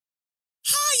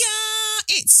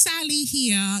it's Sally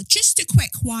here. Just a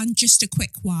quick one.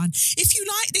 If you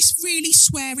like this really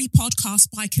sweary podcast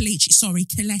by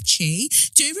Kelechi,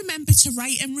 do remember to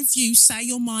rate and review Say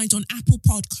Your Mind on Apple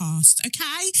Podcasts,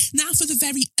 okay? Now for the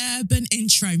very urban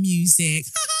intro music.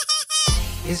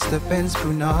 It's the Benz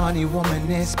Brunani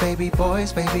womanist, baby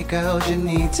boys, baby girls, you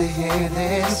need to hear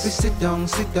this. Sit down,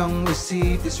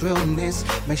 receive this realness.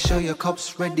 Make sure your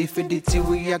cup's ready for the tea,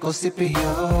 we are go sip it, yo.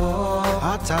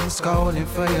 Hard time scrolling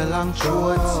for your long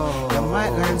shorts. You might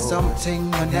learn something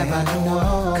you never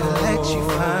know. Collect you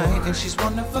fine, and she's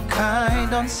one of a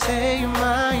kind. Don't say you're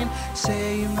mine,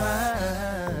 say you're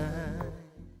mine.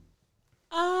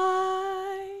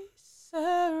 I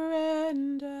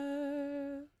surrender.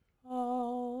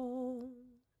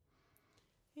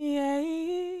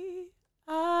 Yea,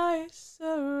 I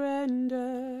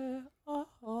surrender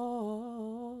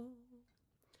all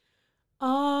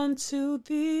unto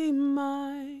thee,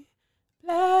 my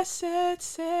blessed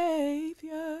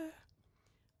Savior.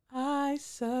 I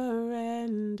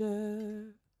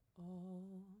surrender all.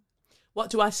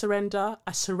 What do I surrender?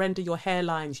 I surrender your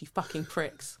hairlines, you fucking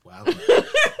pricks. Wow.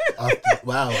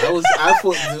 Wow. I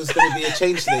thought there was going to be a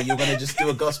change there. You were going to just do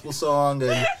a gospel song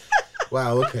and...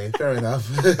 Wow, okay, fair enough.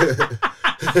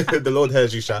 The Lord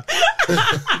hears you, Sha.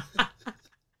 That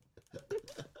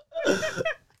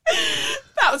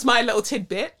was my little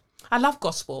tidbit. I love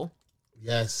gospel.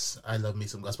 Yes, I love me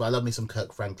some gospel. I love me some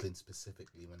Kirk Franklin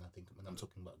specifically when I'm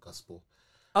talking about gospel.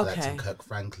 Okay. I like some Kirk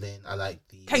Franklin. I like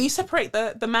the... Can you separate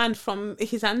the man from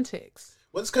his antics?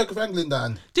 What's Kirk Franklin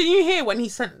done? Didn't you hear when he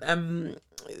sent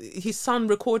his son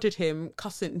recorded him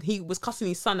cussing? He was cussing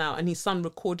his son out, and his son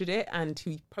recorded it and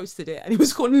he posted it, and he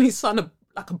was calling his son a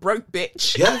broke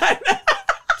bitch. Yeah.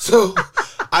 So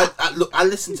I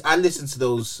listened to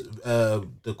those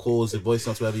the calls, the voice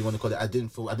notes, whatever you want to call it. I didn't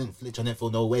flinch, I didn't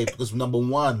feel no way, because number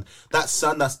one, that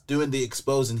son that's doing the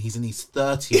exposing, he's in his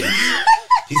 30s.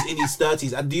 He's in his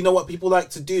 30s, and do you know what people like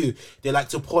to do? They like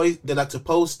to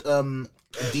post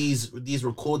these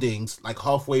recordings like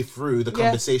halfway through the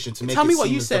conversation to make Tell it me what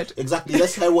seem you as said. Exactly.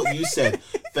 Let's hear what you said.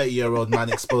 30-year-old man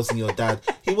exposing your dad.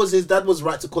 His dad was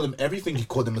right to call him everything he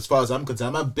called him, as far as I'm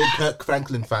concerned. I'm a big Kirk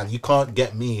Franklin fan. You can't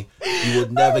get me. You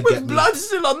would never get me. Blood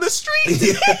still on the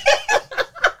street.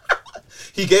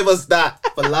 He gave us that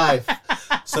for life.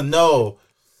 So no,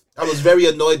 I was very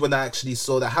annoyed when I actually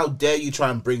saw that. How dare you try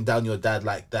and bring down your dad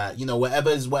like that? You know, whatever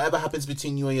happens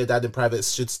between you and your dad in private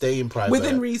should stay in private.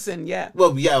 Within reason, yeah.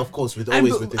 Well, yeah, of course, within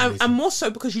reason. And more so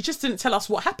because you just didn't tell us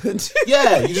what happened.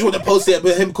 Yeah, you just want to post it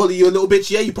with him calling you a little bitch.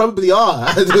 Yeah, you probably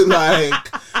are.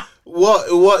 Like,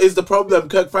 what is the problem?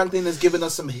 Kirk Franklin has given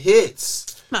us some hits.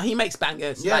 No, he makes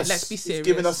bangers. Yes, like, let's be serious. He's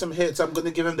giving us some hits. I'm going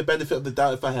to give him the benefit of the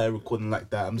doubt if I hear a recording like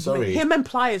that. I'm sorry. Him and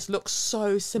Pliers look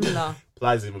so similar.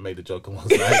 Pliers even made a joke and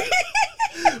was like...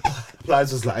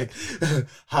 Pliers was like,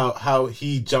 how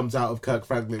he jumped out of Kirk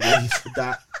Franklin when he said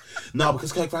that. No,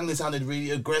 because Kirk Franklin sounded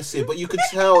really aggressive, but you could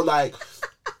tell, like,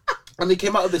 and they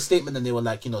came out with a statement and they were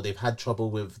like, you know, they've had trouble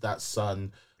with that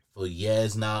son for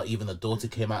years now. Even the daughter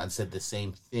came out and said the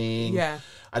same thing. Yeah.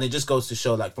 And it just goes to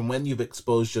show, like, from when you've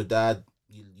exposed your dad,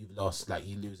 you've lost, like,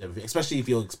 you lose everything. Especially if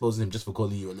you're exposing him just for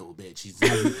calling you a little bitch.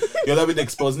 You're not even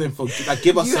exposing him for, like,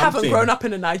 give us you something. You haven't grown up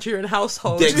in a Nigerian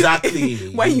household.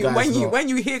 Exactly. when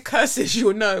you hear curses,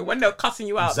 you'll know. When they're cussing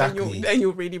you out, exactly. then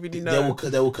you'll really, really know.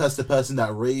 They will curse the person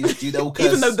that raised you. They will curse...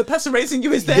 Even though the person raising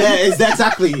you is them. Yeah,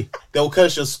 exactly. They'll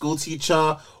curse your school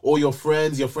teacher or your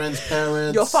friends'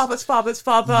 parents. Your father's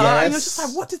father. Yes. And you're just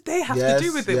like, what did they have to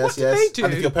do with it? What did they do?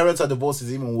 And if your parents are divorced,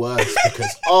 it's even worse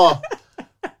because,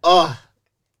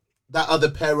 that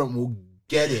other parent will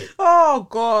get it. Oh,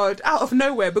 God. Out of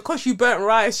nowhere, because you burnt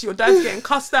rice, your dad's getting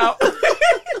cussed out.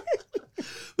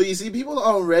 But you see, people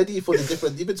aren't ready for the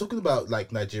different... You've been talking about,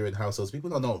 like, Nigerian households.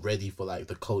 People are not ready for, like,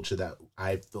 the culture that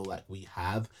I feel like we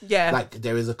have. Yeah. Like,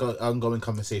 there is an ongoing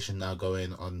conversation now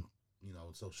going on, you know,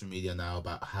 social media now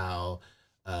about how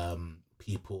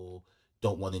people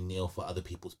don't want to kneel for other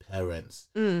people's parents.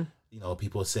 You know,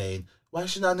 people are saying, why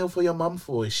should I kneel for your mum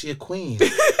for? Is she a queen?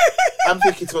 I'm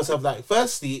thinking to myself, like,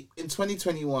 firstly, in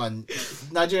 2021,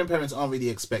 Nigerian parents aren't really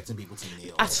expecting people to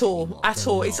kneel. At all. I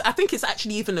think it's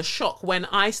actually even a shock when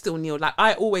I still kneel. Like,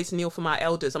 I always kneel for my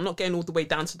elders. I'm not getting all the way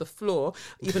down to the floor,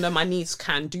 even though my knees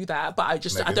can do that, but I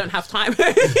don't have time.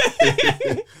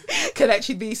 Can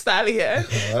actually be styling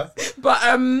it. But,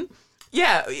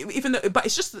 yeah, even though, but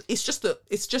it's just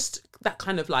that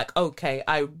kind of like, okay,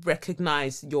 I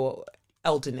recognize your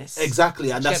elderness.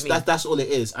 Exactly, and that's all it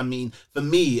is. I mean, for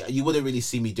me, you wouldn't really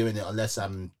see me doing it unless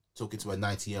I'm talking to a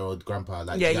 90-year-old grandpa.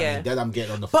 Like, Yeah, you know what I yeah. mean? Then I'm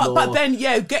getting on the floor. But then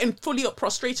getting fully up,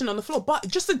 prostrating on the floor. But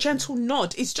just a gentle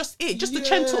nod is just it. Just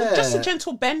a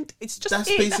gentle bend. It's just that's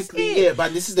it. basically That's it.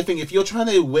 But this is the thing: if you're trying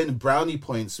to win brownie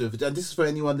points with, and this is for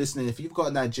anyone listening, if you've got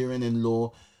a Nigerian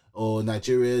in-law or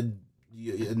Nigerian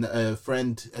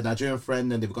friend, a Nigerian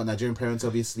friend, and they've got Nigerian parents,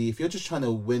 obviously, if you're just trying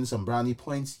to win some brownie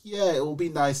points, yeah, it will be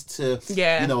nice to,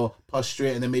 you know,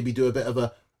 prostrate and then maybe do a bit of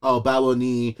a bow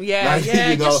knee. Yeah, like,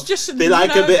 yeah. you know, just they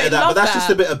like a bit of that, but that's that. just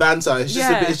a bit of banter. It's just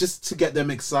Yeah. it's just to get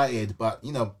them excited. But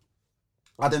you know,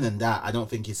 other than that, I don't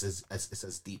think it's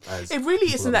as deep as it really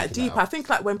people isn't are that making it deep. out. I think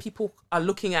like when people are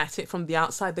looking at it from the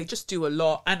outside, they just do a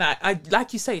lot. And I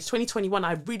like you say, it's 2021.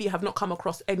 I really have not come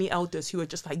across any elders who are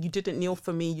just like, you didn't kneel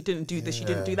for me, you didn't do this, you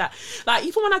didn't do that. Like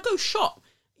even when I go shop,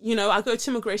 you know, I go to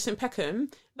Timber Grace in Peckham,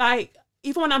 like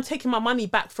even when I'm taking my money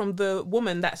back from the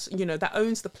woman that's, you know, that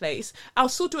owns the place, I'll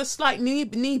still do a slight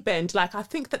knee bend. Like I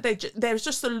think that there's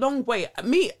just a long way.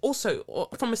 Me also,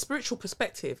 from a spiritual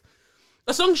perspective,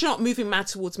 as long as you're not moving mad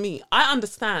towards me, I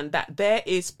understand that there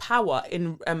is power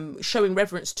in showing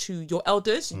reverence to your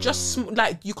elders. Just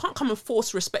like you can't come and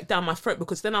force respect down my throat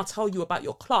because then I'll tell you about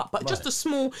your clerk. But just a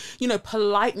small, you know,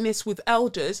 politeness with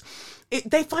elders,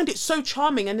 they find it so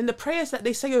charming. And in the prayers that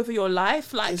they say over your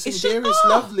life, like it's just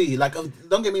lovely. Like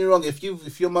don't get me wrong, if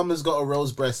your mum has got a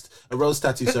rose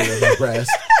tattoo on her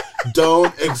breast.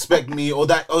 Don't expect me or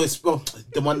that.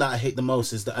 The one that I hate the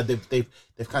most is that they've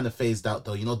kind of phased out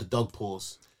though. You know the dog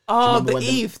paws. Oh, the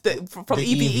Eve from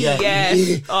EVE, yeah.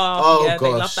 Oh, yeah, gosh.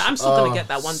 they love that. I'm still gonna get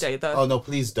that one day though. Oh no,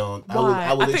 please don't. Why?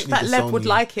 I would think that Lev would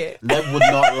like it. Lev would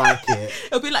not like it.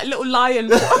 It'll be like little lion.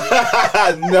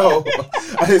 No,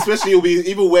 and especially it'll be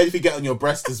even weird if you get on your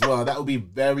breast as well. That would be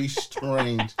very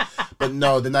strange. But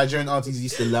no, the Nigerian aunties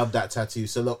used to love that tattoo.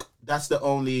 So look, that's the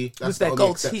only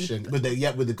exception. With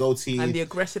the gold teeth and the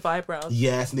aggressive eyebrows.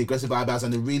 Yes, and the aggressive eyebrows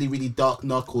and the really, really dark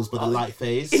knuckles, but the light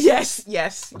face. Yes.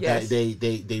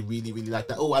 They really, really like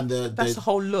that. Oh, and that's the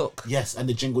whole look. Yes, and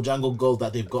the jingle jangle gold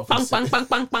that they've got from bang,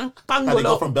 that they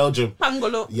got from Belgium.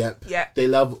 Pangolo. Yep. Yeah. They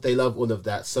love all of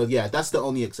that. So yeah, that's the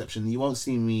only exception. You won't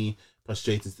see me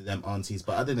prostrated to them aunties,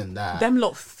 but other than that, them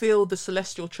lot fill the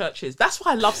celestial churches. That's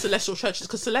why I love celestial churches,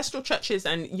 because celestial churches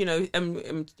and, you know,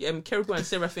 Kiribu and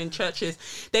Seraphim churches,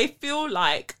 they feel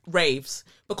like raves,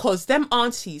 because them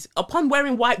aunties, upon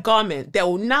wearing white garment,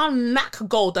 they'll now knack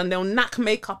gold and they'll knack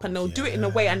makeup and they'll do it in a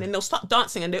way, and then they'll start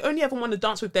dancing, and they only ever want to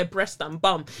dance with their breast and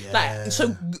bum. Like,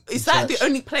 so is that the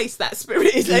only place that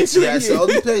spirit is entering? Yeah, it's the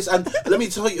only place. And let me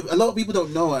tell you, a lot of people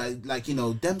don't know, like, you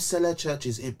know, them cellar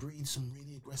churches, it breeds some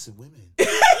really aggressive women.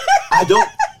 I don't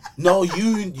know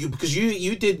you because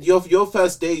you did your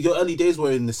first day, your early days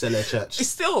were in the cellar church. It's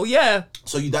still, yeah.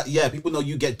 So people know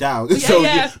you get down. Yeah, so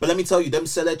yeah. But let me tell you, them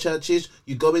cellar churches,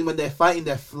 you go in when they're fighting,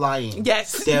 they're flying.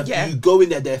 Yes. You go in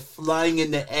there, they're flying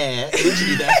in the air.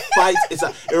 Literally, they're fight.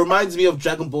 It reminds me of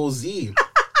Dragon Ball Z.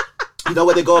 You know,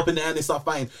 when they go up in the air and they start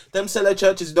fighting. Them cellar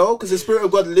churches, no, because the Spirit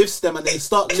of God lifts them and they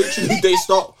start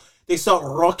they start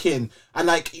rocking, and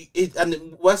like it. And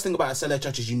the worst thing about a cellar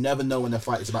church is you never know when the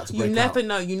fight is about to break out.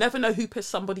 You never know who pissed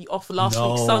somebody off last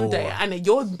week Sunday, and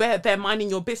you're there minding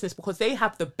your business because they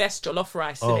have the best jollof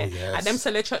rice in it. Yes. And them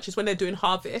cellar churches, when they're doing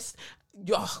harvest,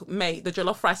 mate, the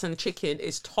jollof rice and the chicken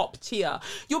is top tier.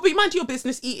 You'll be minding your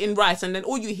business eating rice, and then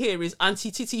all you hear is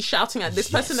Auntie Titi shouting at this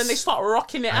person, and they start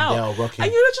rocking it out. They are rocking.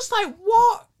 And you're just like,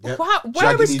 what? Yep.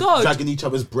 Where is God? Dragging each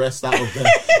other's breasts out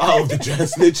of the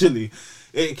dress, literally.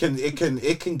 It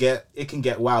can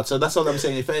get wild. So that's all I'm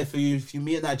saying. If you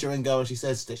meet a Nigerian girl and she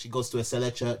says that she goes to a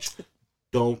cellar church,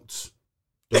 don't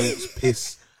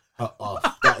piss her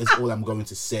off. That is all I'm going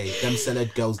to say. Them cellar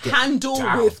girls get handle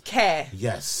down. with care.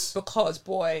 Yes, because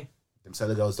boy, them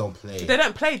cellar girls don't play. They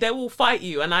don't play. They will fight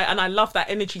you, and I love that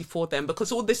energy for them,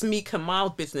 because all this meek and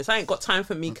mild business, I ain't got time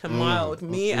for meek and mild.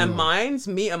 Me and my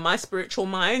spiritual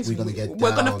minds. We're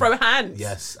gonna throw hands.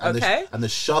 Yes. Okay. And the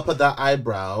sharper that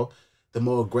eyebrow, the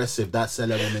more aggressive that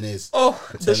cellar woman is. Oh,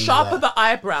 the sharper the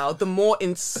eyebrow, the more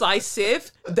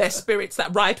incisive their spirits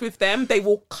that ride with them. They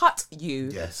will cut you.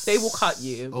 Yes. They will cut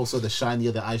you. Also, the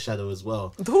shinier the eyeshadow as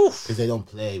well. Oof. Because they don't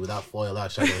play without foil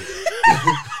eyeshadow.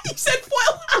 You said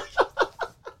foil eyeshadow.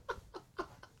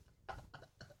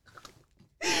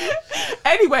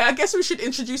 Anyway, I guess we should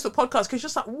introduce the podcast because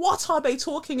just like, what are they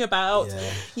talking about?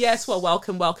 Yeah. Yes, well,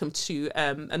 welcome to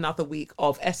another week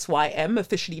of SYM,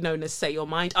 officially known as Say Your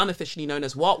Mind, unofficially known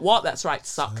as what? That's right,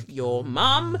 Suck Your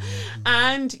Mum.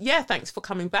 And yeah, thanks for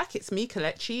coming back. It's me,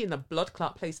 Kelechi, in a blood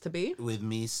clot place to be. With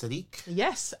me, Sadiq.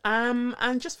 Yes,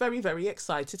 and just very, very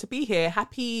excited to be here.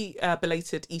 Happy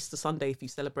belated Easter Sunday if you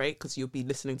celebrate, because you'll be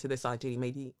listening to this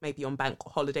ideally maybe on Bank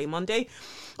Holiday Monday,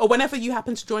 or whenever you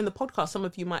happen to join the podcast. Some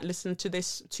of you might listen to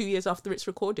this 2 years after it's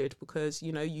recorded because,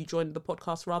 you know, you joined the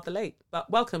podcast rather late. But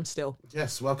welcome still.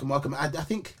 Yes, welcome. I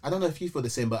think, I don't know if you feel the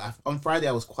same, but on Friday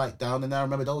I was quite down and I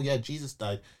remembered, oh yeah, Jesus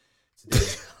died today.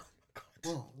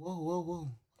 Whoa.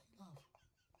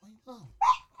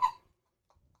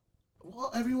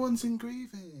 What? Everyone's in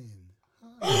grieving.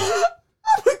 Oh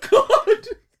my God.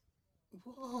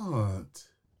 What?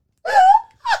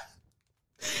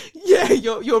 Yeah,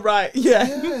 you're right. Yeah.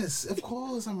 Yes, of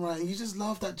course I'm right. You just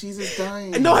love that Jesus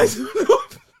died. No, I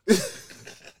don't.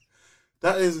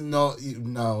 That is not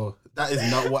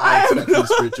what I expect from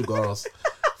spiritual girls.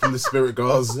 From the spirit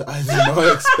girls. I did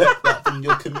not expect that from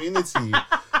your community.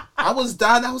 I was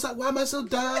down. I was like, why am I so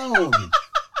down?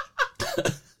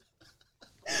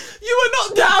 You were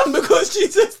not down because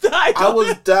Jesus died. I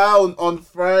was down on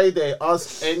Friday.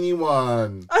 Ask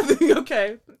anyone. I think,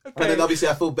 okay. And then obviously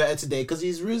I feel better today because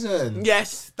he's risen.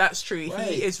 Yes, that's true. Right.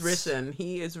 He is risen.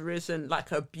 He is risen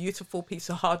like a beautiful piece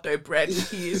of hard dough bread.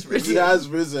 He is risen. He has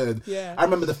risen. Yeah. I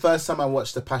remember the first time I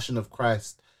watched The Passion of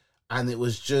Christ, and it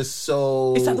was just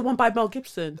so... Is that the one by Mel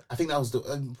Gibson? I think that was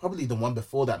probably the one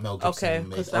before that Mel Gibson Okay, made.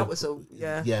 because that was a...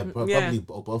 Yeah. Yeah, probably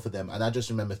both of them. And I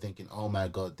just remember thinking, oh my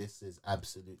God, this is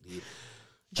absolutely...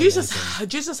 Jesus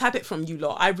amazing. had it from you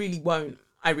lot. I really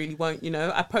won't, you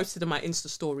know. I posted in my Insta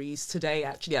stories today,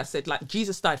 actually. I said, like,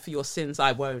 Jesus died for your sins,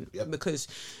 I won't. Yep. Because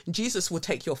Jesus will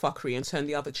take your fuckery and turn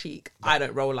the other cheek. Yep. I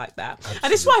don't roll like that. Absolutely.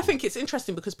 And this is why I think it's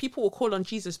interesting, because people will call on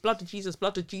Jesus, blood of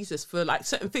Jesus for, like,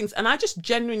 certain things. And I just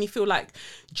genuinely feel like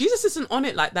Jesus isn't on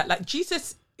it like that. Like,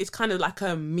 Jesus is kind of like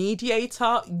a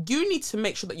mediator. You need to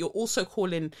make sure that you're also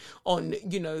calling on,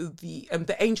 you know,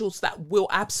 the angels that will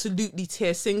absolutely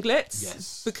tear singlets.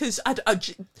 Yes. Because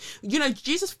you know,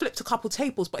 Jesus flipped a couple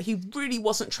tables, but he really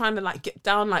wasn't trying to like get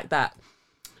down like that.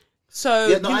 So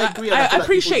yeah, no, you know, I agree. I like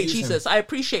appreciate Jesus. I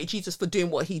appreciate Jesus for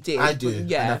doing what he did. I do.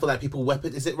 Yeah. And I feel like people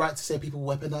is it right to say people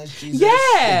weaponize Jesus?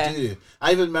 Yeah. They do.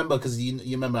 I even remember, because you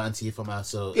remember Auntie from our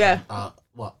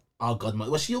our godmother.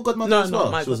 Was she your godmother as well?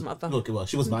 No, not my godmother. Okay, well,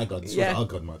 she was my godmother. She was our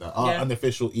godmother. Our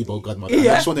unofficial Igbo godmother.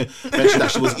 Yeah. I just want to mention that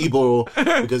she was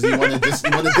Igbo because you want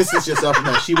to distance yourself from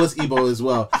that. She was Igbo as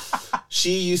well.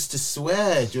 She used to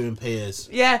swear during prayers.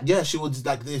 Yeah. Yeah, she would,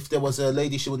 like, if there was a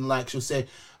lady she wouldn't like, she would say,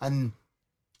 and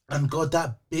God,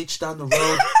 that bitch down the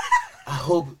road, I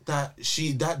hope that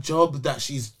job that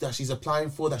she's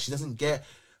applying for, that she doesn't get.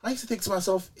 I used to think to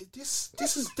myself,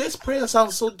 this prayer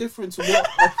sounds so different to what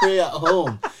I pray at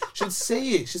home. She'd say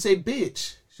it. She'd say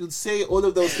bitch. She'd say all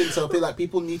of those things. So I feel like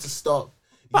people need to stop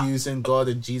using God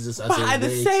and Jesus as a way But at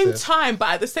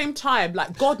the same time,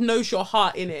 like, God knows your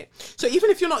heart in it. So even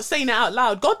if you're not saying it out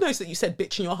loud, God knows that you said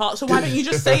bitch in your heart. So why don't you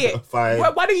just say it? Fine.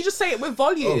 Why don't you just say it with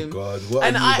volume? Oh God, what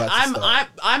and are you about to start?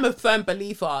 I'm a firm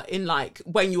believer in, like,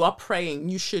 when you are praying,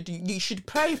 you should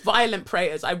pray violent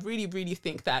prayers. I really, really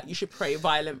think that you should pray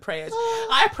violent prayers.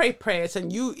 I pray prayers, and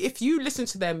if you listen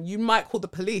to them, you might call the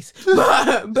police.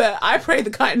 But I pray the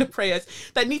kind of prayers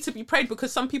that need to be prayed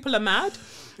because some people are mad.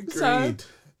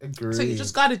 Agreed. So you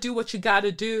just got to do what you got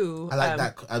to do. I like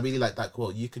that. I really like that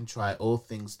quote. You can try all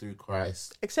things through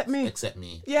Christ. Except me. Except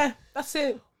me. Yeah, that's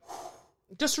it.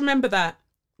 Just remember that.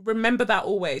 Remember that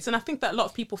always. And I think that a lot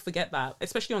of people forget that,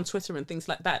 especially on Twitter and things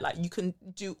like that. Like, you can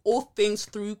do all things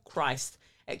through Christ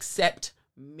except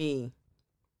me.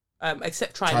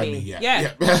 Except try me.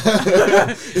 Yeah.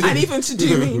 And even to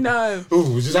do me, no.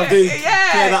 Ooh, just have to clear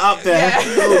that up there. Yeah.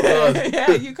 Oh God.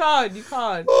 Yeah, you can't.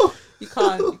 You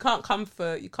can't come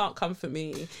for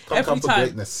me. Come for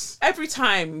greatness. Every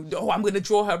time, I'm going to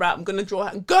draw her out. Go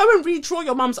and redraw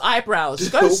your mum's eyebrows.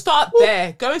 Go and start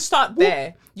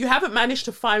there. You haven't managed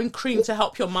to find cream to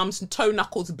help your mum's toe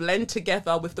knuckles blend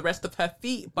together with the rest of her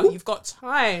feet, but you've got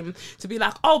time to be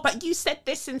like, oh, but you said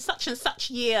this in such and such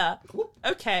year.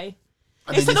 Okay.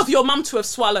 And instead of your mum to have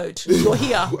swallowed, you're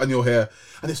here. And you're here.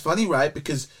 And it's funny, right?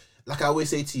 Because like I always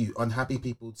say to you, unhappy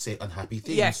people say unhappy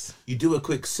things. Yes. You do a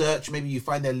quick search, maybe you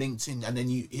find their LinkedIn, and then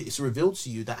it's revealed to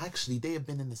you that actually they have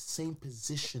been in the same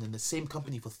position in the same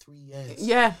company for 3 years.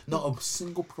 Yeah. Not a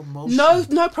single promotion.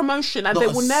 No promotion, and Not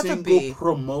there will never be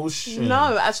promotion.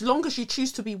 No, as long as you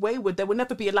choose to be wayward, there will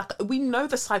never be we know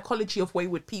the psychology of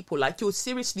wayward people. Like, you're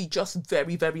seriously just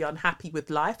very, very unhappy with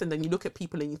life, and then you look at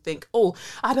people and you think, oh,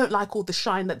 I don't like all the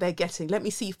shine that they're getting. Let me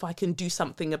see if I can do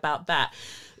something about that.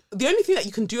 The only thing that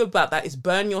you can do about that is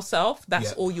burn yourself.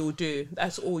 That's all you'll do.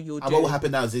 That's all you'll do. And what will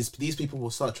happen now is these people will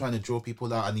start trying to draw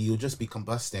people out, and you'll just be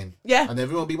combusting. Yeah. And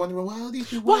everyone will be wondering, wow, these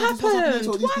people. What happened?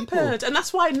 What happened? And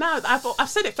that's why now, I've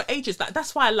said it for ages, like,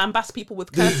 that's why I lambast people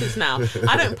with curses now.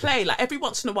 I don't play. Like, every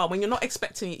once in a while, when you're not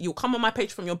expecting it, you'll come on my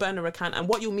page from your burner account, and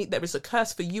what you'll meet there is a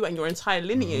curse for you and your entire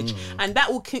lineage. And that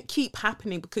will keep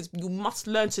happening, because you must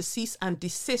learn to cease and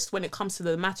desist when it comes to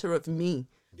the matter of me.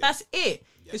 That's it.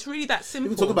 It's really that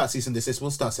simple. If we talk about cease and desist, we'll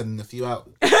start sending a few out.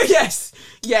 Yes.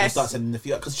 We'll start sending a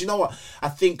few out. Because you know what? I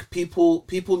think people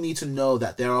need to know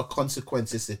that there are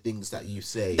consequences to things that you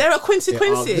say. There are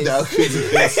consequences. There are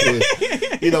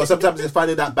consequences. You know, sometimes it's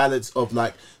finding that balance of,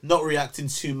 like, not reacting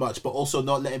too much, but also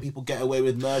not letting people get away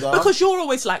with murder. Because you're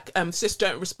always like, sis,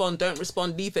 don't respond,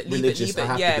 leave it. Religious,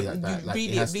 Yeah, like, like,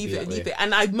 really leave it.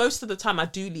 And most of the time I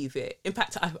do leave it. In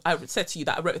fact, I said to you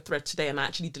that I wrote a thread today and I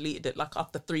actually deleted it like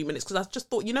after 3 minutes, because I just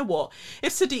thought, you know what?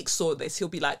 If Sadiq saw this, he'll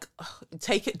be like,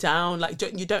 take it down. Like,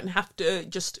 you don't have to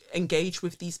just engage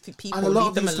with these people. And a lot leave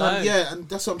of them these alone. times, and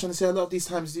that's what I'm trying to say. A lot of these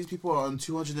times, these people are on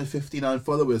 259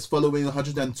 followers, following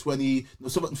 120.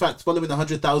 So in fact, following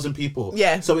 100,000 people.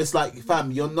 Yeah. So it's like,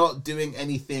 fam, you're not doing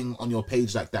anything on your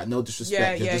page like that. No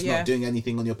disrespect. You're just not doing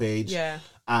anything on your page. Yeah.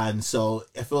 And so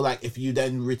I feel like if you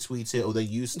then retweet it, or then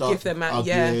you start Give them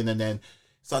arguing, and then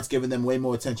starts giving them way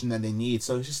more attention than they need.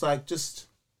 So it's just like, just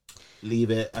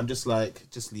leave it. I'm just like,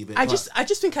 just leave it. I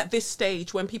just think at this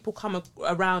stage, when people come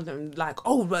around and like,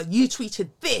 oh, well, you tweeted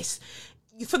this,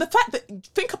 for the fact that,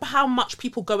 think about how much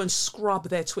people go and scrub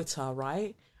their Twitter,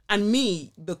 right? And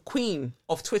me, the queen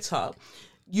of Twitter,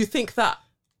 you think that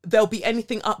there'll be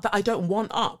anything up that I don't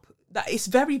want up. That it's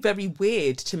very, very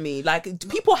weird to me. Like,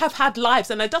 people have had lives,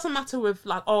 and it doesn't matter if,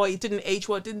 like, oh, it didn't age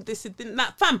well, didn't this, it didn't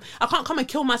that. Fam, I can't come and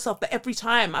kill myself that every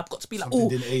time I've got to be like, oh,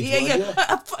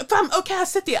 fam, okay, I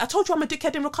said it. I told you I'm a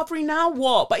dickhead in recovery, now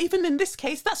what? But even in this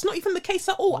case, that's not even the case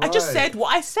at all. Right. I just said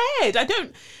what I said.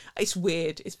 It's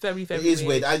weird. It's very, very weird. It is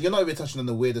weird. And you're not even touching on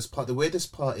the weirdest part. The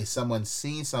weirdest part is someone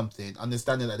seeing something,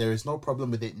 understanding that there is no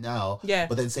problem with it now,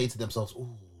 but then saying to themselves, oh,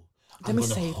 I'm going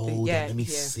to hold it. Let me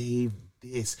save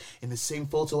this in the same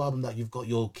photo album that you've got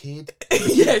your kid,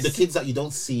 the kids that you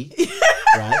don't see,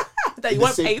 right? that you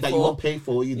won't pay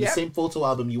for. In the same photo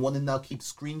album, you want to now keep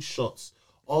screenshots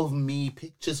of me,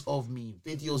 pictures of me,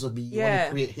 videos of me. You want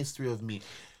to create history of me.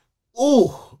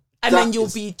 Oh. And then you'll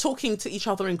be talking to each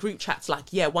other in group chats like,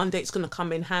 yeah, one day it's going to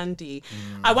come in handy.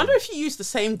 I wonder if you use the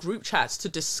same group chats to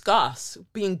discuss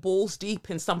being balls deep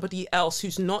in somebody else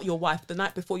who's not your wife the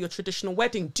night before your traditional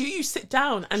wedding. Do you sit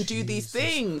down and do these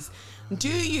things? Do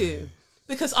you?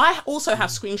 Because I also have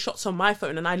screenshots on my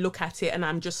phone and I look at it and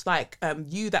I'm just like,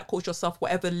 you that calls yourself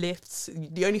whatever lifts,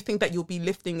 the only thing that you'll be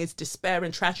lifting is despair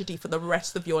and tragedy for the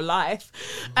rest of your life.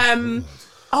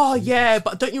 Oh, yeah,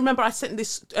 but don't you remember I sent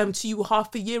this to you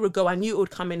half a year ago? I knew it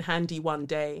would come in handy one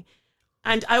day.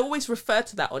 And I always refer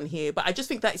to that on here, but I just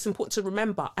think that it's important to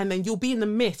remember. And then you'll be in the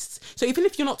midst. So even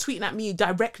if you're not tweeting at me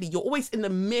directly, you're always in the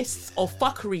midst of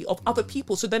fuckery of other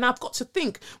people. So then I've got to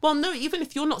think, well, no, even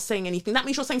if you're not saying anything, that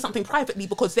means you're saying something privately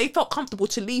because they felt comfortable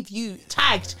to leave you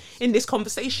tagged in this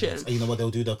conversation. And you know what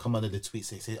they'll do? They'll come under the tweets.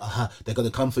 They say, they're going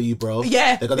to come for you, bro.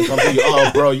 Yeah. They're going to come for you.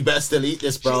 Oh, bro, you better still eat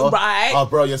this, bro. Right. Oh,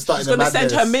 bro, you're starting to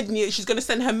madness. She's going to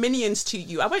send her minions to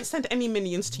you. I won't send any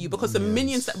minions to you because the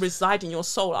minions that reside in your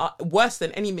soul are worse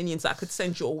than any minions that I could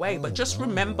send your way. But just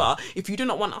remember, if you do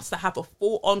not want us to have a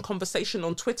full-on conversation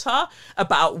on Twitter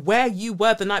about where you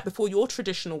were the night before your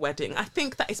traditional wedding, I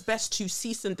think that it's best to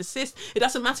cease and desist. It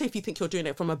doesn't matter if you think you're doing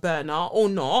it from a burner or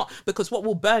not, because what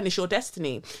will burn is your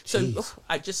destiny. So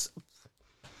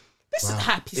this is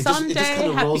Happy Sunday. It just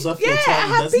kind of rolls off your tongue,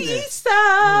 Happy doesn't it? Easter.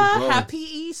 Happy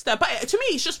Easter. But to me,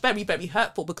 it's just very, very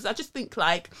hurtful because I just think,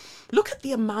 like, look at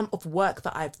the amount of work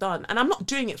that I've done. And I'm not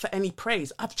doing it for any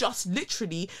praise. I've just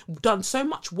literally done so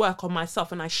much work on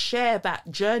myself and I share that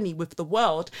journey with the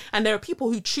world. And there are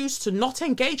people who choose to not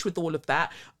engage with all of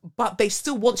that but they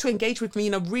still want to engage with me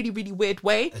in a really, really weird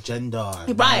way. Agenda,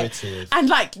 right? narrative. And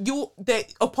like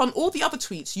upon all the other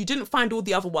tweets, you didn't find all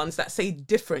the other ones that say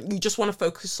different. You just want to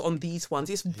focus on these ones.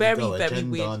 It's very, very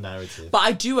agenda, weird. narrative. But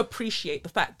I do appreciate the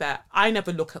fact that I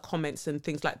never look at comments and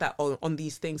things like that on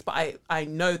these things. But I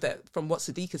know that from what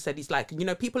Sadiq has said, he's like, you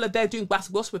know, people are there doing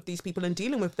goss with these people and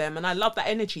dealing with them. And I love that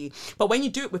energy. But when you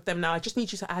do it with them now, I just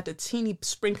need you to add a teeny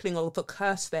sprinkling of a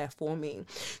curse there for me.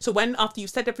 So after you've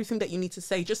said everything that you need to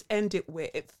say, just end it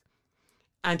with,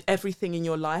 and everything in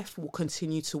your life will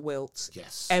continue to wilt.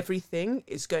 Yes. Everything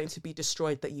is going to be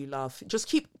destroyed that you love. Just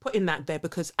keep putting that there,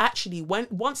 because actually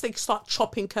once they start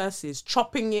chopping curses,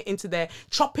 chopping it into their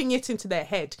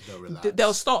head,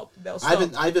 they'll stop.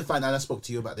 I even find, and I spoke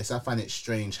to you about this, I find it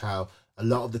strange how a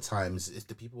lot of the times it's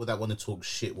the people that want to talk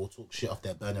shit will talk shit off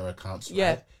their burner accounts, right?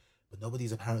 Yeah. But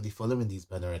nobody's apparently following these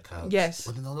burner accounts. Yes.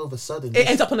 But then all of a sudden it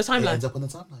ends up on the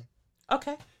timeline.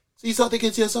 Okay. So you start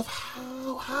thinking to yourself,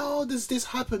 how does this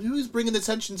happen? Who is bringing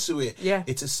attention to it? Yeah.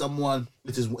 It is someone.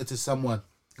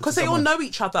 Because they all know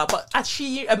each other, but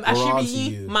Ashiri,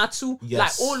 Matu, yes,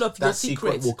 like all of your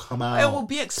secret secrets will come out. It will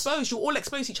be exposed. You'll all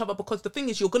expose each other, because the thing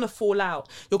is, you're going to fall out.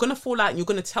 You're going to fall out and you're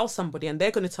going to tell somebody, and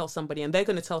they're going to tell somebody, and they're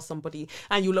going to tell somebody,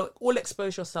 and you'll all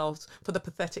expose yourselves for the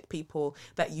pathetic people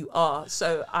that you are.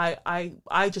 So I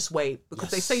just wait,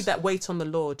 because they say that wait on the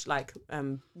Lord, like,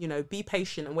 you know, be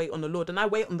patient and wait on the Lord. And I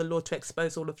wait on the Lord to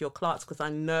expose all of your clerks, because I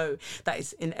know that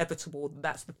it's inevitable.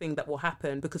 That's the thing that will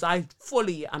happen, because I'm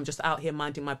just out here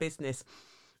minding my business,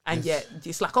 and yet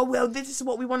it's like, oh well, this is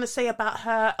what we want to say about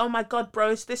her. Oh my God,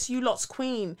 bros, this you lot's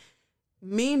queen.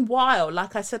 Meanwhile,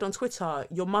 like I said on Twitter,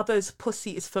 your mother's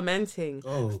pussy is fermenting.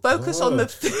 Focus on the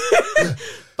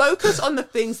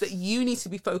things that you need to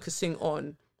be focusing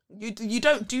on. You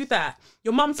don't do that.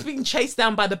 Your mum's being chased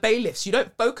down by the bailiffs. You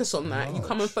don't focus on that. You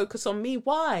come and focus on me.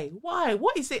 Why?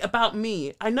 What is it about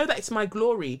me? I know that it's my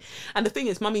glory. And the thing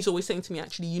is, mummy's always saying to me,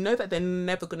 actually, you know that they're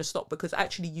never going to stop, because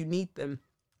actually you need them.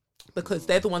 Because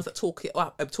they're the ones that talk it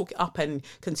up and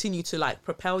continue to like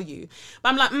propel you. But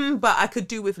I'm like, but I could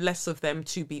do with less of them,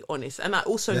 to be honest. And I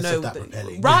also know that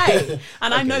right.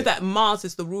 And I know that Mars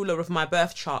is the ruler of my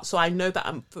birth chart, so I know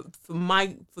that for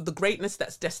the greatness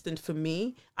that's destined for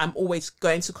me, I'm always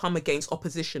going to come against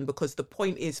opposition, because the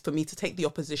point is for me to take the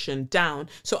opposition down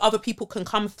so other people can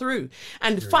come through.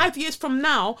 And 5 years from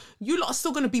now, you lot are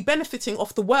still going to be benefiting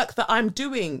off the work that I'm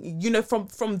doing. You know, from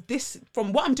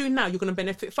what I'm doing now, you're going to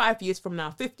benefit 5 years from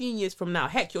now, 15 years from now.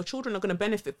 Heck, your children are going to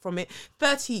benefit from it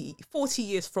 30, 40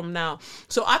 years from now.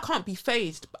 So I can't be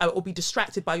fazed or be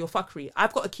distracted by your fuckery.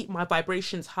 I've got to keep my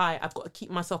vibrations high. I've got to keep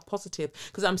myself positive,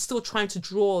 because I'm still trying to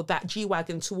draw that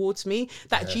G-Wagon towards me.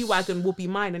 That G-Wagon will be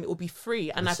mine, and it will be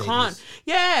free. And I can't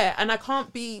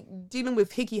be dealing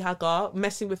with Higgy Hagar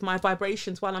messing with my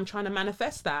vibrations while I'm trying to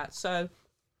manifest that. So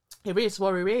it is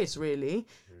what it is, really.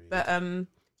 But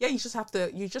yeah, you just have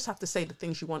to say the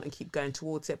things you want and keep going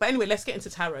towards it. But anyway, let's get into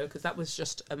tarot, because that was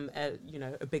just a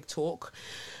big talk.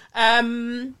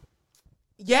 Tarot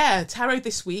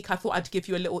this week, I thought I'd give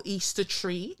you a little Easter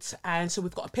treat. And so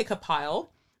we've got a picker pile,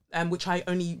 which I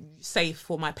only save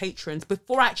for my patrons.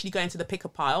 Before I actually go into the picker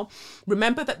pile,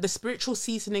 remember that the spiritual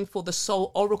seasoning for the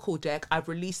Soul Oracle deck, I've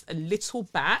released a little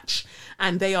batch,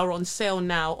 and they are on sale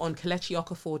now on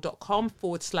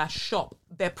kelechiokafo.com/shop.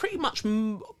 They're pretty much,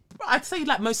 I'd say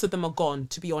like most of them are gone,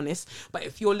 to be honest. But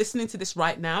if you're listening to this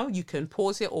right now, you can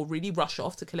pause it or really rush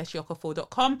off to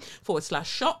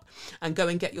kelechiokafo.com/shop and go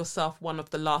and get yourself one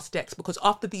of the last decks. Because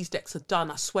after these decks are done,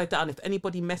 I swear down, if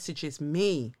anybody messages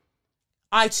me,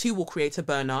 I too will create a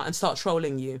burner and start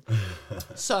trolling you.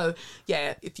 So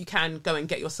yeah, if you can, go and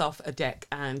get yourself a deck,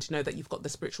 and know that you've got the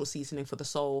spiritual seasoning for the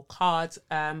soul cards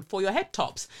for your head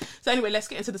tops. So anyway, let's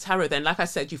get into the tarot then. Like I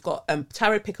said, you've got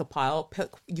tarot picker pile.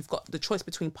 You've got the choice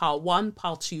between pile 1,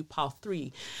 pile 2, pile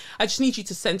 3. I just need you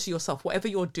to center yourself, whatever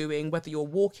you're doing, whether you're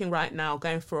walking right now,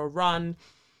 going for a run,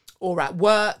 or at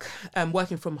work,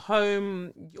 working from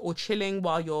home, or chilling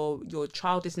while your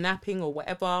child is napping or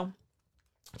whatever.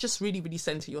 Just really, really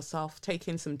center yourself, take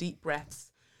in some deep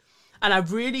breaths. And I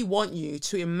really want you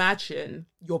to imagine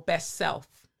your best self,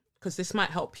 because this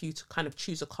might help you to kind of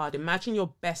choose a card. Imagine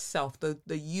your best self, the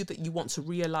you that you want to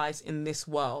realize in this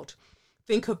world.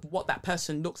 Think of what that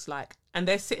person looks like, and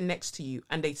they're sitting next to you,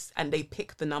 and they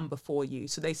pick the number for you.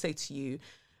 So they say to you,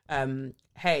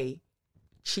 hey,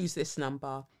 choose this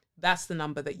number. That's the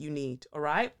number that you need. All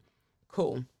right,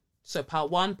 cool. So pile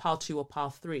 1, pile 2, or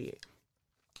pile 3.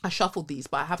 I shuffled these,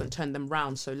 but I haven't turned them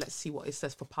round. So let's see what it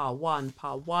says for pile 1.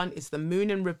 Pile 1 is the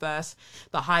Moon in reverse,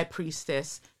 the High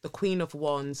Priestess, the Queen of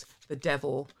Wands, the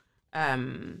Devil,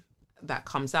 that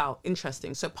comes out.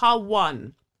 Interesting. So pile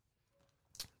 1,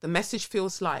 The message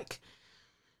feels like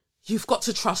you've got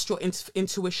to trust your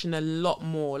intuition a lot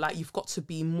more. Like, you've got to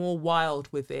be more wild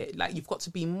with it. Like, you've got to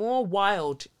be more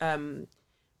wild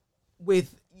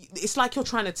with... It's like you're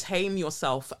trying to tame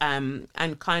yourself and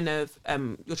kind of...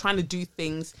 you're trying to do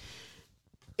things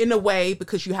in a way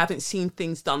because you haven't seen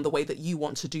things done the way that you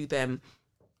want to do them.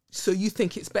 So you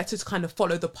think it's better to kind of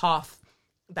follow the path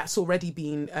that's already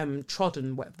been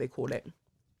trodden, whatever they call it.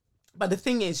 But the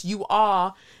thing is, you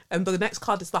are, and the next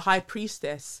card is the High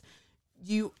Priestess.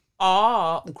 You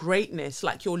are greatness,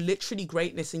 like you're literally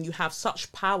greatness, and you have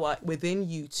such power within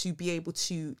you to be able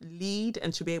to lead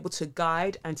and to be able to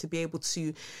guide and to be able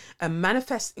to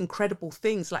manifest incredible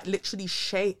things, like literally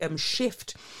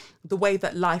shift the way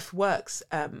that life works.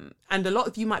 And a lot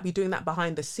of you might be doing that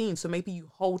behind the scenes. So maybe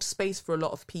you hold space for a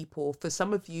lot of people. For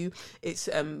some of you, it's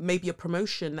maybe a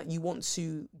promotion that you want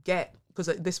to get, because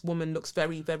this woman looks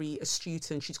very, very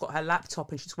astute, and she's got her laptop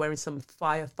and she's wearing some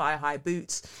thigh high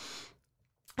boots.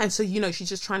 And so, you know, she's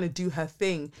just trying to do her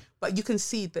thing. But you can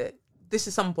see that this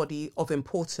is somebody of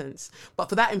importance. But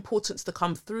for that importance to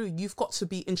come through, you've got to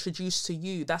be introduced to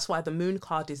you. That's why the Moon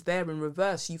card is there in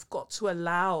reverse. You've got to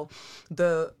allow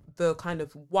the kind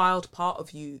of wild part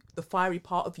of you, the fiery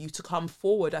part of you, to come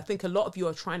forward. I think a lot of you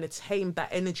are trying to tame that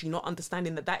energy, not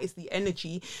understanding that that is the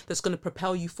energy that's going to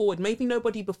propel you forward. Maybe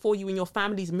nobody before you in your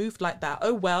family's moved like that.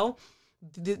 Oh, well,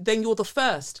 then you're the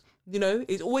first. You know,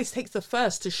 it always takes the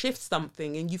first to shift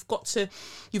something, and you've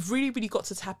really, really got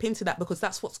to tap into that, because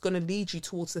that's what's going to lead you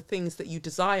towards the things that you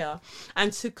desire.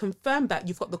 And to confirm that,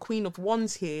 you've got the Queen of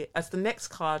Wands here as the next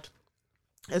card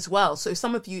as well. So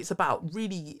some of you, it's about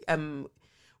really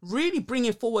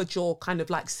bringing forward your kind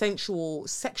of like sensual,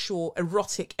 sexual,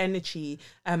 erotic energy.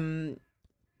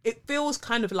 It feels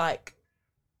kind of like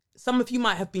some of you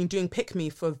might have been doing pick me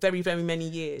for very, very many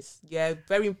years. Yeah,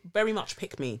 very, very much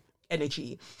pick me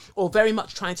energy, or very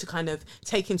much trying to kind of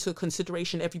take into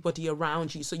consideration everybody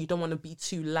around you. So you don't want to be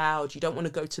too loud. You don't want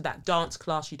to go to that dance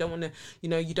class. You don't want to,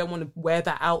 you don't want to wear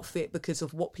that outfit because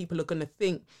of what people are going to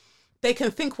think. They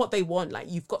can think what they want. Like,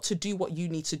 you've got to do what you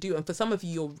need to do. And for some of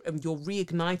you, you're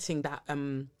reigniting that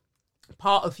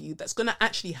part of you that's going to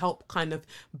actually help kind of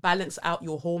balance out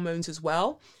your hormones as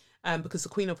well. Because the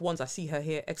Queen of Wands, I see her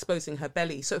here exposing her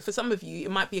belly. So for some of you,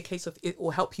 it might be a case of it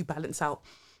will help you balance out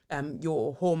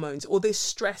your hormones. All this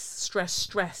stress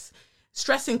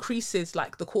increases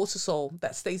like the cortisol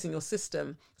that stays in your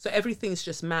system. So everything's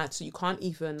just mad. So you can't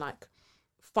even like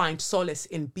find solace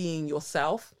in being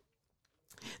yourself.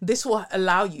 This will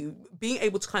allow you, being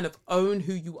able to kind of own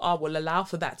who you are will allow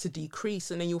for that to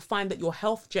decrease. And then you'll find that your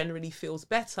health generally feels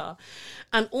better.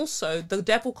 And also the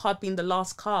Devil card being the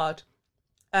last card,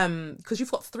 because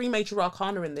you've got 3 major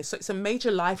arcana in this. So it's a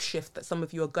major life shift that some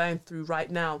of you are going through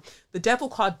right now. The Devil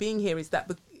card being here is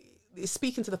that it's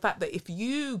speaking to the fact that if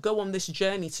you go on this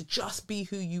journey to just be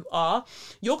who you are,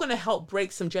 you're going to help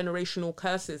break some generational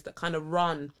curses that kind of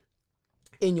run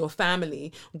in your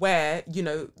family, where, you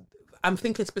know, I'm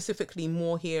thinking specifically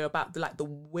more here about the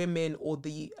women or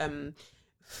the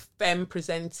femme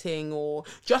presenting, or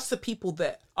just the people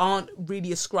that aren't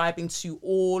really ascribing to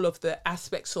all of the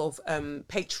aspects of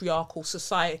patriarchal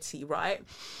society, right?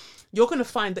 You're going to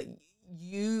find that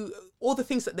all the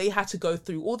things that they had to go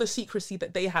through, all the secrecy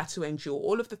that they had to endure,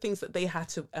 all of the things that they had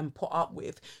to put up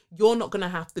with, you're not going to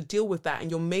have to deal with that. And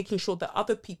you're making sure that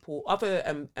other people,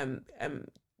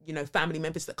 family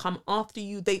members that come after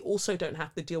you, they also don't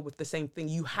have to deal with the same thing.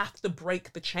 You have to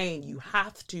break the chain. You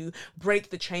have to break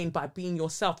the chain by being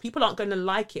yourself. People aren't going to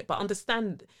like it, but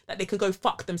understand that they can go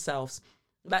fuck themselves.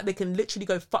 That they can literally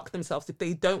go fuck themselves if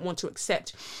they don't want to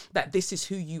accept that this is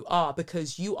who you are,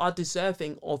 because you are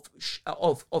deserving of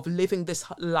living this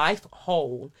life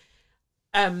whole.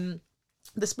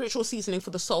 The spiritual seasoning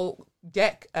for the soul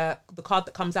deck, the card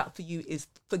that comes out for you is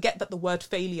forget that the word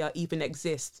failure even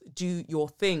exists. Do your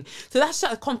thing. So that's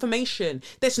a confirmation.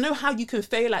 There's no how you can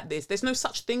fail at this. There's no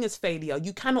such thing as failure.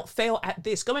 You cannot fail at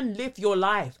this. Go and live your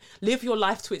life. Live your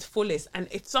life to its fullest. And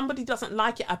if somebody doesn't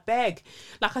like it, I beg.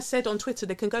 Like I said on Twitter,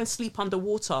 they can go and sleep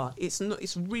underwater. It's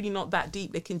really not that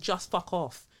deep. They can just fuck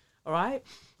off. All right?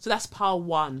 So that's pile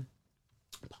 1.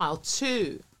 Pile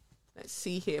 2. Let's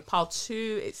see here. Pile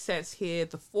 2, it says here,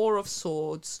 the 4 of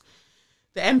Swords,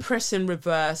 the Empress in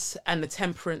reverse, and the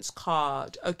Temperance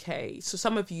card. Okay, so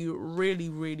some of you really,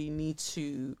 really need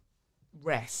to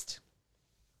rest.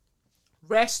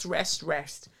 Rest,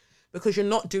 because you're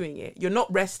not doing it. You're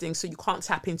not resting, so you can't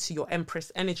tap into your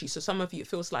Empress energy. So some of you, it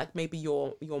feels like maybe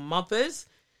your mothers,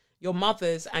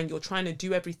 and you're trying to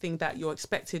do everything that you're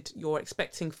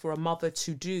expecting for a mother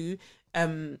to do,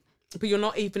 but you're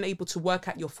not even able to work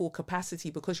at your full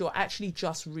capacity because you're actually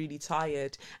just really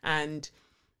tired. And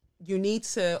you need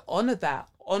to honor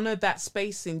that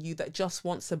space in you that just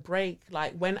wants a break.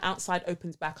 Like when outside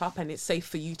opens back up and it's safe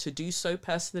for you to do so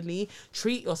personally,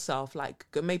 treat yourself. Like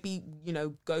maybe,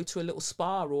 go to a little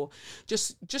spa, or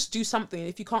just do something.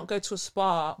 If you can't go to a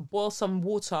spa, boil some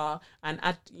water and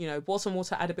add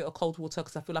a bit of cold water,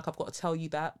 because I feel like I've got to tell you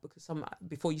that, because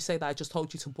before you say that, I just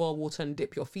told you to boil water and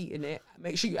dip your feet in it.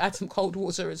 Make sure you add some cold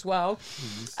water as well.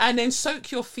 And then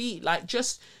soak your feet. Like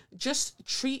just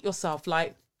treat yourself.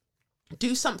 Like,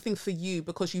 do something for you,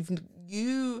 because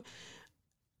you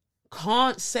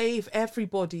can't save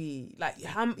everybody. Like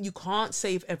you can't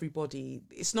save everybody.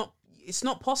 It's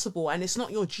not possible, and it's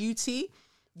not your duty.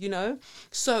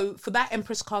 So for that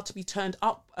Empress card to be turned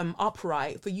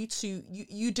upright, for you to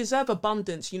you deserve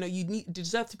abundance. You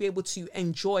deserve to be able to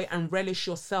enjoy and relish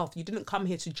yourself. You didn't come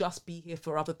here to just be here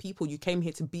for other people. You came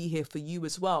here to be here for you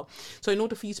as well. So in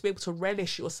order for you to be able to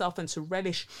relish yourself and to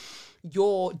relish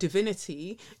your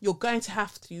divinity, you're going to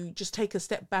have to just take a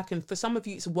step back. And for some of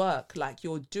you, it's work. Like,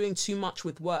 you're doing too much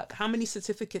with work. How many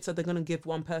certificates are they going to give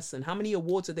one person? How many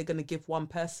awards are they going to give one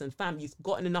person? Fam, you've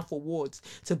gotten enough awards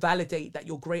to validate that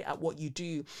you're great at what you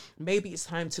do. Maybe it's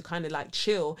time to kind of like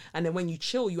chill. And then when you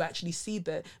chill, you actually see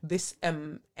that this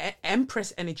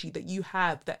Empress energy that you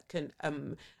have that can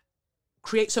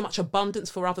create so much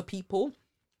abundance for other people.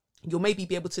 You'll maybe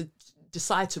be able to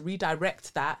decide to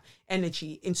redirect that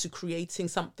energy into creating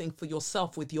something for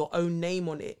yourself with your own name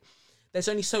on it. There's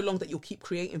only so long that you'll keep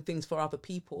creating things for other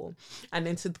people. And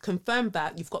then to confirm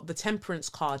that, you've got the Temperance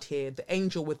card here, the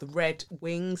angel with the red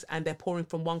wings, and they're pouring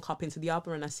from one cup into the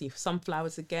other. And I see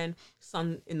sunflowers again,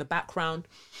 sun in the background.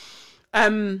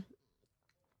 I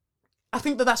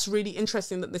think that's really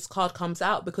interesting that this card comes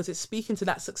out, because it's speaking to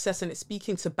that success and it's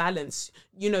speaking to balance.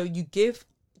 You give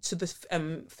to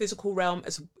the physical realm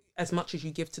as much as you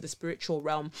give to the spiritual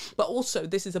realm. But also,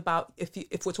 this is about,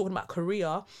 if we're talking about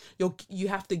career, you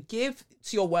have to give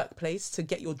to your workplace to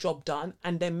get your job done,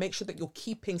 and then make sure that you're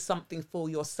keeping something for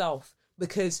yourself,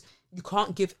 because you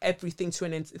can't give everything to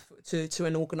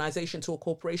an organization, to a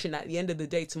corporation. At the end of the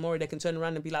day, tomorrow they can turn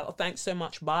around and be like, oh, thanks so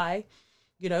much, bye.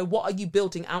 What are you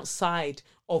building outside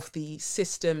of the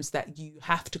systems that you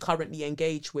have to currently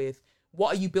engage with?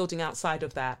 What are you building outside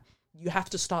of that? You have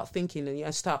to start thinking,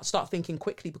 and start thinking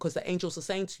quickly, because the angels are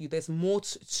saying to you, there's more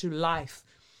to life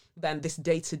than this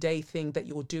day-to-day thing that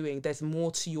you're doing. There's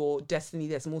more to your destiny.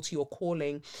 There's more to your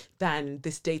calling than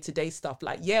this day-to-day stuff.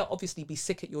 Like, yeah, obviously be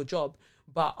sick at your job,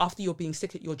 but after you're being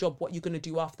sick at your job, what are you going to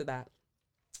do after that?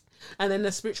 And then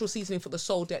the spiritual seasoning for the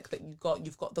soul deck that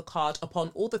you've got the card,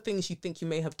 upon all the things you think you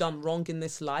may have done wrong in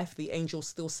this life, the angels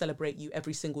still celebrate you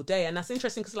every single day. And that's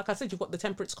interesting, because like I said, you've got the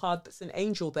Temperance card, that's an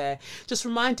angel there, just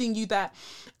reminding you that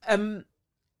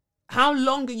how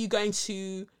long are you going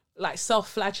to like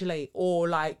self-flagellate, or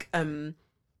like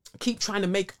keep trying to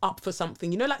make up for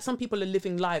something? Like some people are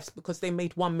living lives because they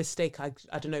made one mistake, I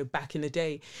don't know, back in the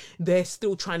day. They're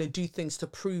still trying to do things to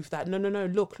prove that no,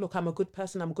 look, I'm a good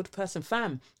person.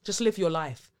 Fam, just live your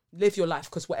life,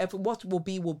 because what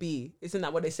will be. Isn't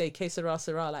that what they say? Que sera,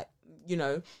 sera. Like,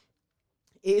 it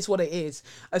is what it is.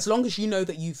 As long as you know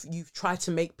that you've tried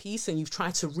to make peace, and you've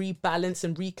tried to rebalance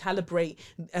and recalibrate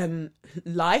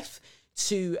life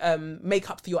to make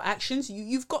up for your actions,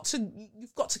 you've got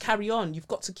to carry on. You've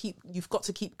got to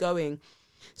keep going.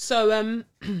 So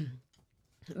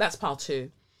that's pile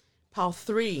 2. Pile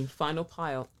 3, final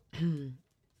pile.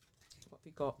 What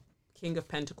we got? King of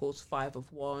Pentacles, 5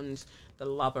 of Wands, the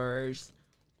Lovers.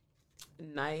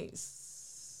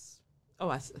 Nice. Oh,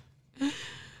 I see.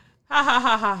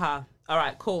 Ha. All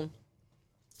right, cool.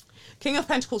 King of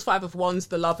Pentacles, 5 of Wands,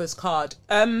 the Lovers card.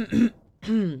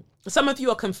 Some of you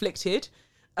are conflicted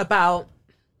about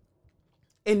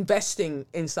investing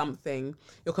in something.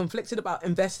 You're conflicted about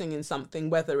investing in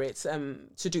something, whether it's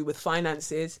to do with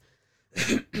finances.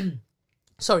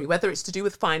 Whether it's to do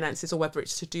with finances, or whether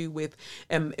it's to do with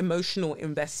emotional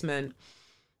investment.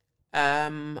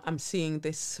 I'm seeing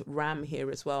this ram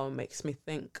here as well. It makes me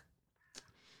think.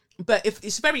 But if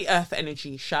it's very earth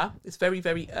energy, Sha. It's very,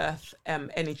 very earth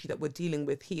energy that we're dealing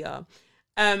with here.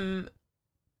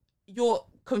 You're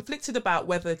conflicted about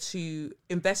whether to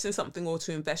invest in something or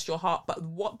to invest your heart. But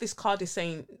what this card is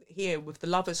saying here with the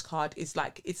Lovers card is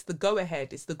like, it's the go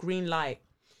ahead. It's the green light.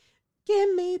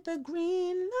 Give me the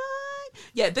green light.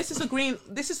 Yeah, this is the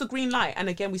green light. And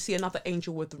again, we see another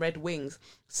angel with red wings.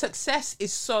 Success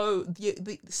is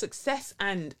the success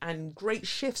and great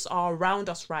shifts are around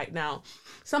us right now.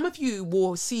 Some of you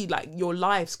will see like your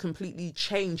lives completely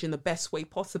change in the best way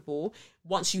possible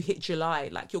once you hit July.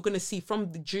 Like, you're going to see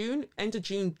from the end of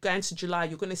June going to July,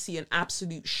 you're going to see an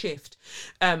absolute shift.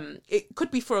 It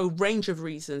could be for a range of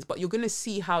reasons, but you're going to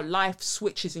see how life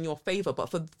switches in your favor. But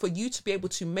for you to be able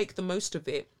to make the most of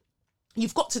it,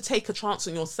 you've got to take a chance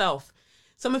on yourself.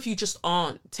 Some of you just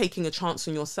aren't taking a chance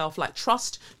on yourself. Like,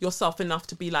 trust yourself enough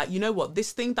to be like, you know what,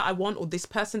 this thing that I want, or this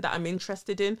person that I'm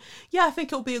interested in, yeah, I think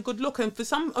it'll be a good look. And for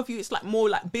some of you, it's like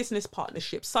more like business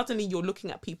partnerships. Suddenly you're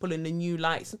looking at people in a new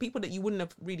light, some people that you wouldn't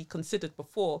have really considered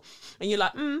before. And you're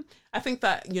like, I think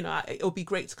that, you know, it'll be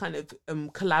great to kind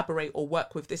of collaborate or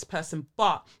work with this person.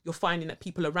 But you're finding that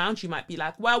people around you might be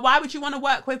like, well, why would you want to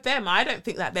work with them? I don't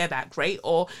think that they're that great.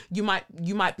 Or you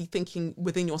might be thinking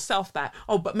within yourself that,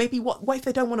 oh, but maybe what if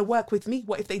they don't want to work with me?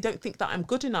 What if they don't think that I'm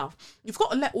good enough? You've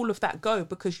got to let all of that go,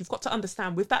 because you've got to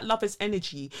understand, with that lover's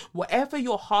energy, whatever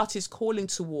your heart is calling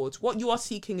towards, what you are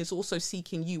seeking is also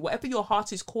seeking you. Whatever your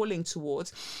heart is calling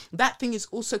towards, that thing is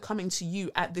also coming to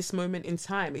you at this moment in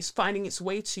time. It's finding its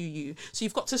way to you. So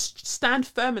you've got to stand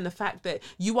firm in the fact that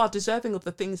you are deserving of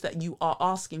the things that you are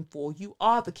asking for. You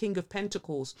are the King of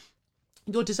Pentacles.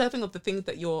 You're deserving of the things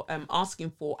that you're asking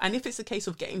for. And if it's a case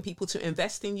of getting people to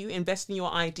invest in you, invest in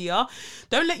your idea,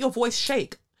 don't let your voice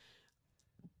shake.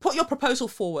 Put your proposal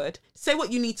forward, say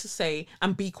what you need to say,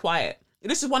 and be quiet.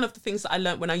 This is one of the things that I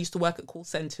learned when I used to work at call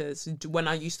centers, when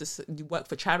I used to work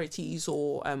for charities,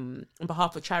 or on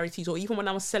behalf of charities, or even when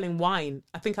I was selling wine.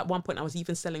 I think at one point I was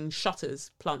even selling shutters,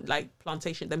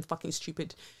 plantation, them fucking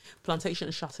stupid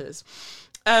plantation shutters.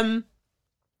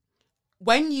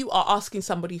 When you are asking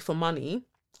somebody for money,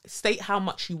 state how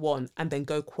much you want and then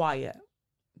go quiet.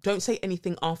 Don't say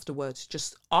anything afterwards.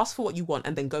 Just ask for what you want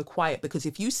and then go quiet. Because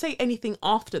if you say anything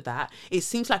after that, it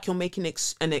seems like you're making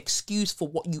an excuse for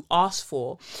what you asked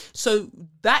for. So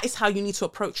that is how you need to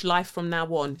approach life from now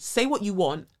on. Say what you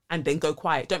want and then go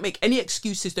quiet. Don't make any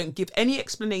excuses. Don't give any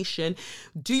explanation.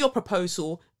 Do your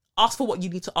proposal. Ask for what you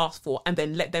need to ask for, and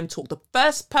then let them talk. The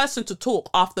first person to talk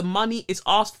after money is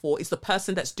asked for is the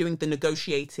person that's doing the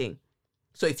negotiating.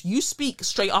 So if you speak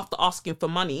straight after asking for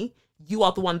money, you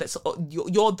are the one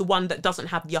you're the one that doesn't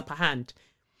have the upper hand.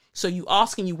 So you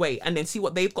ask and you wait, and then see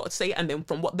what they've got to say, and then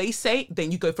from what they say,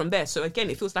 then you go from there. So again,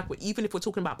 it feels like even if we're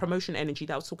talking about promotion energy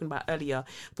that I was talking about earlier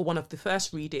for one of the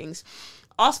first readings,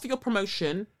 ask for your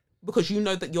promotion because you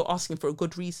know that you're asking for a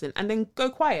good reason, and then go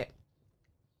quiet.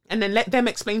 And then let them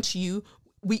explain to you,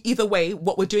 either way,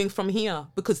 what we're doing from here,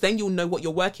 because then you'll know what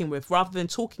you're working with, rather than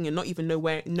talking and not even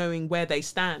knowing where they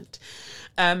stand.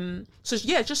 So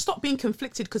yeah, just stop being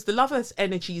conflicted, because the lover's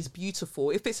energy is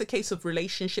beautiful. If it's a case of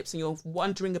relationships and you're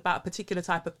wondering about a particular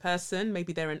type of person,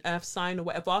 maybe they're an earth sign or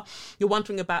whatever, you're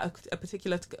wondering about a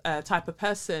particular type of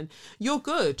person, you're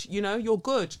good, you're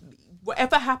good.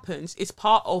 Whatever happens is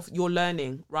part of your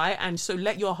learning, right? And so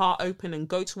let your heart open and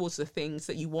go towards the things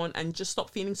that you want, and just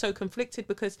stop feeling so conflicted,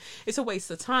 because it's a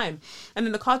waste of time. And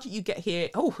then the card that you get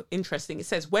here, oh, interesting. It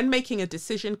says, when making a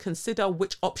decision, consider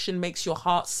which option makes your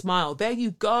heart smile. There you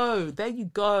go. There you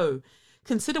go.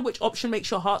 Consider which option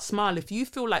makes your heart smile. If you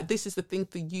feel like this is the thing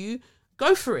for you,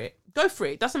 go for it. Go for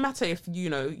it. It doesn't matter if,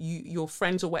 your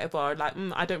friends or whatever are like,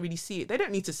 I don't really see it. They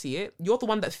don't need to see it. You're the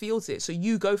one that feels it. So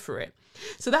you go for it.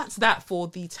 So that's that for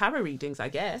the tarot readings, I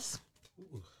guess.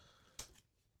 Ooh.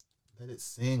 Let it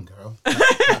sing, girl.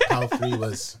 That pile three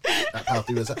was,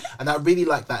 and I really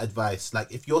like that advice.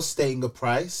 Like, if you're stating a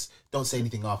price, don't say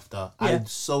anything after. Yeah. I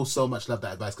so much love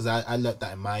that advice, because I learned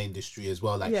that in my industry as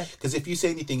well. Like, because if you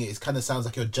say anything, it kind of sounds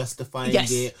like you're justifying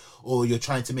it, or you're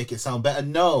trying to make it sound better.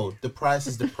 No, the price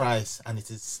is the price, and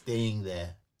it is staying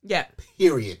there. Yeah.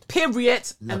 Period.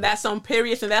 And that's on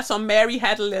period, and that's on Mary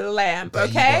Had a Little Lamb.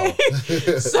 Okay.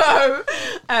 So,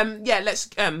 let's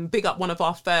big up one of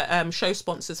our show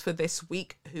sponsors for this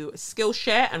week, who is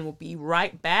Skillshare, and we'll be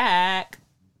right back.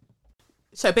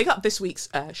 So big up this week's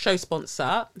show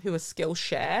sponsor, who is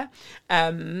Skillshare.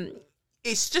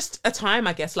 It's just a time,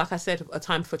 I guess, like I said, a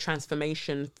time for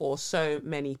transformation for so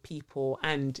many people.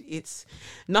 And it's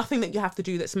nothing that you have to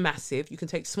do that's massive. You can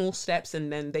take small steps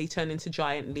and then they turn into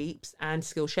giant leaps, and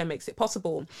Skillshare makes it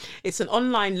possible. It's an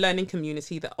online learning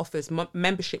community that offers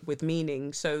membership with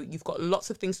meaning. So you've got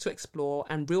lots of things to explore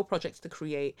and real projects to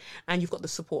create, and you've got the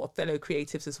support of fellow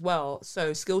creatives as well. So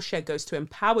Skillshare goes to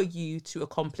empower you to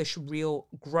accomplish real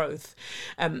growth.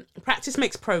 Practice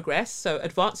makes progress. So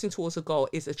advancing towards a goal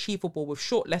is achievable with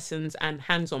short lessons and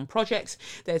hands-on projects.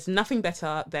 There's nothing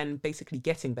better than basically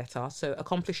getting better. So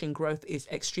accomplishing growth is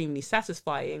extremely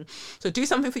satisfying. So do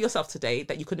something for yourself today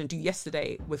that you couldn't do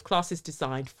yesterday, with classes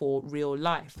designed for real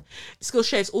life.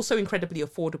 Skillshare is also incredibly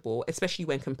affordable, especially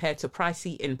when compared to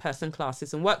pricey in-person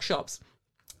classes and workshops.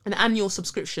 An annual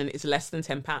subscription is less than less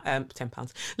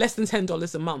than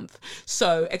 $10 a month.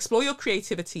 So explore your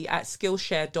creativity at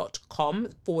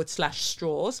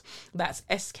skillshare.com/straws. That's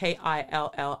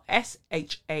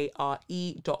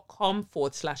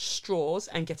skillshare.com/straws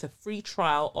and get a free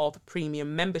trial of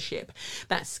premium membership.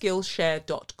 That's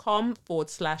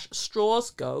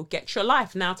skillshare.com/straws. Go get your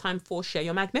life. Now time for Share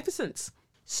Your Magnificence.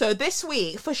 So this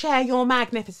week for Share Your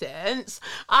Magnificence,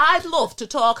 I'd love to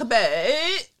talk about...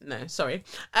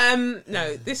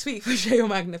 this week for Share Your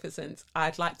Magnificence,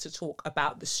 I'd like to talk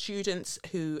about the students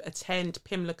who attend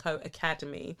Pimlico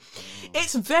Academy.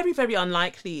 It's very, very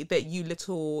unlikely that you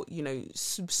little,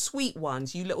 sweet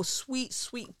ones, you little sweet,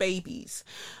 sweet babies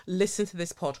listen to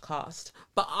this podcast.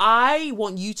 But I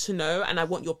want you to know, and I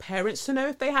want your parents to know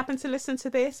if they happen to listen to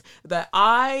this, that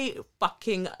I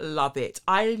fucking love it.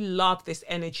 I love this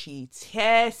energy.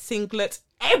 Tear singlet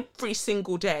every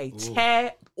single day. Ooh.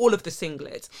 Tear all of the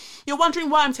singlets. You're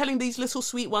wondering why I'm telling these little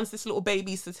sweet ones, these little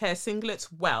babies, to tear singlets?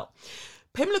 Well,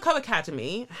 Pimlico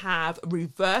Academy have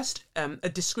reversed a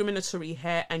discriminatory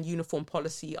hair and uniform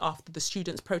policy after the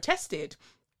students protested.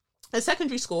 A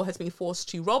secondary school has been forced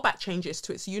to roll back changes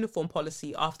to its uniform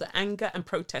policy after anger and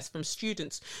protest from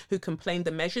students who complained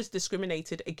the measures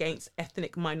discriminated against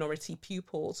ethnic minority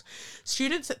pupils.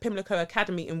 Students at Pimlico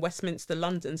Academy in Westminster,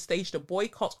 London, staged a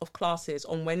boycott of classes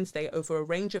on Wednesday over a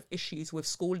range of issues with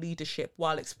school leadership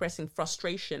while expressing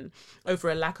frustration over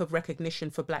a lack of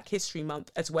recognition for Black History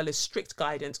Month, as well as strict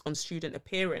guidance on student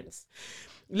appearance.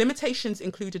 Limitations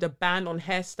included a ban on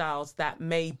hairstyles that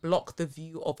may block the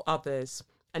view of others.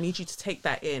 I need you to take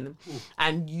that in. Ooh.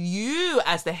 And you,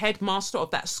 as the headmaster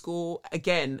of that school,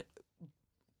 again,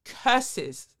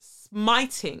 curses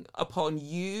smiting upon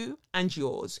you and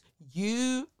yours.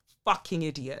 You fucking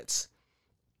idiot.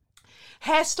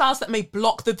 Hairstyles that may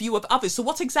block the view of others. So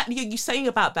what exactly are you saying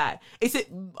about that? Is it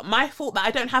my fault that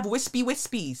I don't have wispy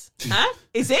wispies? Huh?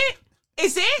 Is it?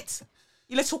 Is it?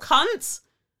 You little cunt.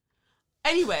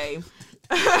 Anyway,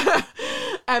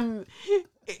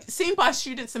 it's seen by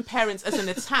students and parents as an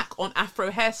attack on Afro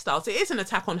hairstyles. It is an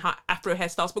attack on Afro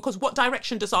hairstyles because what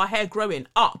direction does our hair grow in?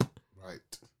 Up.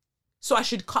 Right. So I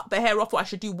should cut the hair off, or I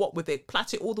should do what with it?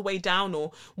 Plait it all the way down,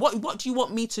 or what do you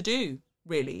want me to do,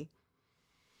 really?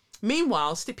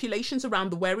 Meanwhile, stipulations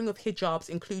around the wearing of hijabs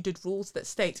included rules that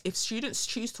state if students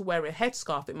choose to wear a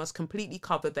headscarf, it must completely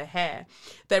cover the hair.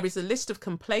 There is a list of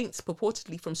complaints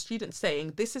purportedly from students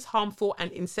saying this is harmful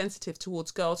and insensitive towards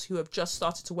girls who have just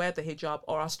started to wear the hijab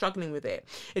or are struggling with it.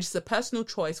 It is a personal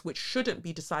choice which shouldn't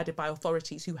be decided by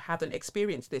authorities who haven't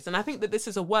experienced this. And I think that this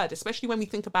is a word, especially when we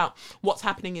think about what's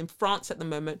happening in France at the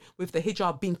moment with the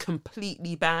hijab being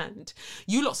completely banned.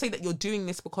 You lot say that you're doing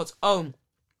this because,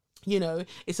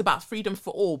 it's about freedom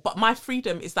for all. But my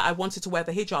freedom is that I wanted to wear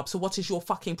the hijab. So what is your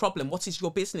fucking problem? What is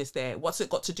your business there? What's it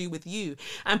got to do with you?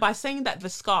 And by saying that the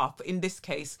scarf, in this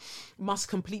case, must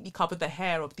completely cover the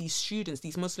hair of these students,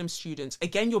 these Muslim students,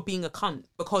 again, you're being a cunt.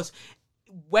 Because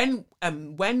when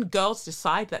girls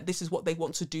decide that this is what they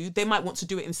want to do, they might want to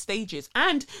do it in stages.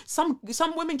 And some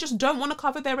women just don't want to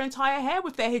cover their entire hair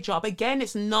with their hijab. Again,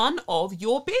 it's none of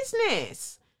your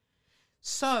business.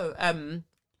 So,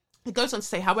 it goes on to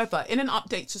say, however, in an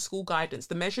update to school guidance,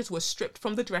 the measures were stripped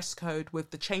from the dress code, with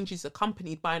the changes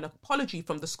accompanied by an apology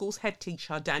from the school's head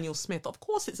teacher, Daniel Smith. Of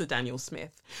course it's a Daniel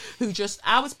Smith, who just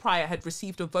hours prior had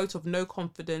received a vote of no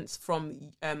confidence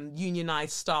from unionised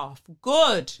staff.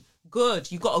 Good.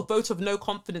 You got a vote of no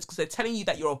confidence because they're telling you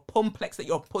that you're a pumplex, that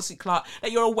you're a pussyclot,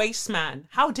 that you're a waste man.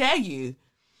 How dare you?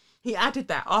 He added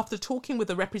that after talking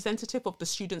with a representative of the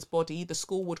students' body, the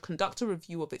school would conduct a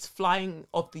review of its flying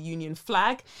of the union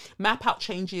flag, map out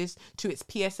changes to its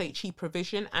PSHE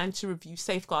provision, and to review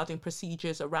safeguarding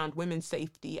procedures around women's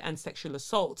safety and sexual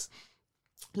assaults.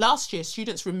 Last year,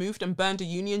 students removed and burned a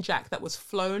Union Jack that was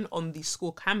flown on the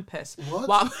school campus.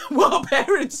 While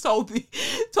parents told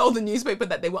the newspaper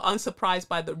that they were unsurprised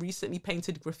by the recently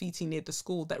painted graffiti near the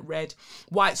school that read,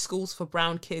 "White schools for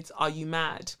brown kids, are you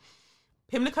mad?"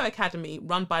 Pimlico Academy,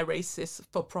 run by racists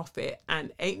for profit,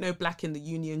 and ain't no black in the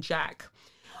Union Jack.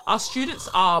 Our students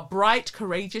are bright,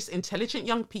 courageous, intelligent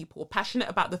young people, passionate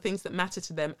about the things that matter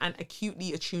to them and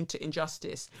acutely attuned to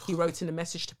injustice, he wrote in a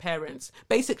message to parents.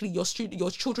 Basically, your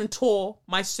children tore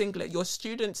my singlet. Your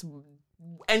students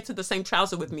entered the same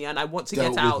trouser with me and I want to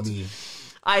get out.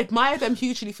 I admire them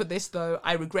hugely for this, though.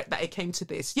 I regret that it came to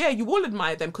this. Yeah, you all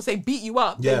admire them because they beat you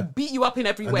up. Yeah. They beat you up in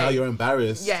every way. And now you're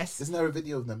embarrassed. Yes. Isn't there a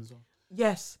video of them as well?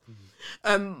 Yes.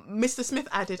 Mr. Smith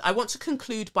added, I want to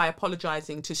conclude by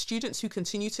apologising to students who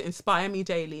continue to inspire me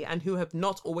daily and who have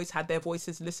not always had their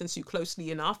voices listened to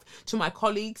closely enough, to my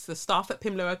colleagues, the staff at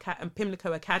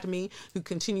Pimlico Academy, who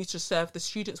continue to serve the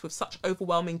students with such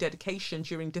overwhelming dedication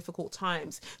during difficult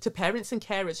times, to parents and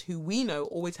carers who we know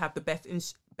always have the best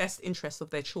interests of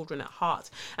their children at heart,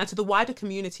 and to the wider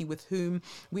community with whom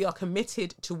we are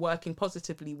committed to working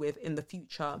positively with in the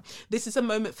future. This is a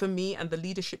moment for me and the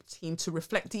leadership team to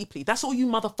reflect deeply. That's all you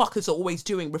motherfuckers are always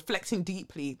doing, reflecting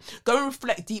deeply. Go and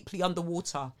reflect deeply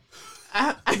underwater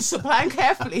and so plan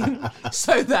carefully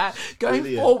so that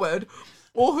going forward,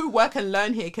 all who work and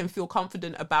learn here can feel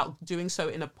confident about doing so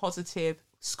in a positive,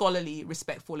 scholarly,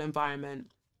 respectful environment.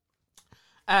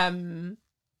 It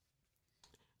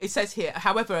says here,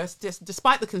 however,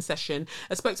 despite the concession,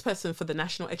 a spokesperson for the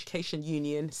National Education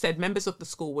Union said members of the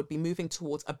school would be moving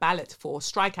towards a ballot for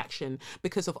strike action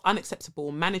because of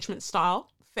unacceptable management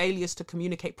style, failures to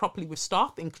communicate properly with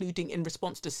staff, including in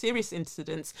response to serious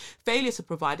incidents, failure to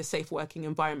provide a safe working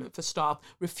environment for staff,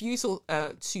 refusal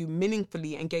to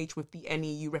meaningfully engage with the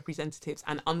NEU representatives,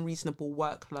 and unreasonable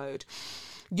workload.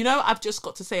 You know, I've just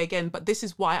got to say again, but this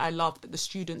is why I love that the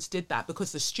students did that,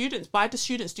 because by the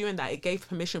students doing that, it gave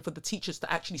permission for the teachers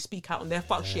to actually speak out on their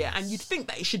fuck shit. And you'd think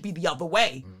that it should be the other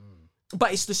way.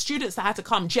 But it's the students that had to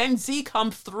come. Gen Z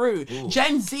come through. Ooh.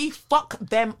 Gen Z fuck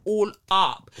them all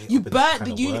up. You burnt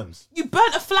the union. You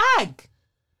burnt a flag.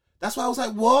 That's why I was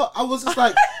like, what? I was just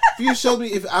like, if you showed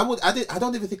me, I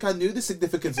don't even think I knew the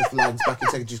significance of flags back in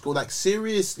secondary school. Like,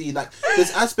 seriously, like,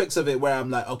 there's aspects of it where I'm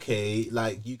like, okay,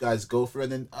 like, you guys go for it.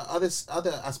 And then other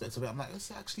aspects of it, I'm like, it's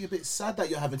actually a bit sad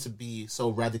that you're having to be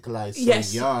so radicalized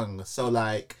so young. So,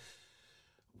 like,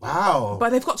 wow.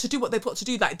 But they've got to do what they've got to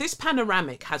do. Like, this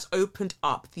panoramic has opened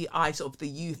up the eyes of the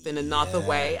youth in another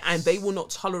way, and they will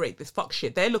not tolerate this fuck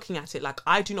shit. They're looking at it like,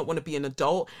 I do not want to be an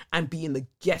adult and be in the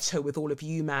ghetto with all of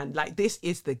you, man. Like, this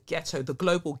is the ghetto, the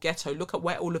global ghetto. Look at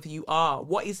where all of you are.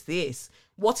 What is this?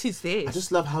 What is this? I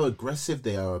just love how aggressive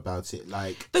they are about it.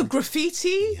 Like, the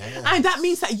graffiti. Yes. And that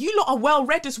means that you lot are well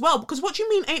read as well. Because what do you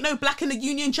mean ain't no black in the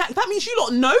Union Jack? That means you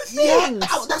lot know things. Yeah,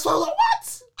 that's why I was like,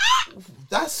 what?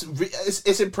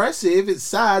 It's impressive. It's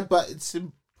sad, but it's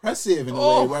impressive in a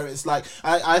way where it's like,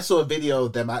 I saw a video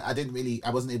of them. I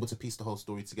wasn't able to piece the whole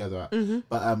story together.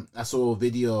 But I saw a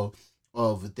video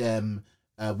of them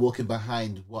walking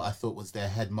behind what I thought was their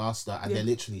headmaster, and they're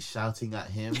literally shouting at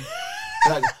him.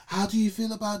 Like, how do you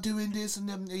feel about doing this? And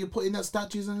then you're putting up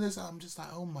statues and this. I'm just like,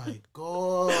 oh my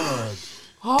God.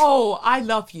 Oh, I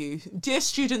love you. Dear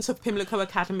students of Pimlico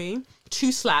Academy,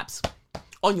 2 slaps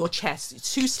on your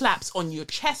chest. 2 slaps on your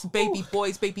chest, baby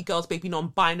boys, baby girls, baby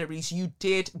non-binaries. You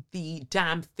did the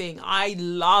damn thing. I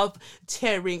love the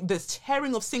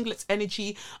tearing of singlets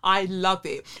energy. I love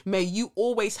it. May you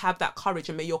always have that courage,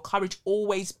 and may your courage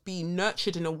always be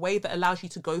nurtured in a way that allows you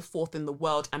to go forth in the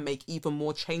world and make even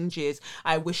more changes.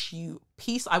 I wish you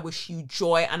peace, I wish you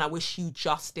joy, and I wish you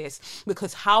justice,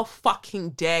 because how fucking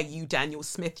dare you, Daniel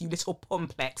Smith, you little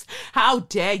pumplex. How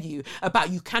dare you about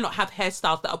you cannot have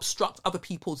hairstyles that obstruct other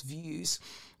people's views.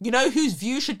 You know whose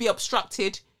view should be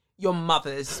obstructed? Your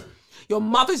mother's. Your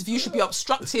mother's view should be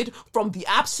obstructed from the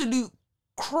absolute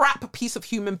crap piece of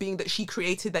human being that she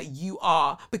created that you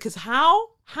are. Because how?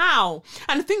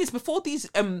 And the thing is, before these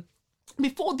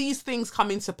things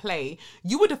come into play,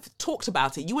 you would have talked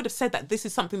about it. You would have said that this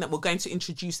is something that we're going to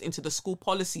introduce into the school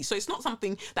policy. So it's not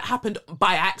something that happened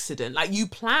by accident. Like, you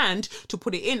planned to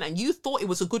put it in and you thought it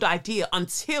was a good idea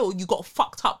until you got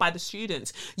fucked up by the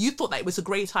students. You thought that it was a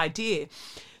great idea.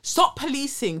 Stop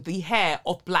policing the hair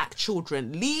of black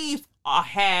children. Leave our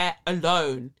hair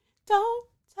alone. Don't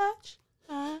touch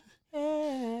my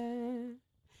hair.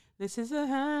 This is a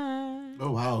hand.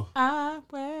 Oh, wow. I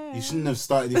wear. You shouldn't have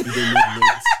started if you didn't know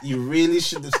lyrics. You really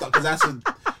shouldn't have started,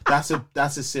 because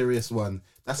that's a serious one.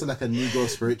 That's like a Negro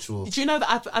spiritual. Do you know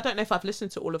that I don't know if I've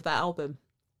listened to all of that album.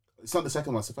 It's not the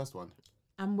second one, it's the first one.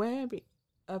 I'm wary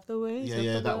of the ways of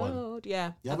that the world. One.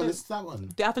 Yeah. You haven't listened to that one?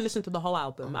 I haven't listened to the whole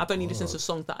album. I've only listened to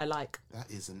songs that I like.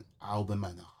 That is an album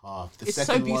and a half. It's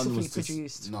so beautifully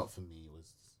produced. Not for me.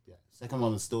 Second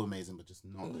one was still amazing, but just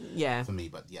not for me.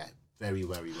 But yeah, very,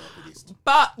 very well produced.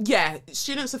 But yeah,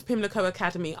 students of Pimlico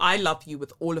Academy, I love you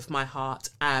with all of my heart.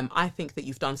 I think that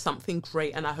you've done something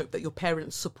great, and I hope that your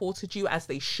parents supported you as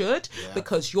they should,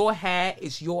 because your hair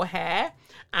is your hair,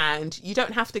 and you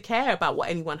don't have to care about what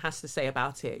anyone has to say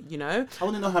about it, you know? I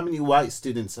want to know how many white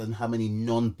students and how many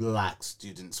non-black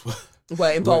students were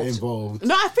involved.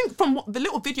 No, I think from the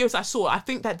little videos I saw, I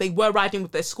think that they were riding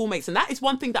with their schoolmates. And that is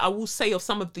one thing that I will say of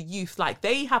some of the youth. Like,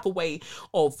 they have a way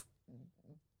of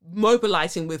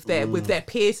mobilizing with their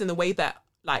peers in a way that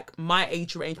like my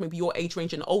age range, maybe your age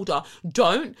range and older,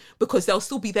 don't, because they'll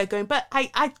still be there going, but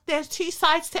I there's two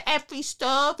sides to every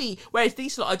story. Whereas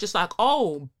these lot are just like,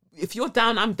 oh, if you're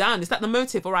down, I'm down. Is that the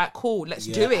motive? All right, cool, let's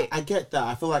do it. I get that.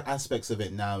 I feel like aspects of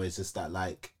it now is just that,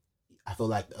 like, I feel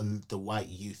like the white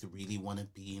youth really want to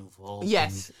be involved.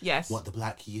 Yes. What the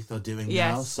black youth are doing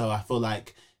now. So I feel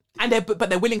like, and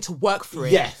they're willing to work for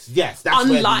it. Yes. That's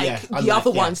unlike the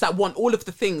other ones that want all of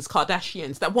the things,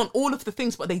 Kardashians, that want all of the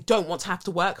things, but they don't want to have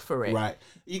to work for it. Right.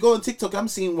 You go on TikTok, I'm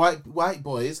seeing white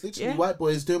boys, literally white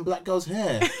boys doing black girls'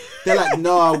 hair. They're like,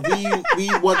 no,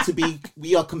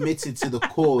 we are committed to the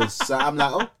cause. So I'm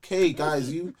like, okay,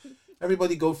 guys,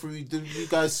 everybody go through. You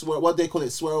guys swirl. What they call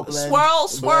it? Swirl, blend.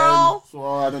 Swirl.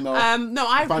 I don't know. No,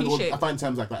 I appreciate. I find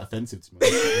terms like that offensive to me.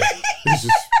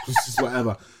 it's just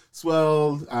whatever.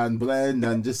 Swirl and blend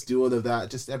and just do all of that.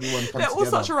 Just everyone comes together. They're all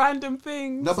such random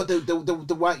things. No, but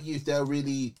the white youth, they're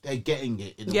getting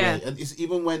it in a way. And it's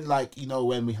even when, like, you know,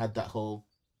 when we had that whole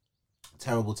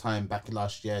terrible time back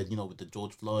last year, you know, with the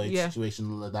George Floyd situation,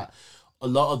 all of that. A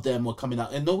lot of them were coming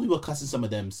out, and we were cussing some of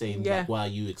them, saying like, "Why are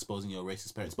you exposing your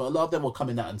racist parents?" But a lot of them were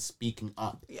coming out and speaking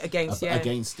up against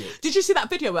it. Did you see that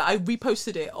video where I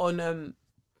reposted it on?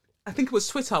 I think it was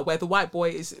Twitter, where the white boy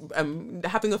is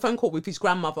having a phone call with his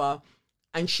grandmother,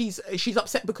 and she's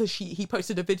upset because he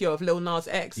posted a video of Lil Nas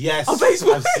X on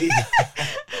Facebook. I've seen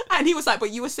that. And he was like,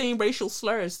 "But you were saying racial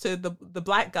slurs to the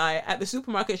black guy at the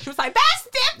supermarket." She was like,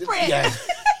 "That's different." Yeah.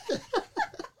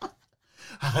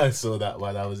 I saw that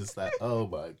one. I was just like, oh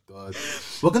my God.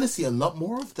 We're going to see a lot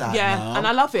more of that now. And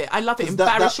I love it.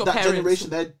 Embarrass your parents. That generation,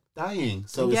 they're dying.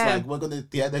 So it's like,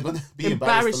 they're going to be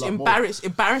embarrassed a lot more.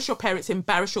 Embarrass your parents,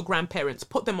 embarrass your grandparents,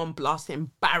 put them on blast,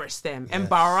 embarrass them,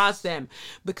 embarrass them,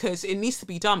 because it needs to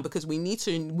be done, because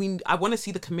I want to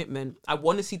see the commitment. I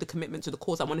want to see the commitment to the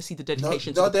cause. I want to see the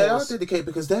dedication to the cause. No, they are dedicated,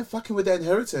 because they're fucking with their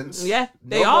inheritance. Yeah,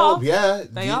 they are. More. Yeah,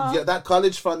 they are. Yeah, that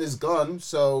college fund is gone,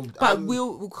 so... But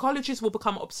colleges will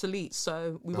become obsolete,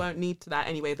 so we won't need that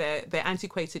anyway. They're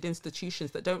antiquated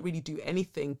institutions that don't really do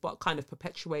anything but kind of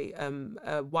perpetuate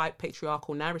white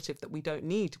patriarchal narrative that we don't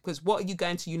need, because what are you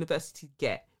going to university to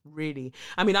get, really?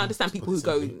 I mean, I understand people who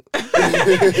go but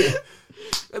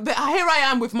here I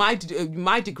am with my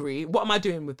degree. What am I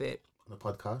doing with it? On a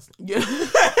podcast. Yeah.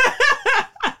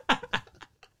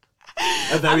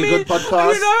 A very good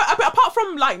podcast. You know, apart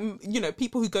from, like, you know,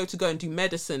 people who go and do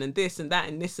medicine and this and that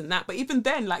and this and that, but even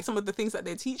then, like, some of the things that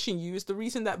they're teaching you is the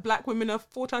reason that black women are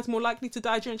 4 times more likely to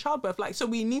die during childbirth. Like, so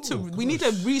we need a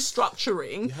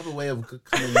restructuring. You have a way of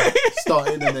kind of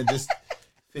starting and then just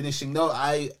finishing. No,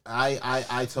 I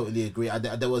totally agree.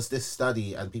 There was this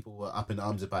study, and people were up in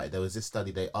arms about it. There was this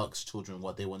study, they asked children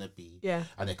what they want to be,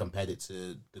 and they compared it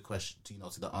to the question,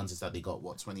 to the answers that they got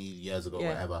 20 years ago,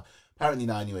 whatever. Apparently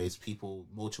now, anyways,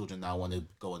 more children now want to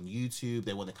go on YouTube.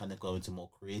 They want to kind of go into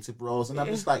more creative roles, and I'm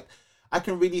just like, I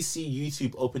can really see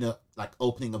YouTube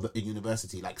opening up a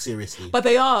university, like, seriously. But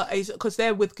they are, because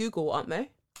they're with Google, aren't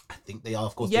they? I think they are,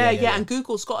 of course. Yeah, and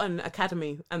Google's got an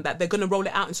academy, and that they're going to roll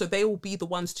it out, and so they will be the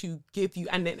ones to give you,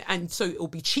 and so it will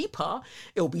be cheaper,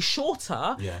 it will be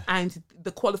shorter, and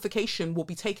the qualification will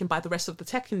be taken by the rest of the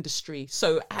tech industry.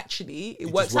 So actually,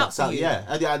 it works out for you. Yeah,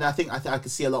 and I think I can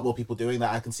see a lot more people doing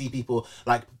that. I can see people,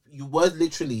 like, you were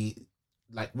literally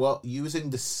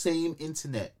using the same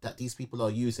internet that these people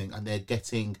are using, and they're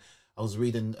getting. I was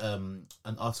reading an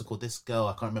article. This girl,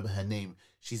 I can't remember her name.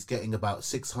 She's getting about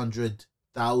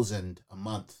 600,000 a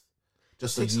month.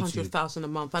 Just 600,000 a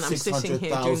month, and I'm sitting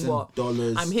here doing what?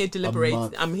 I'm here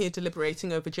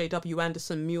deliberating over J.W.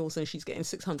 Anderson mules, and she's getting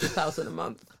 600,000 a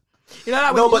month. You know,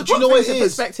 like, no, but you know what it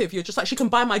is? Perspective, you're just like, she can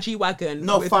buy my G-Wagon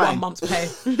with fine. 1 month's pay.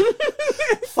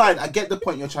 Fine, I get the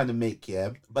point you're trying to make, yeah.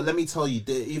 But let me tell you,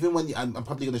 even when I'm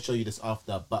probably going to show you this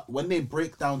after, but when they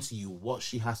break down to you what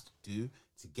she has to do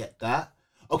to get that,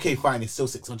 okay, fine, it's still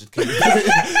 600k.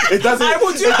 It doesn't. I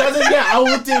will do it. Yeah, I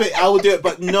will do it.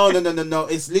 But no.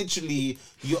 It's literally,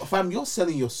 you're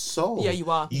selling your soul. Yeah, you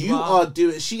are. You are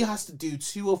doing. She has to do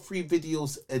 2 or 3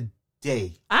 videos a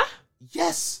day. Huh?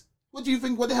 Yes. What do you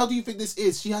think? What the hell do you think this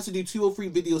is? She has to do 2 or 3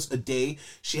 videos a day.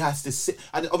 She has to sit,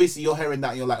 and obviously you're hearing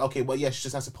that and you're like, okay, well, yeah, she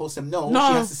just has to post them. No, she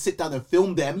has to sit down and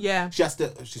film them. Yeah. She's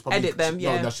probably edit them.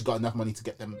 No, she's got enough money to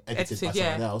get them edited by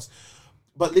someone else.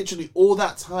 But literally all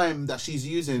that time that she's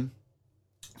using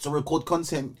to record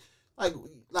content, like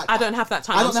I don't have that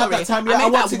time. I don't have that time. Yeah, I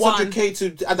want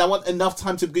 600k and I want enough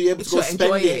time to be able to go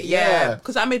spend it. Yeah,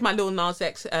 because I made my Lil Nas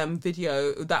X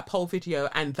video, that poll video,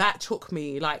 and that took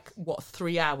me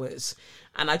 3 hours.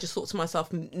 And I just thought to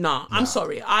myself, nah. I'm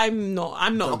sorry, I'm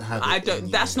not.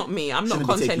 That's not me. I'm not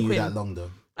content queen. That long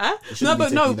though. No.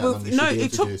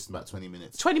 It took about 20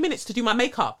 minutes. 20 minutes to do my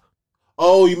makeup.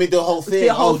 Oh, you made the whole thing.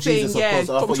 The whole oh, thing, Jesus, yeah, of course.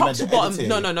 I from thought you top meant to the bottom. editing.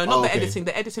 No, not Oh, the okay. editing.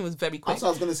 The editing was very quick. That's what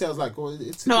I was gonna say. I was like, well,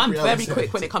 it's No, I'm reality very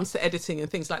quick when editing. it comes to editing and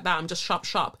things like that. I'm just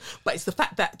sharp. But it's the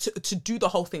fact that to do the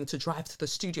whole thing, to drive to the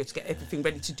studio, to get everything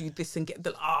ready to do this and get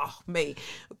the mate.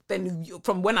 Then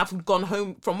from when I've gone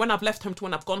home, from when I've left home to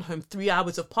when I've gone home, 3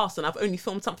 hours have passed and I've only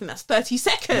filmed something that's 30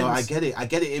 seconds. No, I get it.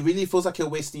 It really feels like you're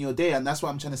wasting your day, and that's what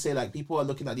I'm trying to say. Like, people are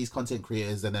looking at these content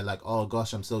creators and they're like, oh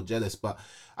gosh, I'm so jealous. But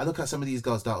I look at some of these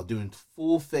girls that are doing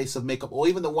full face of makeup, or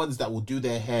even the ones that will do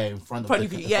their hair in front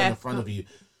of you.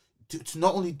 To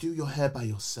not only do your hair by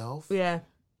yourself, yeah,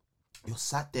 you're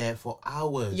sat there for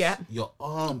hours. Yeah, your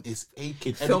arm is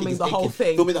aching. Filming the whole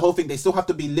thing. Filming the whole thing. They still have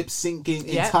to be lip syncing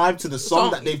in Yeah. time to the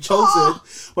song that they've chosen.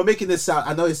 We're making this sound.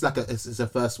 I know it's like it's a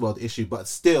first world issue, but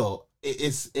still,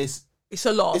 it's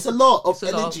a lot. It's a lot of It's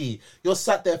a lot. energy. You're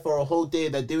sat there for a whole day.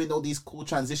 They're doing all these cool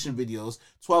transition videos.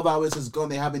 12 hours has gone.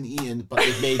 They haven't eaten, but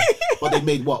they've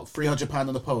made what, £300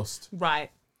 on the post. Right.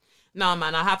 Nah,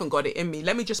 man, I haven't got it in me.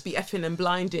 Let me just be effing and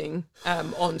blinding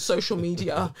on social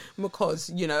media because,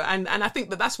 you know, and I think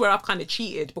that's where I've kind of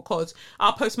cheated, because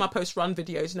I'll post my post-run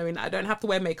videos knowing that I don't have to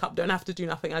wear makeup, don't have to do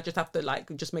nothing. I just have to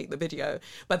just make the video.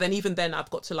 But then even then I've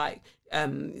got to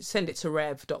send it to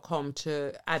rev.com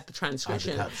to add the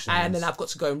transcription. And then I've got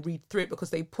to go and read through it because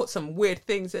they put some weird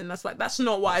things in. That's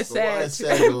not what I said.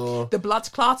 The blood's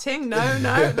clotting.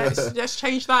 No, let's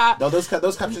change that. No, those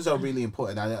captions are really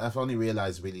important. I've only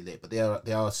realised really late, but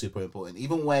they are super important.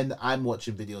 Even when I'm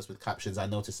watching videos with captions, I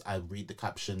notice I read the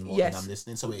caption more than I'm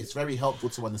listening. So it's very helpful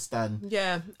to understand.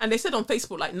 Yeah, and they said on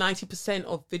Facebook 90%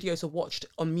 of videos are watched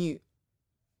on mute.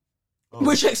 Oh.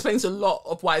 Which explains a lot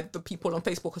of why the people on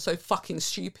Facebook are so fucking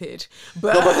stupid.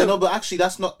 But but actually,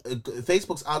 that's not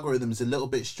Facebook's algorithm is a little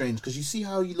bit strange, because you see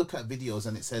how you look at videos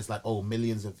and it says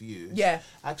millions of views. Yeah.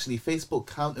 Actually, Facebook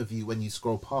counter view when you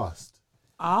scroll past.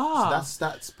 So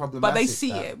that's problematic. But they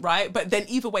see it, right? But then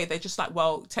either way, they're just like,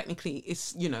 well, technically,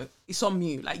 it's it's on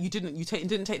mute. Like you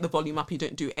didn't take the volume up. You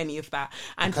didn't do any of that.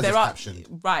 And because it's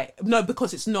captioned. Right? No,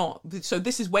 because it's not. So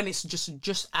this is when it's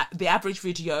just at the average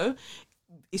video.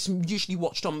 It's usually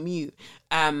watched on mute.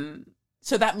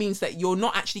 So that means that you're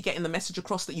not actually getting the message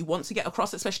across that you want to get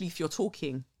across, especially if you're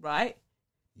talking, right?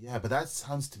 Yeah, but that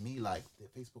sounds to me like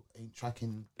Facebook ain't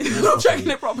tracking. Not tracking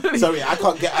it properly. Sorry, I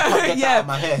can't get that out of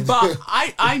my head. But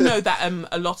I know that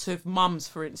a lot of mums,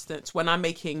 for instance, when I'm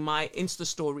making my Insta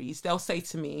stories, they'll say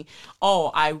to me,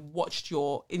 "Oh, I watched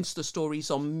your Insta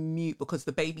stories on mute because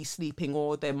the baby's sleeping,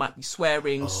 or they might be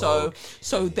swearing." So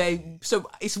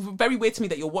it's very weird to me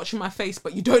that you're watching my face,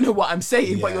 but you don't know what I'm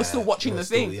saying, but you're still watching the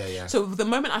thing. So the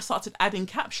moment I started adding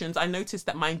captions, I noticed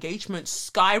that my engagement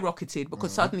skyrocketed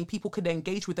because suddenly people could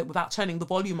engage with it without turning the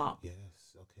volume up. Yes.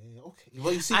 Okay.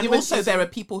 Well, you see, and also there are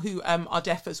people who are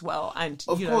deaf as well, and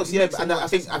of course, yeah. And I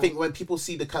think when people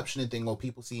see the captioning thing, or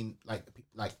people see like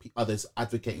others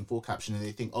advocating for captioning,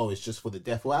 they think, oh, it's just for the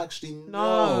deaf. Well, actually,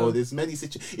 no. There's many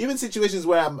situations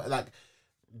where I'm like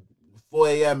 4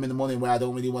 a.m. in the morning where I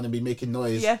don't really want to be making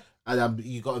noise. Yeah. And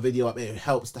you got a video up, it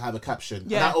helps to have a caption.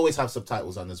 Yeah. And I always have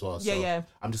subtitles on as well. So yeah.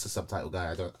 I'm just a subtitle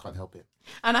guy. I can't help it.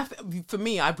 And for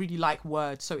me, I really like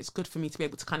words, so it's good for me to be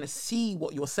able to kind of see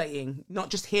what you're saying,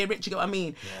 not just hear it. Do you get what I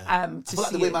mean? Yeah. I feel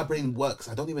like the way my brain works,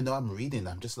 I don't even know I'm reading.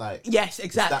 I'm just like, yes,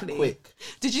 exactly. It's that quick.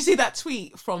 Did you see that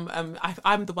tweet from?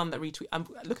 I'm the one that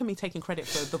retweeted. Look at me taking credit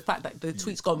for the fact that the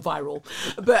tweet's gone viral,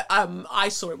 but I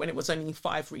saw it when it was only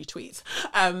 5 retweets.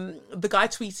 The guy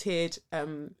tweeted,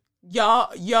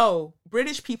 yo,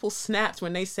 British people snapped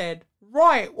when they said,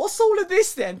 right, what's all of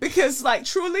this then? Because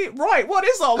truly, right, what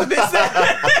is all of this then?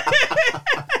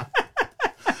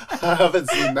 I haven't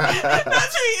seen that. That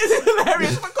tweet is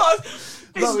hilarious because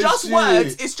it's just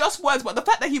words. It's just words, but the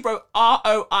fact that he wrote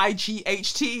ROIGHT,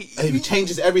 it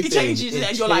changes everything. He changes it,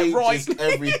 and you're like, right.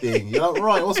 Everything. You're like,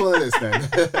 right, what's all of this then?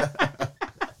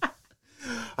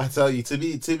 I tell you, to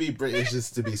be British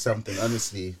is to be something,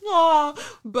 honestly.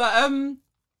 But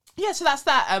yeah, so that's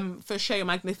that for Share Your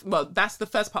Magnificence. Well, that's the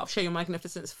first part of Share Your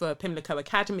Magnificence for Pimlico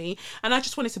Academy. And I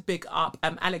just wanted to big up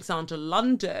Alexander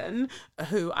London,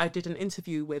 who I did an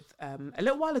interview with a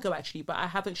little while ago, actually, but I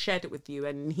haven't shared it with you.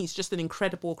 And he's just an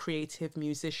incredible creative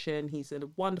musician. He's a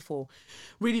wonderful,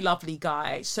 really lovely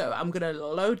guy. So I'm going to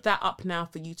load that up now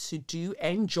for you to do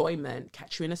enjoyment.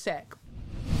 Catch you in a sec.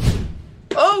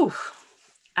 Oh,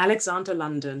 Alexander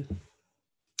London.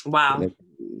 Wow.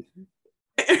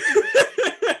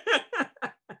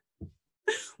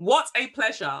 What a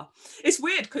pleasure. It's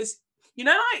weird because, you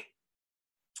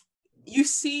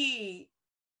see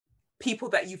people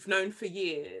that you've known for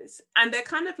years and they're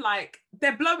kind of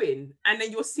they're blowing, and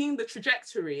then you're seeing the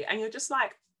trajectory and you're just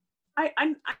like,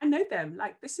 I know them.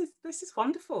 This is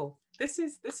wonderful.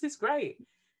 This is great.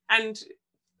 And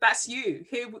that's you.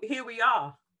 Here we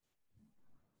are.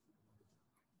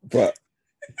 But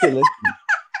so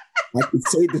I could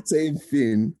say the same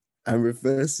thing and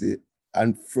reverse it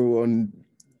and throw on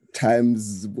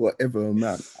times whatever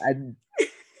amount. And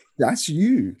that's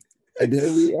you. And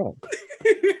here we are.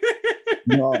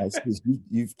 No,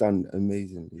 you've done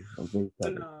amazingly. I'm very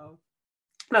proud.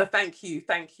 No, thank you.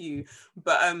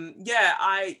 But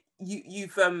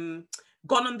you've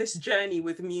gone on this journey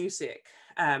with music.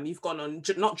 You've gone on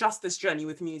not just this journey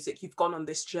with music. You've gone on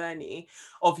this journey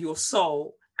of your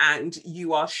soul, and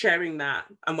you are sharing that.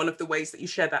 And one of the ways that you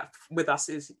share that with us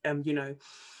is,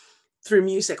 through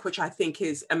music, which I think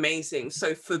is amazing.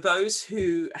 So for those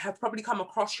who have probably come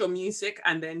across your music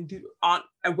and then aren't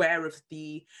aware of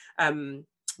the kind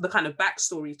of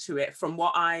backstory to it, from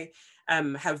what I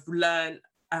have learned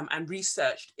and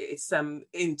researched, it's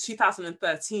in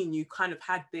 2013 you kind of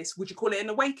had this, would you call it an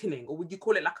awakening, or would you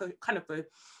call it like a kind of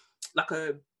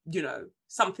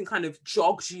something kind of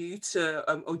jogged you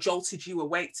to or jolted you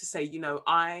awake to say,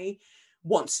 I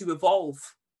want to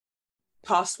evolve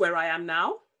past where I am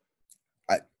now?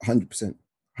 100%.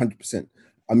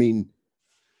 I mean,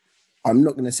 I'm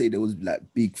not gonna say there was like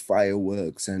big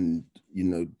fireworks and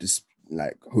this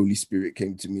like Holy Spirit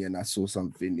came to me and I saw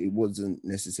something. It wasn't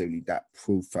necessarily that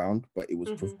profound, but it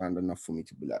was profound enough for me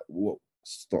to be like, "What?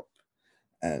 Stop!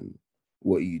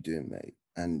 What are you doing, mate?"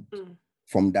 And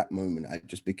from that moment, I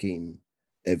just became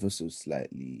ever so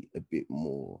slightly a bit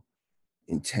more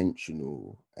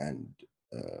intentional and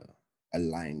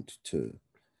aligned to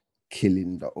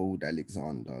killing the old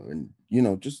Alexander, and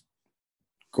just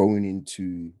going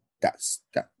into that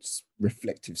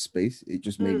reflective space. It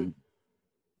just made me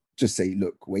just say,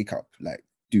 look, wake up, like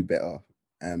do better.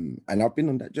 And I've been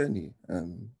on that journey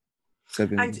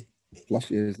 7+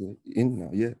 years in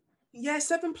now. Yeah,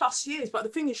 7+ years. But the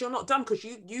thing is, you're not done, because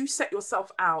you set yourself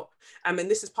out, and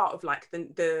this is part of like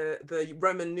the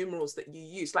Roman numerals that you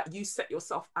use. Like, you set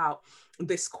yourself out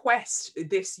this quest,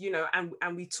 this,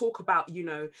 and we talk about,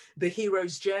 the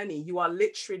hero's journey. You are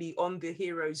literally on the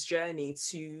hero's journey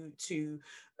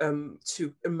to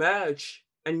emerge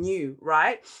anew,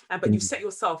 right? But you set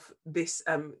yourself this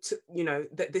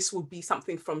that this will be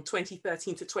something from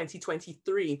 2013 to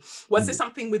 2023. Was there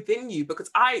something within you? Because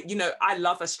I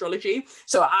love astrology,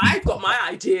 so I've got my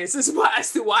ideas as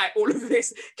to why all of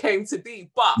this came to be.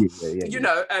 But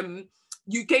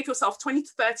you gave yourself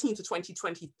 2013 to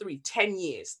 2023, 10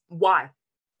 years. Why?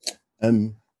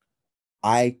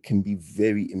 I can be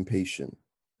very impatient.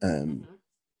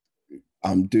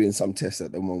 I'm doing some tests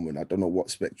at the moment. I don't know what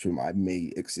spectrum I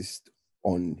may exist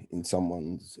on in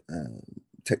someone's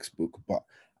textbook, but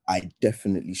I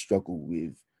definitely struggle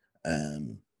with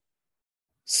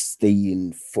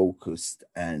staying focused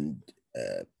and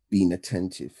being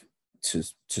attentive to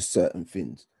certain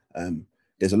things.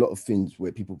 There's a lot of things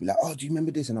where people be like, "Oh, do you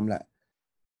remember this?" And I'm like,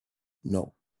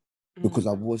 no, because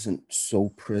I wasn't so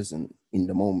present in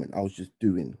the moment. I was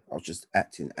just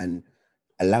acting and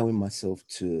allowing myself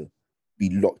to be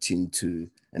locked into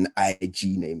an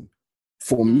IG name.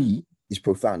 For me, is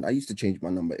profound. I used to change my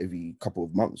number every couple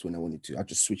of months when I wanted to. I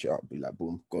just switch it up, be like,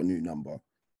 boom, got a new number.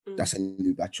 That's a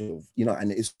new batch of,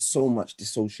 and it's so much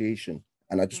dissociation.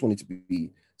 And I just wanted to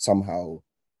be somehow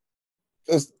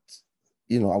just,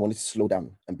 I wanted to slow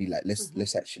down and be like,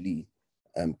 let's actually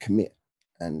commit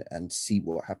and see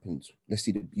what happens. Let's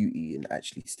see the beauty in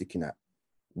actually sticking at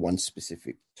one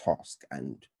specific task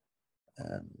and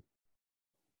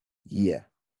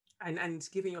and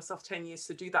giving yourself 10 years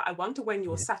to do that. I wonder when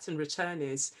your Saturn return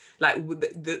is, like with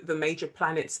the major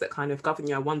planets that kind of govern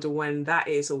you. I wonder when that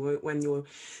is, or when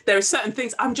there are certain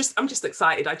things. I'm just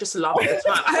excited. I just love the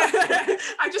time.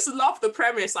 I just love the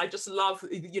premise. I just love,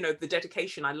 the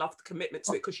dedication. I love the commitment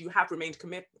to it, because you have remained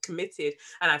committed,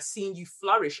 and I've seen you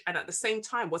flourish. And at the same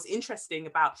time, what's interesting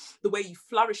about the way you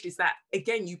flourished is that,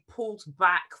 again, you pulled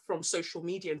back from social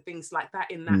media and things like that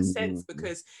in that sense,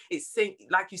 because it's,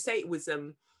 like you say, it was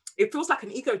it feels like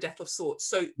an ego death of sorts.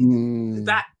 So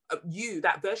that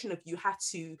version of you had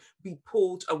to be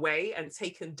pulled away and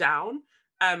taken down.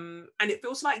 And it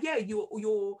feels like,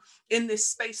 you're in this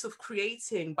space of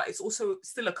creating, but it's also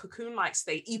still a cocoon-like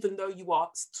state, even though you are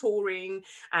touring.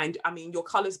 And I mean, your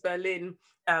Colours Berlin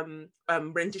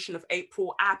rendition of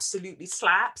April absolutely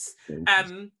slaps.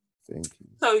 Thank you.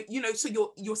 So,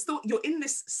 so you're in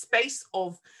this space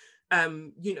of,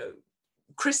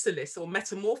 chrysalis or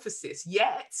metamorphosis,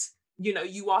 yet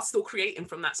you are still creating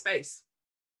from that space.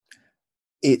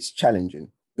 It's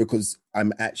challenging because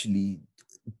I'm actually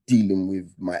dealing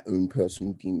with my own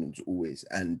personal demons always,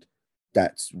 and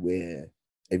that's where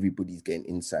everybody's getting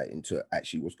insight into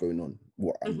actually what's going on,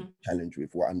 what I'm challenged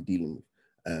with, what I'm dealing with.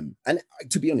 And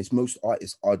to be honest, most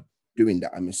artists are doing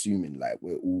that. I'm assuming like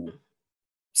we're all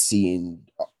seeing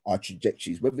our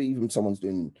trajectories, whether even someone's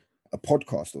doing a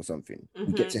podcast or something,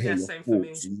 we get to hear your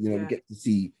thoughts, we get to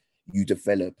see you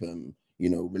develop,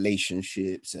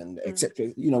 relationships and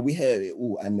etc. We hear it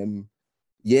all. And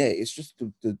it's just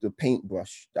the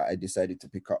paintbrush that I decided to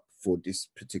pick up for this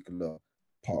particular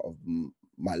part of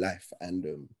my life.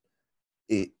 And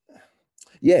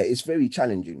it's very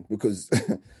challenging because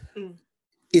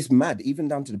it's mad, even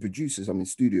down to the producers I'm in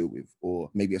studio with, or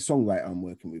maybe a songwriter I'm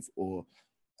working with, or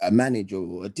a manager,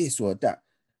 or a this or that.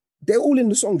 They're all in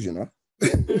the songs, They're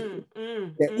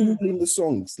all in the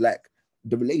songs, like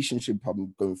the relationship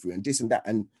I'm going through and this and that.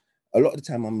 And a lot of the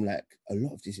time I'm like, a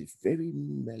lot of this is very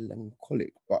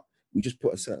melancholic, but we just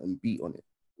put a certain beat on it,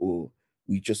 or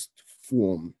we just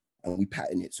form and we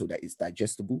pattern it so that it's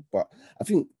digestible. But I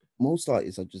think most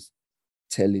artists are just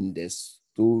telling their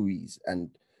stories,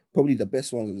 and probably the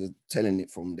best ones are telling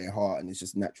it from their heart, and it's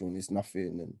just natural and it's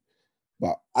nothing.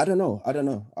 But I don't know.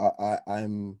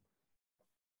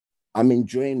 I'm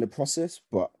enjoying the process,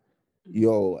 but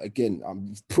again,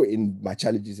 I'm putting my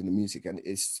challenges in the music, and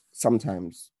it's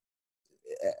sometimes,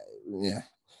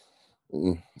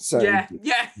 So yeah.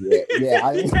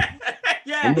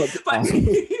 I'm not,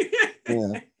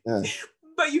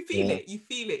 But you feel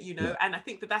it, and I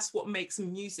think that-that's what makes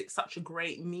music such a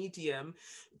great medium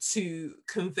to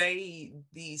convey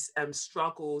these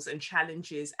struggles and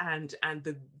challenges and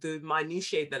the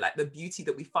minutiae, like the beauty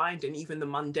that we find in even the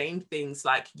mundane things.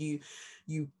 Like you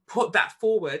put that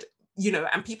forward,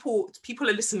 and people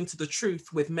are listening to the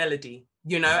truth with melody,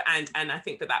 and I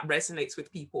think that resonates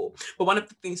with people. But one of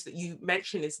the things that you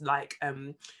mentioned is like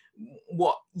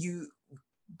what you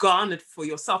garnered for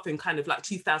yourself in kind of like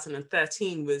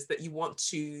 2013 was that you want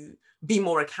to be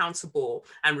more accountable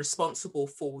and responsible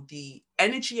for the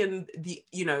energy and the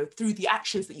through the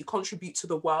actions that you contribute to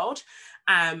the world,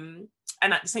 and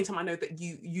at the same time I know that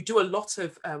you do a lot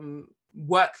of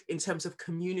work in terms of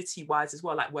community wise as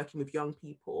well, like working with young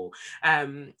people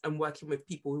and working with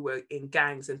people who are in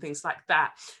gangs and things like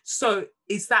that. So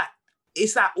is that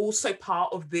also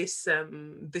part of this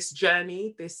this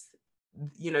journey, this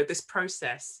this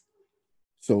process?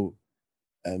 So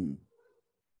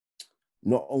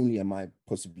not only am I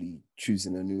possibly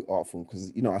choosing a new art form,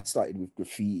 because I started with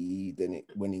graffiti, then it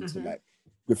went into like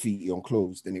graffiti on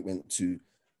clothes, then it went to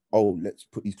let's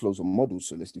put these clothes on models,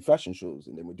 so let's do fashion shows,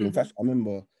 and then we're doing fashion. I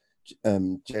remember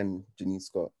Janine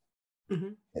Scott,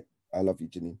 I love you,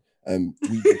 Janine.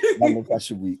 We did London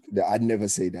Fashion Week. I'd never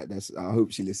say that. I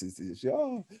hope she listens to this.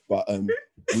 But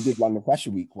we did London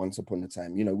Fashion Week once upon a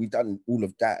time. We done all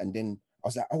of that, and then I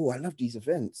was like, I love these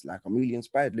events. Like, I'm really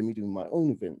inspired. Let me do my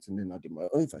own events, and then I did my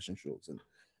own fashion shows, and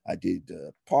I did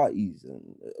parties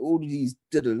and all of these.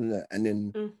 And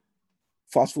then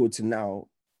fast forward to now,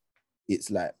 it's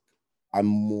like I'm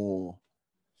more,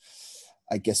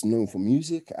 I guess, known for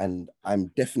music, and I'm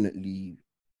definitely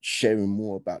sharing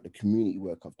more about the community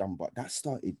work I've done. But that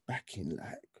started back in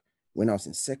like when I was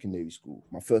in secondary school.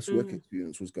 My first work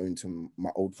experience was going to my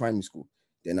old primary school.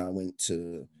 Then I went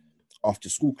to after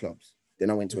school clubs. Then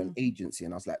I went to an agency,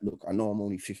 and I was like, look, I know I'm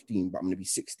only 15, but I'm going to be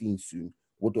 16 soon.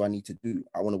 What do I need to do?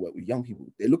 I want to work with young people.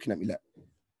 They're looking at me like,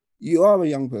 you are a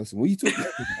young person. What are you talking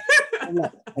about? I'm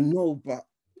like, I know, but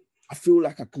I feel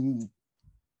like I can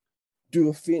do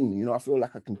a thing. I feel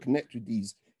like I can connect with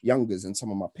these youngers and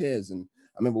some of my peers. And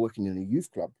I remember working in a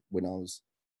youth club when I was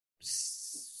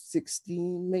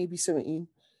 16, maybe 17.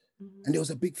 And there was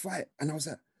a big fight. And I was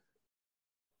like,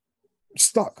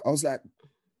 stuck. I was like,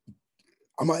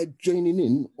 am I joining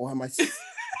in or am I stopping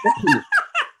it?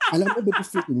 And I remember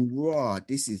just thinking, raw,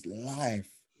 this is life.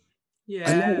 Yeah.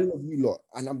 I know all of you lot,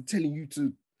 and I'm telling you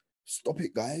to stop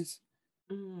it, guys.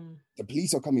 The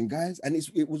police are coming, guys. And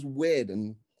it was weird.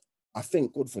 And I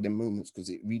thank God for them moments, because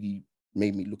it really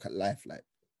made me look at life like,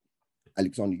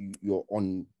 Alexander, you're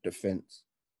on the fence.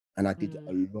 And I did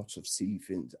a lot of silly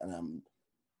things, and I'm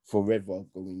forever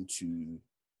going to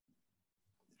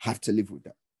have to live with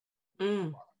that.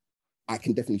 I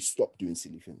can definitely stop doing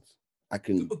silly things. I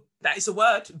can. That is a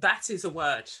word. That is a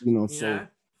word. So,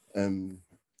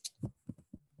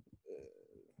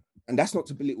 and that's not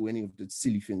to belittle any of the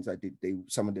silly things I did.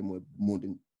 Some of them were more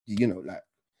than, like,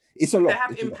 it's a lot. They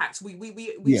have impact.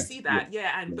 We see that,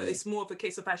 but it's more of a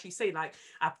case of actually saying, like,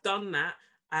 I've done that.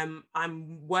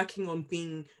 I'm working on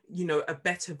being, a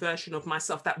better version of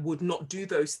myself that would not do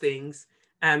those things.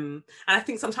 And I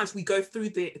think sometimes we go through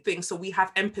the things, so we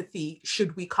have empathy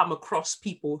should we come across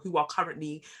people who are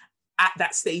currently at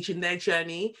that stage in their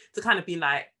journey, to kind of be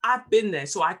like, I've been there.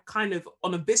 So I kind of,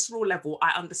 on a visceral level,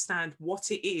 I understand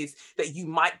what it is that you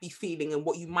might be feeling and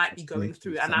what you might be going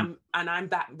through. And I'm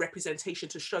that representation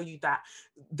to show you that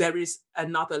there is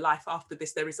another life after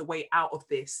this. There is a way out of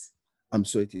this. I'm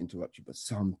sorry to interrupt you, but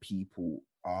some people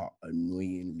are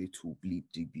annoying little bleep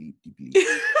de bleep de bleep.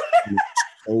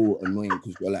 So annoying,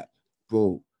 because you're like,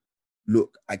 bro,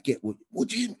 look, I get what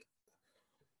do you,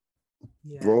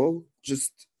 bro,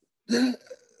 just,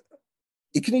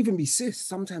 it can even be sis.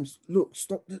 Sometimes, look,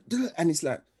 stop, and it's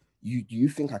like, you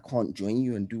think I can't join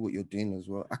you and do what you're doing as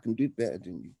well? I can do it better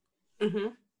than you. Mm-hmm.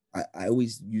 I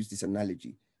always use this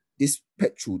analogy. This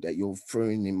petrol that you're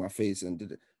throwing in my face,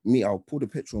 and me, I'll pour the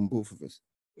petrol on both of us.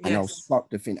 Yes. And I'll spark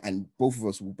the thing, and both of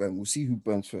us will burn. We'll see who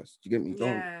burns first. Do you get me?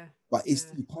 Yeah. But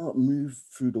you can't move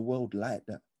through the world like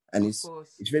that. And it's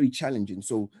very challenging.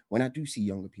 So when I do see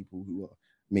younger people who are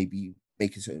maybe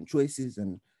making certain choices,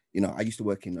 and I used to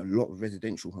work in a lot of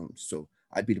residential homes. So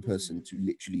I'd be the person to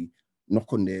literally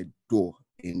knock on their door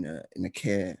in a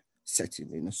care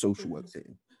setting, in a social work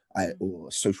setting, or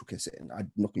a social care setting. I'd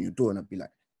knock on your door and I'd be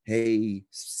like, hey,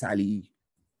 Sally,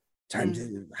 time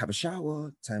to have a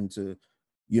shower, time to,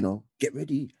 get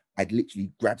ready. I'd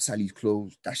literally grab Sally's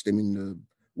clothes, dash them in the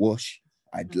wash.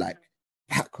 I'd like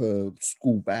pack her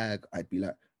school bag. I'd be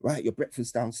like, right, your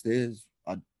breakfast downstairs.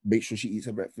 I'd make sure she eats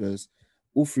her breakfast.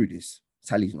 All through this,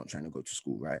 Sally's not trying to go to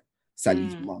school, right?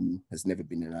 Sally's mum has never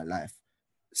been in her life.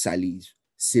 Sally's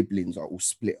siblings are all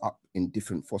split up in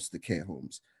different foster care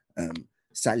homes.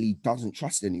 Sally doesn't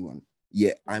trust anyone.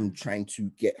 Yet I'm trying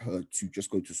to get her to just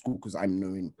go to school because I'm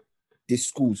knowing this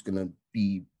school's going to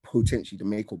be potentially the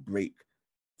make or break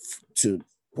to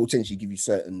potentially give you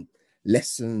certain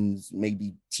lessons,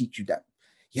 maybe teach you that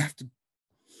you have to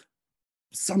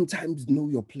sometimes know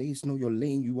your place, know your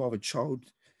lane. You are a child.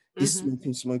 This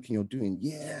smoking you're doing,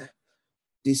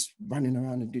 this running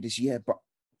around and do this, but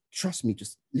trust me,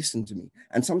 just listen to me.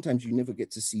 And sometimes you never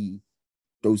get to see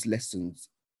those lessons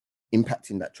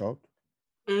impacting that child,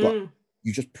 but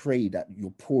you just pray that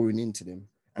you're pouring into them,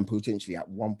 and potentially at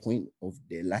one point of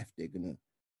their life, they're going to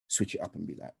switch it up and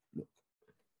be like, look,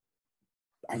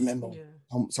 I remember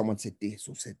someone said this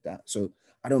or said that. So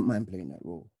I don't mind playing that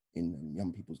role in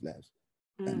young people's lives,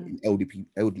 in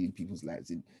elderly people's lives,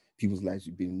 in people's lives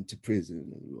who've been to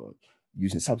prison or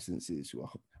using substances.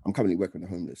 I'm currently working on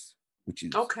the homeless, which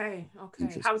is okay.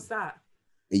 How's that?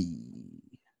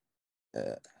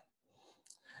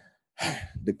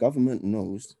 The government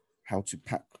knows how to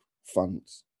pack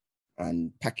funds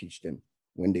and package them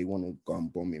when they want to go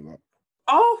and bomb Iraq.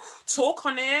 Oh, talk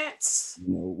on it.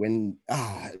 When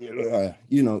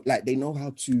like they know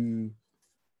how to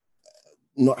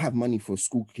not have money for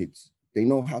school kids. They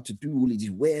know how to do all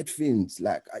these weird things.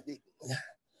 Like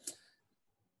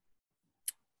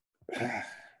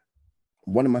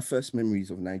one of my first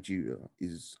memories of Nigeria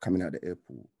is coming out of the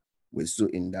airport. We're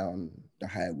sitting down the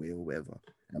highway or wherever,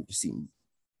 and I'm just seeing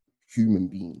human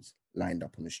beings lined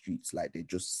up on the streets like they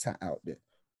just sat out there.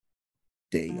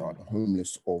 They are the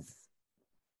homeless of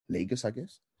Lagos, I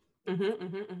guess.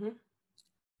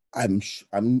 I'm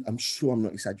sure I'm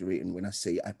not exaggerating when I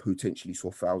say I potentially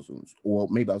saw thousands, or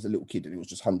maybe I was a little kid and it was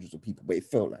just hundreds of people, but it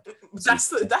felt like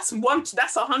that's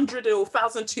 100 or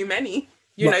 1,000 too many.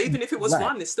 Even if it was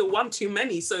one, it's still one too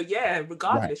many. So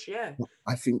regardless, But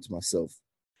I think to myself,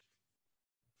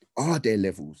 are there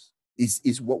levels?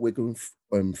 Is what we're going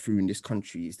through in this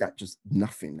country, is that just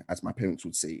nothing, as my parents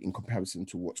would say, in comparison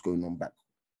to what's going on back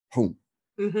home?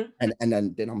 And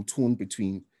then I'm torn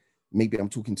between, maybe I'm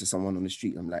talking to someone on the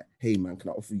street, I'm like, hey man,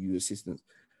 can I offer you assistance?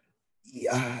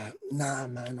 Nah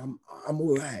man, I'm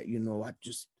all right, I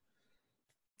just,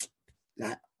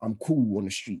 like, I'm cool on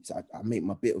the streets. I make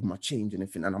my bit of my change and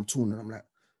everything, and I'm torn, and I'm like,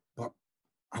 but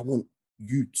I want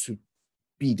you to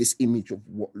be this image of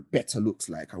what better looks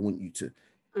like. I want you to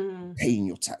paying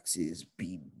your taxes,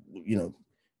 be,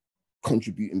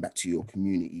 contributing back to your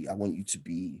community. I want you to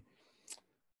be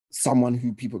someone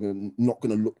who people are not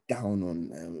going to look down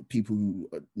on, people who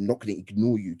are not going to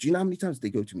ignore you. Do you know how many times they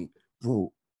go to me,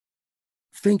 bro,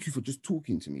 thank you for just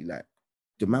talking to me? Like,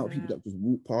 the amount of people that just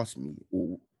walk past me,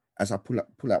 or as I pull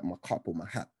out my cup or my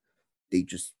hat, they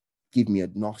just give me a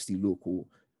nasty look or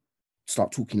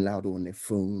start talking louder on their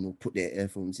phone or put their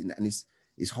earphones in. And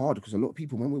it's hard because a lot of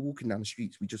people, when we're walking down the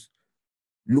streets, we just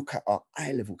look at our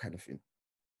eye level kind of thing.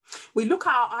 We look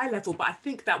at our eye level, but I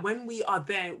think that when we are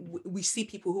there, we see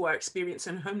people who are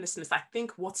experiencing homelessness. I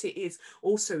think what it is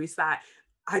also is that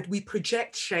we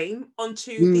project shame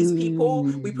onto these people.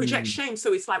 We project shame.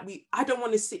 So it's like, I don't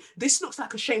want to see, this looks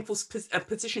like a shameful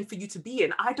position for you to be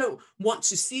in. I don't want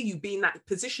to see you be in that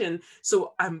position.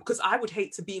 So, because I would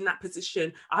hate to be in that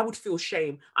position. I would feel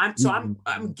shame. I'm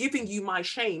giving you my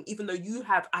shame, even though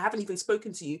I haven't even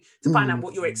spoken to you to find out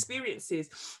what your experience is.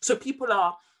 So people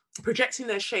are projecting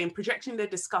their shame, projecting their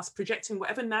disgust, projecting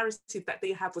whatever narrative that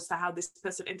they have as to how this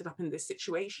person ended up in this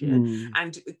situation.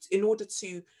 And in order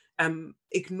to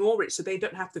ignore it so they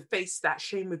don't have to face that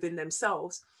shame within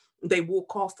themselves, they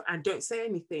walk off and don't say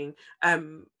anything.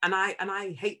 And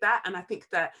I hate that. And I think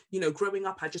that, growing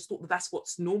up, I just thought that's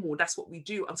what's normal. That's what we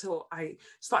do, until I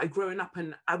started growing up,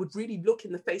 and I would really look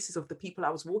in the faces of the people I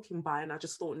was walking by, and I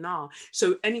just thought, nah.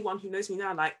 So anyone who knows me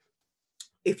now, like,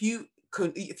 if you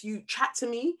chat to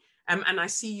me and I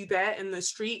see you there in the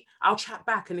street, I'll chat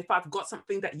back. And if I've got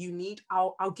something that you need,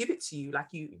 I'll give it to you. Like,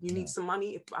 you need some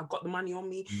money, if I've got the money on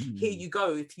me, here you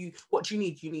go. What do you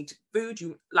need? You need food?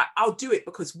 I'll do it,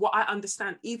 because what I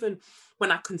understand, even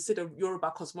when I consider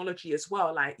Yoruba cosmology as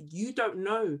well, like, you don't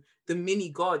know the mini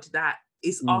God that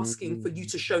is asking for you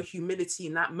to show humility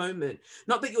in that moment.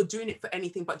 Not that you're doing it for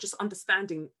anything, but just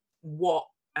understanding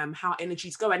how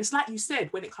energies go. And it's like you said,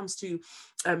 when it comes to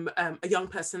a young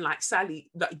person like Sally,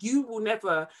 that you will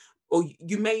never, or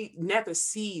you may never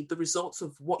see the results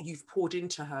of what you've poured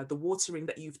into her, the watering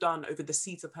that you've done over the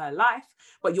seeds of her life,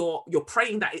 but you're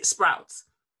praying that it sprouts.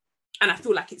 And I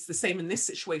feel like it's the same in this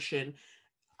situation.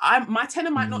 My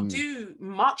tenor might not do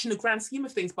much in the grand scheme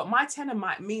of things, but my tenor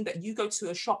might mean that you go to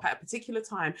a shop at a particular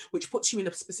time, which puts you in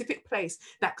a specific place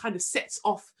that kind of sets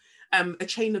off a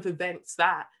chain of events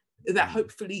that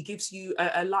hopefully gives you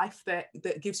a life that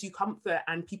gives you comfort,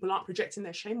 and people aren't projecting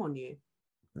their shame on you.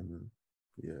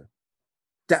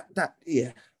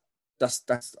 That's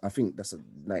I think that's a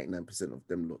 99% of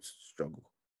them lots struggle.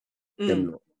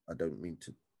 Them lot, I don't mean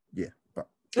to, but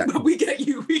but we get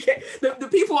you. We get the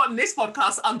people on this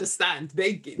podcast understand.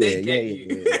 They get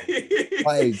you.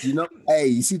 Hey, do you know? Hey,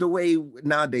 you see the way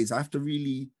nowadays I have to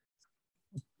really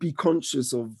be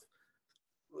conscious of.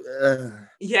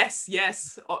 Yes.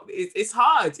 It's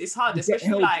hard. It's hard,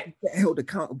 especially get held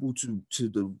accountable to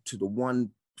the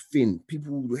one thing.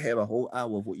 People will hear a whole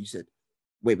hour of what you said.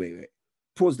 Wait.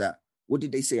 Pause that. What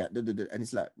did they say? And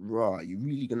it's like, rah, you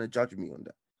really gonna judge me on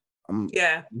that? I'm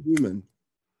human.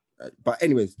 But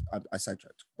anyways, I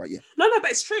sidetracked. But yeah. No, but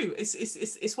it's true.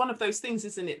 It's one of those things,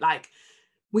 isn't it? Like,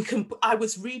 I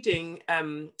was reading.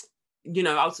 I've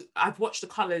watched the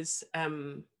Colours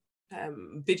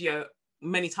video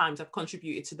many times. I've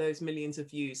contributed to those millions of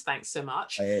views. Thanks so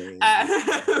much.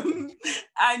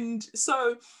 And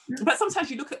so, but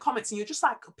sometimes you look at comments and you're just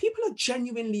like, people are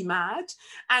genuinely mad.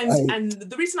 And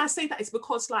the reason I say that is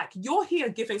because, like, you're here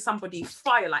giving somebody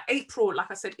fire. Like April,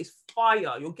 like I said, is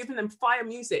fire. You're giving them fire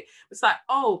music. It's like,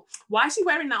 oh, why is he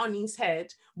wearing that on his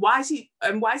head? Why is he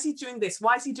doing this?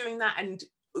 Why is he doing that? And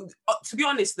to be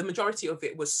honest, the majority of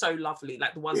it was so lovely.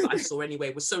 Like, the ones that I saw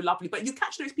anyway was so lovely. But you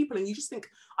catch those people and you just think,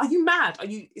 are you mad?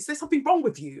 Is there something wrong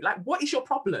with you? Like, what is your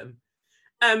problem?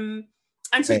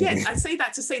 And so, I say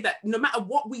that to say that no matter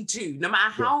what we do, no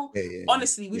matter how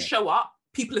honestly we show up,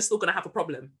 people are still going to have a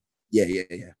problem. Yeah.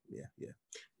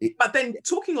 But then,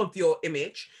 talking of your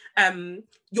image and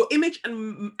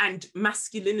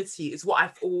masculinity is what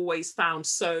I've always found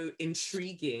so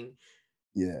intriguing.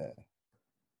 Yeah.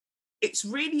 It's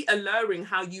really alluring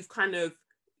how you've kind of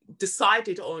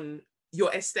decided on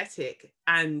your aesthetic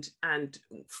and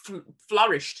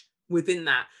flourished within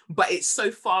that, but it's so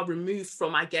far removed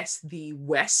from, I guess, the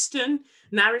Western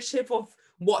narrative of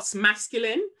what's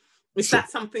masculine. Is that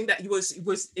something that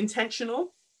was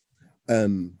intentional?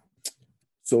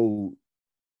 So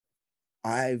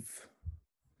I've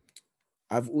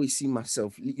always seen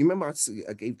myself. You remember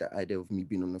I gave that idea of me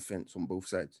being on the fence on both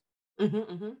sides.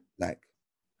 Like,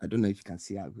 I don't know if you can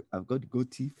see, I've got the good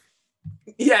teeth.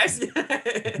 Yes.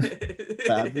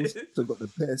 But I've also got the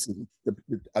persons.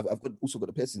 I've also got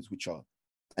the persons which are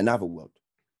another world.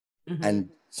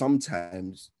 And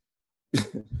sometimes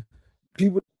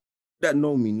people that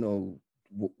know me know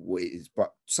what it is,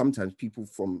 but sometimes people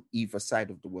from either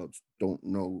side of the world don't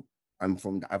know I'm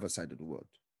from the other side of the world.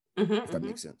 If that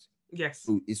makes sense. Yes.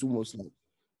 So it's almost like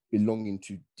belonging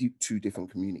to two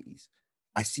different communities.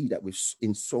 I see that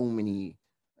in so many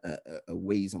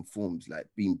ways and forms, like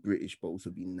being British but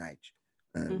also being Nige,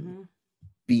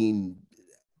 being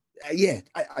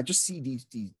I just see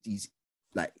these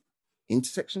like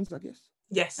intersections, I guess.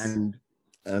 Yes. And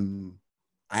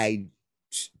I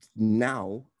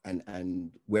now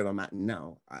and where I'm at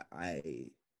now, I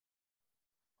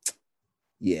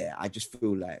just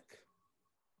feel like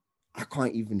I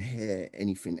can't even hear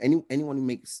anything. Anyone who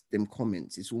makes them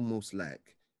comments, it's almost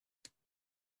like,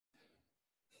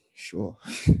 sure.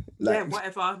 Yeah,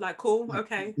 whatever. Like, cool.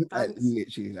 Okay. Like, Thanks.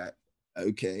 literally, like,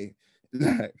 okay.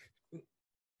 Like,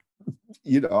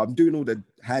 I'm doing all the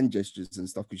hand gestures and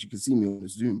stuff because you can see me on the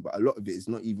Zoom, but a lot of it is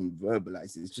not even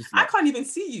verbalized. It's just I like, can't even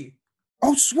see you.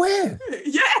 oh, swear.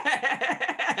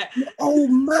 Yeah. Oh,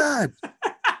 mad.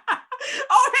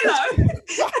 Oh, hello.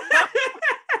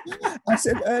 I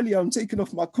said earlier, I'm taking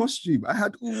off my costume. I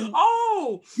had all.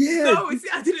 Oh, yeah. No,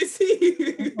 I didn't see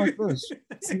you. Oh my gosh.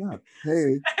 Snap.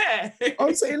 Hey.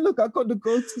 I'm saying, look, I got the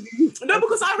goatee. No,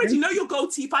 because I already know your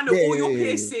goatee. I know all your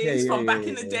piercings from back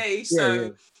in the day.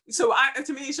 So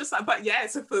to me, it's just like, but yeah,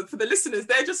 so for the listeners,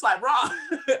 they're just like, rah,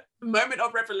 moment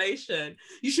of revelation.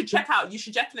 You should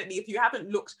definitely, if you haven't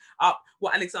looked up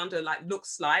what Alexander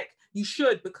looks like, you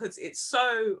should, because it's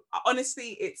so,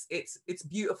 honestly, it's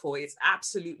beautiful. It's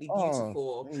absolutely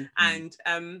beautiful. And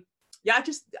I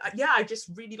just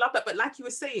really love that. But like you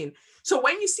were saying, so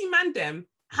when you see Mandem,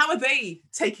 how are they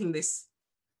taking this?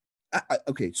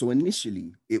 Okay, so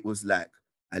initially it was like,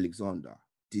 Alexander,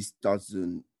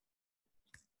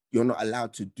 you're not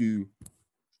allowed to do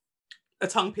a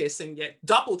tongue piercing,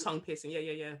 double tongue piercing,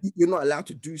 yeah. You're not allowed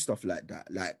to do stuff like that.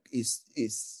 Like,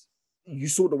 it's you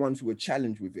saw the ones who were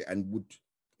challenged with it and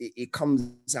it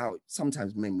comes out.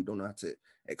 Sometimes men, we don't know how to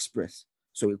express,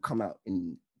 so it'll come out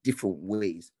in different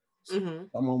ways. Mm-hmm.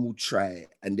 Someone will try it,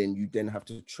 and then you have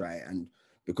to try it. And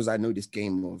because I know this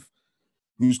game of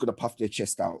who's gonna puff their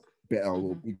chest out better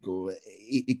or bigger,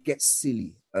 it gets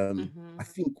silly. I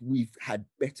think we've had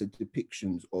better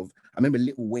depictions of. I remember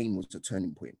Little Wayne was a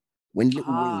turning point when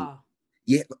Little Wayne.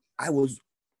 Yeah, I was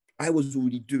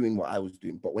already doing what I was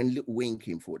doing, but when Little Wayne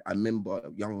came forward, I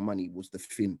remember Young Money was the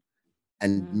thing,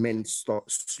 and men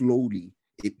slowly.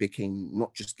 It became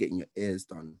not just getting your ears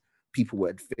done. People were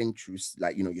adventurous,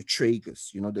 like, your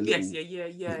Traegus, the little,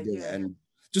 yeah, and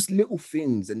just little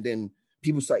things. And then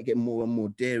people started getting more and more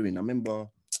daring. I remember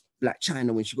Black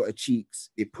China, when she got her cheeks,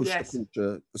 it pushed the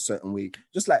culture a certain way.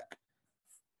 Just like,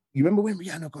 you remember when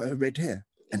Rihanna got her red hair?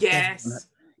 And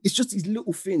it's just these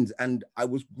little things. And I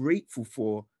was grateful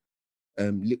for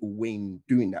Little Wayne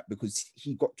doing that, because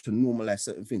he got to normalize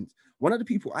certain things. One of the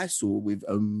people I saw with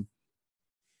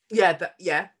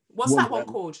what's that one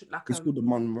called? Like, it's called the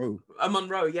Monroe. A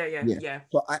Monroe, yeah.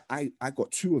 So I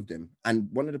got two of them, and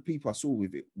one of the people I saw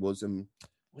with it was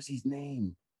what's his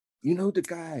name? The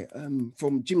guy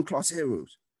from Gym Class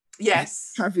Heroes.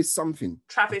 Yes. Travis something.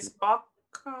 Travis Barker.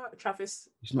 Travis.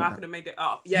 I could have made it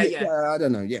up. Yeah. I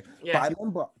don't know. Yeah. But I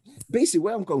remember basically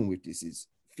where I'm going with this is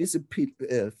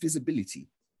visibility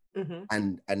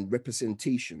and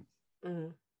representation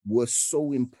were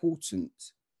so important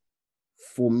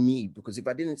for me, because if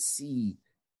I didn't see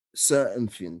certain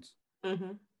things,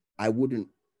 I wouldn't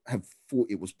have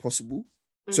thought it was possible.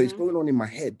 So it's going on in my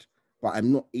head, but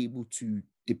I'm not able to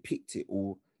depict it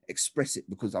or express it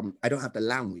because I don't have the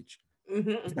language.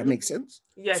 Does that make sense?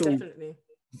 Yeah, so, definitely.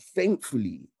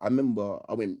 Thankfully, I remember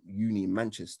I went uni in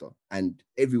Manchester and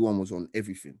everyone was on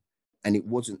everything and it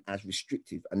wasn't as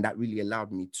restrictive, and that really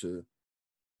allowed me to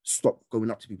stop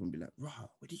going up to people and be like, "Rah,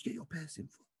 where did you get your piercing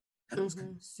from? That was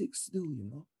kind of sick still,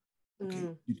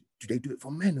 Okay, do they do it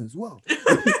for men as well?"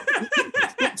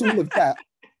 Stopped all of that.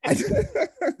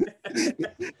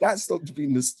 That stopped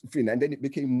being this thing, and then it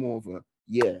became more of a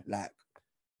like,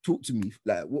 talk to me,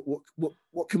 like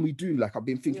what can we do? Like, I've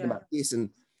been thinking about this, and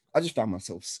I just found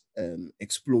myself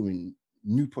exploring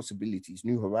new possibilities,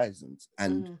 new horizons,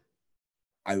 and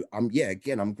I'm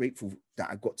grateful that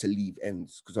I got to leave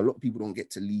ends, because a lot of people don't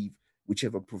get to leave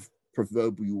whichever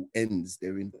proverbial ends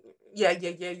they're in. Yeah.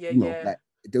 Like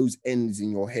those ends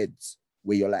in your heads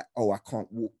where you're like, oh, I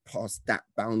can't walk past that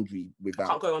boundary without. I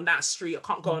can't go on that street. I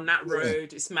can't go on that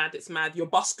road. It's mad. Your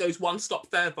bus goes one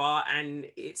stop further and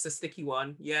it's a sticky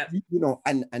one. Yeah.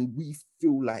 And we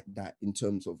feel like that in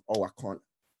terms of, oh, I can't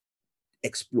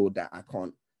explore that. I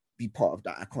can't be part of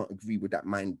that. I can't agree with that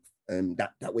mind,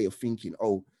 that way of thinking.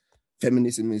 Oh,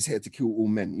 feminism is here to kill all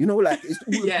men. Like it's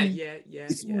all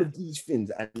it's all of these things.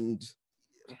 And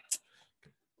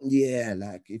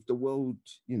like if the world,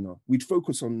 we'd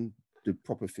focus on the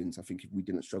proper things, I think, if we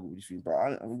didn't struggle with these things.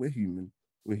 But we're human.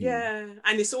 Yeah,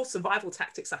 and it's all survival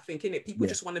tactics, I think, innit? People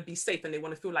just want to be safe and they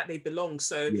want to feel like they belong.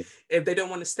 So if they don't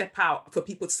want to step out, for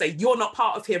people to say, you're not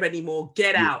part of here anymore,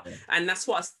 get out. And that's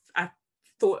what I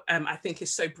thought, I think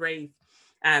is so brave.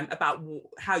 about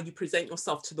how you present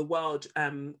yourself to the world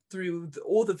through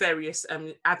all the various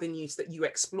avenues that you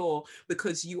explore,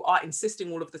 because you are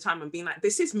insisting all of the time and being like,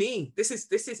 this is me, this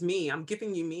is me, I'm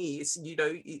giving you me. It's, you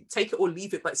know, you take it or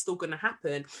leave it, but it's still going to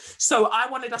happen. So I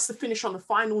wanted us to finish on the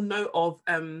final note of,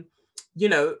 you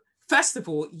know, first of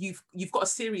all, you've got a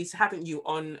series, haven't you,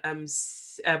 on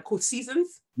called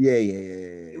Seasons?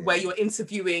 Yeah. Where you're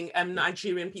interviewing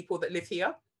Nigerian people that live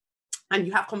here, and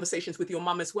you have conversations with your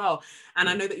mum as well. And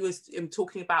I know that you was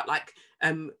talking about like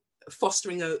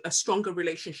fostering a stronger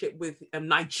relationship with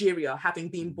Nigeria, having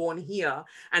been born here.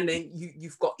 And then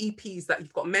you've got EPs, that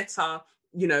you've got Meta,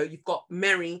 you know, you've got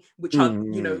Mary, which are,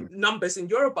 you know, numbers in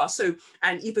Yoruba. So,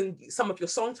 and even some of your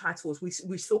song titles,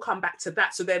 we still come back to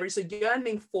that. So there is a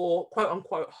yearning for quote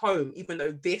unquote home, even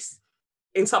though this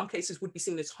in some cases would be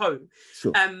seen as home.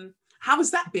 Sure. How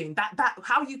has that been? That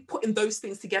how are you putting those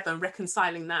things together and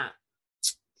reconciling that?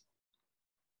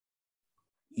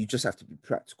 You just have to be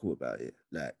practical about it.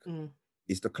 Like,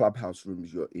 it's the clubhouse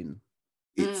rooms you're in,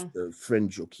 it's the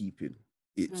friends you're keeping,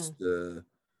 it's the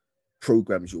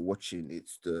programs you're watching,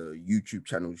 it's the YouTube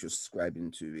channels you're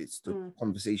subscribing to, it's the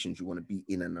conversations you want to be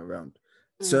in and around.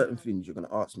 Certain things you're going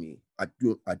to ask me, I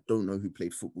don't know who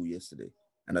played football yesterday,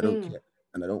 and I don't care,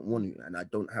 and I don't want to, and I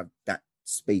don't have that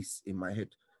space in my head.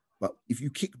 But if you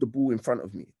kick the ball in front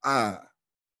of me,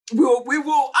 we'll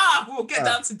get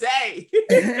down today.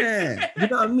 Yeah, you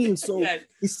know what I mean? So yes.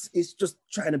 it's just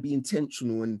trying to be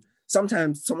intentional, and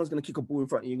sometimes someone's gonna kick a ball in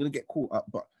front of you, you're gonna get caught up.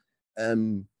 But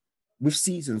with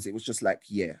Seasons, it was just like,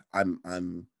 yeah, I've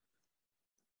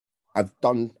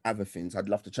done other things. I'd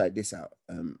love to try this out.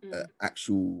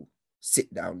 Actual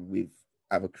sit down with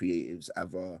other creatives,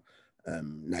 other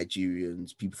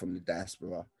Nigerians, people from the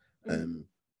diaspora.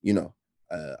 You know,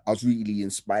 I was really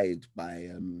inspired by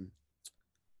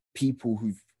people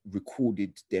who've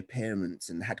recorded their parents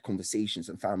and had conversations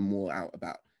and found more out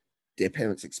about their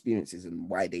parents' experiences and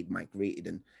why they'd migrated,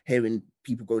 and hearing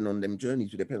people going on them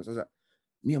journeys with their parents. I was like,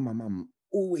 me and my mum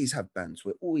always have bands.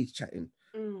 We're always chatting.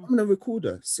 I'm gonna record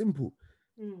her. Simple.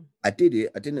 I did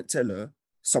it. I didn't tell her.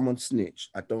 Someone snitched.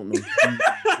 I don't know who did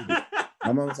it.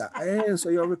 My mum was like, hey, so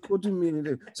you're recording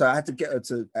me. So I had to get her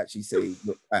to actually say,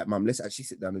 look, mum, let's actually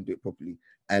sit down and do it properly.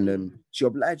 And she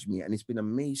obliged me, and it's been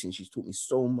amazing. She's taught me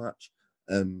so much.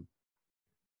 I'm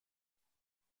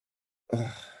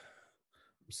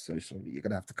so sorry. You're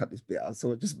gonna have to cut this bit out.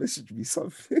 Someone just messaged me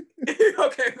something.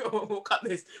 Okay, we'll cut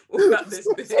this. We'll cut this.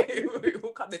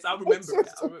 We'll cut this. I'll remember it.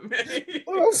 I'll remember it.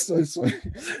 Oh, I'm so sorry.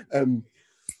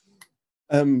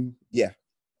 Yeah,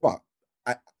 but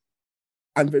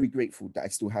I'm very grateful that I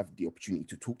still have the opportunity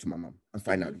to talk to my mum and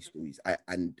find out these stories.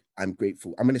 I'm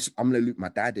grateful. I'm gonna loop my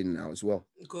dad in now as well.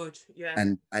 Good, yeah.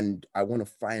 And I want to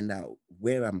find out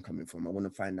where I'm coming from. I want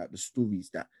to find out the stories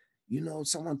that, you know,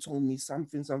 someone told me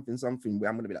something, where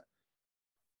I'm gonna be like,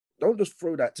 don't just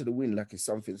throw that to the wind like it's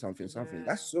something. Yeah.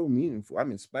 That's so meaningful.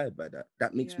 I'm inspired by that.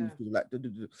 That makes me feel like,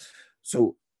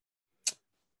 so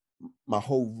my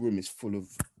whole room is full of,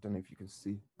 I don't know if you can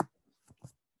see.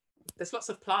 There's lots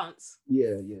of plants.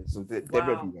 Yeah. So they're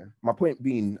everywhere. My point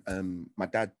being, my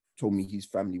dad told me his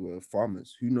family were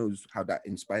farmers. Who knows how that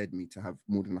inspired me to have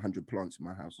more than 100 plants in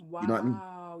my house. Wow, you know what I mean?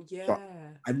 Yeah. So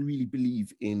I really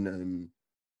believe in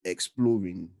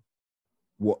exploring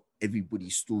what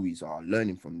everybody's stories are,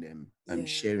 learning from them,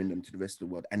 sharing them to the rest of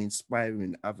the world, and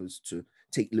inspiring others to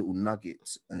take little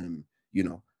nuggets. You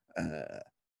know,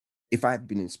 if I've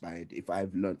been inspired, if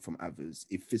I've learned from others,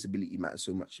 if visibility matters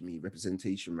so much to me,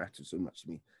 representation matters so much to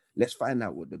me, let's find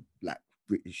out what the Black,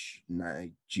 British,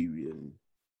 Nigerian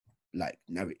like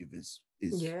narrative is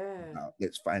about.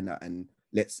 Let's find out, and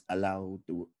let's allow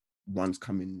the ones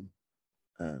coming,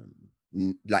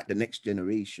 like the next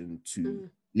generation, to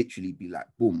literally be like,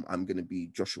 boom, I'm gonna be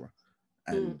Joshua,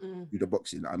 and do the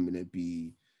boxing. I'm gonna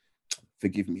be,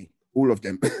 forgive me, all of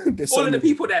them. all of the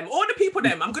people them.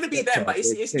 I'm gonna be them. But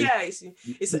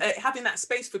it's having that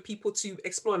space for people to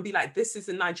explore and be like, this is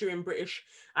a Nigerian British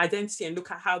identity, and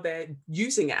look at how they're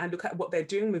using it and look at what they're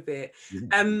doing with it.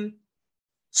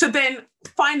 So then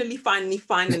finally,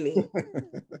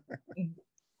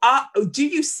 do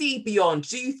you see beyond?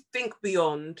 Do you think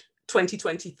beyond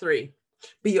 2023?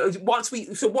 Once we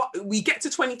get to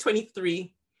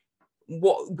 2023,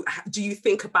 what do you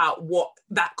think about what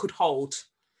that could hold?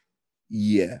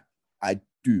 Yeah, I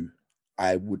do.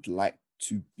 I would like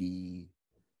to be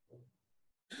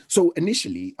So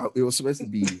initially, it was supposed to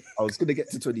be, I was going to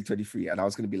get to 2023 and I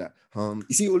was going to be like,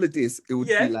 you see all of this, it would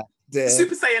be like there.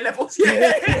 Super Saiyan levels.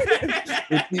 Yeah.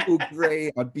 It would be all grey.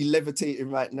 I'd be levitating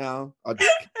right now.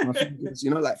 My fingers,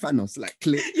 like Thanos, like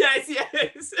click. Yes.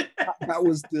 That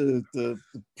was the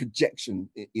projection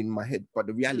in my head. But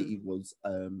the reality was,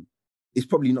 it's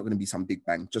probably not going to be some big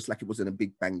bang, just like it wasn't a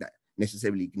big bang that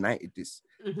necessarily ignited this.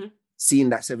 Mm-hmm. Seeing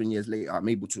that 7 years later, I'm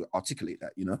able to articulate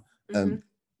that,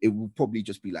 it will probably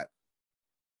just be like,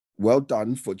 well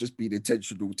done for just being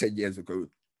intentional 10 years ago,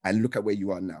 and look at where you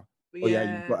are now. Oh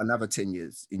yeah, you've got another 10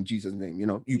 years in Jesus' name.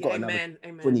 You've got another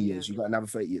 20 years, you've got another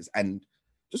 30 years, and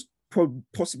just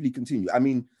possibly continue. I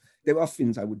mean, there are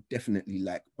things I would definitely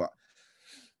like, but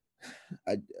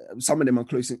some of them are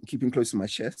keeping close to my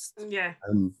chest. Yeah.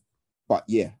 But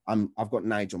yeah, I've got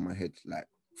Nige on my head, like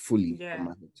fully on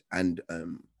my head, and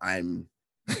I'm.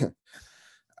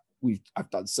 I've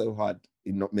done so hard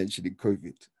in not mentioning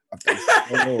COVID. I've done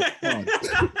so hard.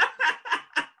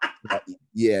 But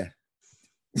yeah.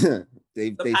 the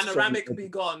panoramic will be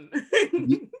gone.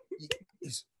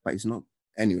 But it's not.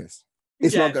 Anyways,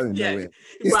 it's not going nowhere.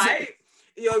 Right.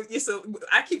 So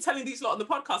I keep telling these lot on the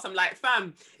podcast, I'm like,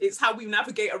 fam, it's how we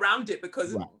navigate around it,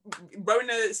 because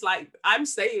Rona, it's like, I'm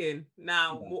saying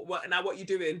now, what you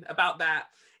doing about that?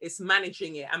 It's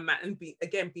managing it and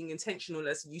being intentional,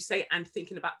 as you say, and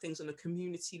thinking about things on a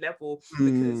community level,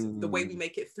 because the way we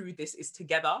make it through this is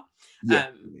together,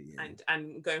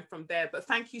 and going from there. But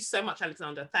thank you so much,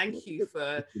 Alexander. Thank you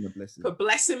for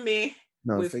blessing me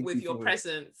with your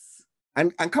presence.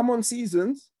 And come on,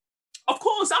 Seasons. Of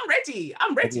course, I'm ready.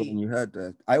 When you heard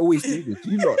that, I always do this.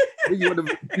 You lot, when you want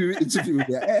to do an interview with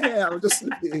me, hey, I'll just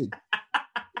slip it in.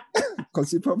 Can't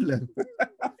see problem.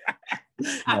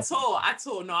 At all.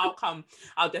 No,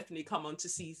 I'll definitely come on to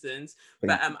Seasons.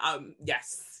 But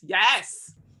yes.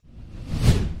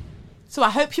 So I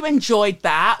hope you enjoyed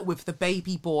that with the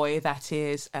baby boy that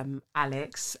is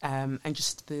Alex, and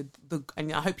just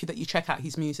and I hope that you check out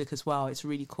his music as well. It's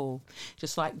really cool,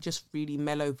 just really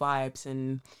mellow vibes,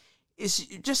 and it's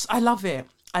just, I love it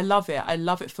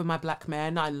for my black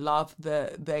men. I love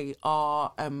that they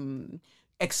are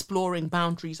exploring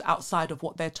boundaries outside of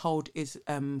what they're told is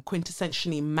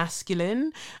quintessentially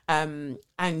masculine, and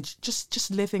just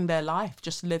living their life,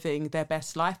 just living their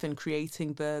best life, and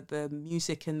creating the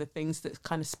music and the things that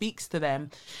kind of speaks to them,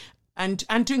 and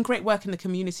doing great work in the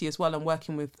community as well, and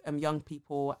working with young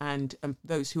people and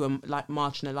those who are like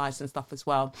marginalized and stuff as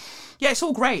well. Yeah, it's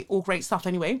all great stuff.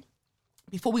 Anyway,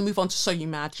 before we move on to So You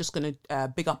Mad, just going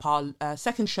to big up our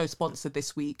second show sponsor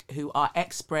this week, who are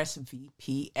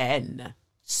ExpressVPN.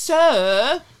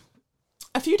 So,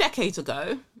 a few decades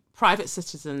ago, private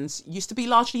citizens used to be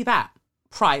largely that,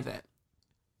 private.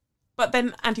 But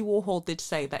then Andy Warhol did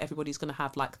say that everybody's going to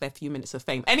have like their few minutes of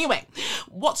fame. Anyway,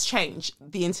 what's changed?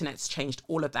 The internet's changed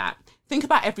all of that. Think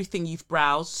about everything you've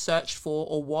browsed, searched for,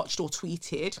 or watched, or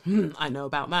tweeted. I know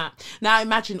about that. Now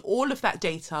imagine all of that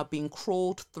data being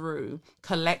crawled through,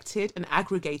 collected and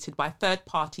aggregated by third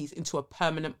parties into a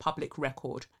permanent public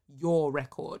record. Your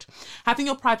record. Having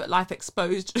your private life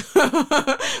exposed for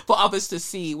others to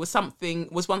see was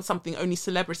once something only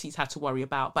celebrities had to worry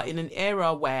about. But in an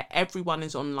era where everyone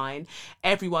is online,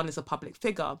 everyone is a public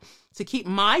figure, to keep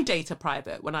my data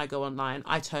private when I go online,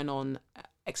 I turn on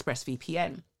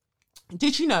ExpressVPN.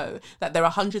 Did you know that there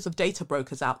are hundreds of data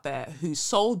brokers out there whose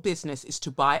sole business is to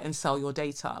buy and sell your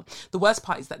data? The worst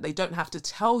part is that they don't have to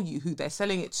tell you who they're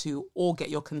selling it to or get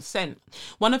your consent.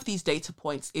 One of these data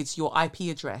points is your IP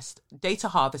address. Data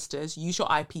harvesters use your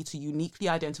IP to uniquely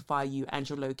identify you and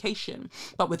your location.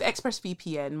 But with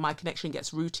ExpressVPN, my connection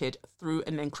gets routed through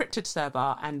an encrypted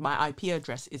server and my IP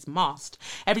address is masked.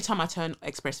 Every time I turn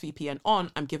ExpressVPN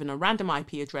on, I'm given a random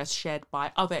IP address shared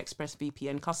by other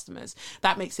ExpressVPN customers.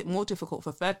 That makes it more difficult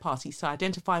for third parties to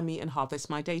identify me and harvest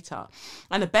my data.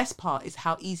 And the best part is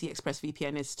how easy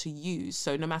ExpressVPN is to use.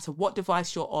 So no matter what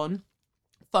device you're on,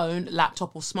 phone,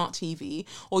 laptop or smart TV,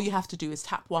 all you have to do is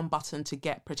tap one button to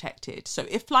get protected. So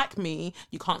if, like me,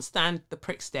 you can't stand the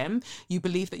prick stem, you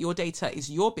believe that your data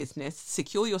is your business,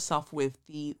 secure yourself with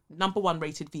the #1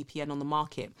 rated VPN on the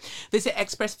market. Visit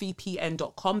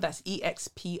expressvpn.com, that's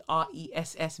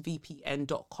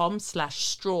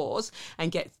expressvpn.com/straws,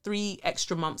 and get 3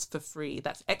 extra months for free.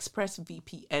 That's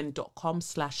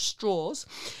expressvpn.com/straws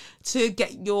to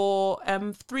get your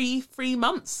 3 free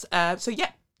months. So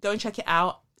yeah, go and check it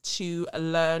out to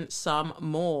learn some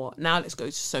more. Now let's go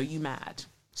to So You Mad.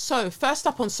 So first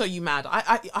up on So You Mad,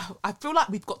 I feel like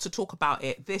we've got to talk about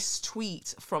it. This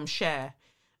tweet from Cher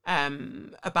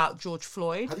about George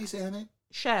Floyd. How do you say her name?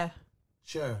 Cher.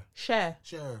 Cher. Cher.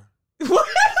 Cher.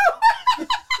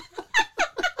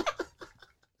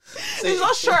 It's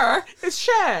not sure. It's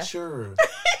share. Sure.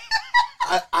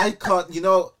 I can't,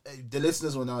 the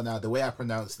listeners will know now, the way I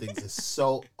pronounce things is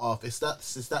so off. It's that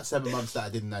 7 months that I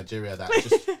did in Nigeria that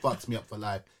just fucked me up for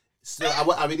life. So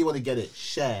I really want to get it.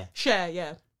 Share. Share,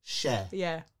 yeah. Share.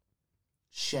 Yeah.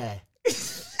 Share.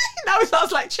 Now it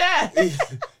sounds like chair.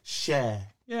 Share.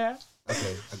 Yeah.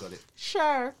 Okay, I got it.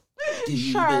 Sure. Do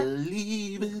you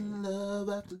believe in love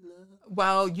after love?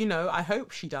 Well, I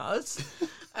hope she does.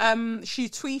 She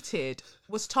tweeted,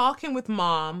 was talking with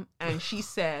mom, and she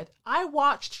said, I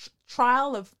watched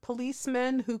trial of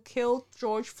policemen who killed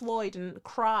George Floyd and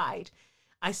cried.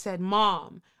 I said,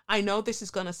 Mom, I know this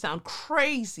is going to sound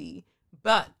crazy,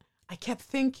 but I kept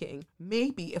thinking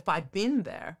maybe if I'd been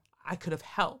there, I could have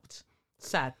helped.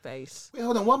 Sad face. Wait,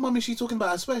 hold on. What mum is she talking about?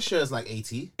 I swear Cher's like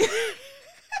 80.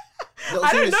 No,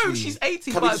 I don't know if she's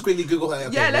 80. Can we just quickly Google her?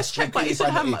 Okay, yeah, let's check. But it's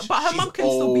on her. But her mum can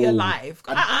still be alive.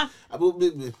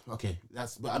 Okay,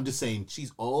 but I'm just saying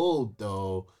she's old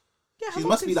though. Yeah, she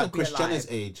must be like Kris Jenner's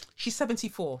age. She's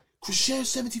 74. Cher's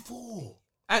 74.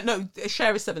 No,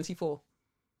 Cher is 74.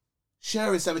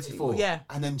 Cher is 74. Yeah.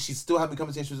 And then she's still having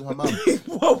conversations with her mum.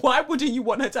 Well, why wouldn't you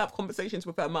want her to have conversations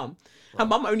with her mum? Her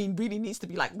mum only really needs to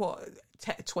be like,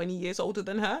 20 years older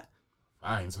than her?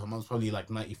 Fine, so her mum's probably like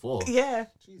 94. Yeah.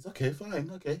 Jeez, okay,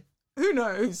 fine, okay. Who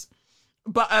knows?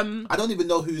 But I don't even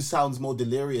know who sounds more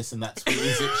delirious in that tweet.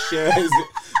 Is it Cher? Is it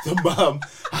the mum?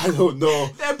 I don't know.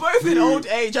 They're both in old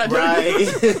age, I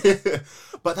don't know.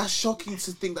 But that's shocking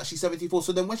to think that she's 74.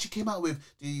 So then when she came out with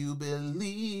Do You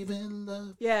Believe in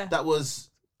Love? Yeah. That was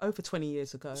over 20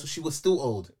 years ago. So she was still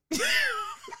old.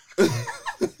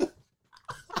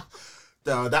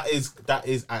 No, that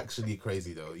is actually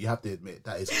crazy though. You have to admit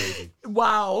that is crazy.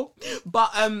 Wow.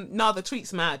 But no, the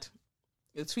tweet's mad.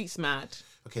 The tweet's mad.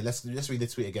 Okay, let's read the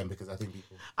tweet again because I think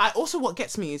people. What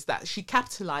gets me is that she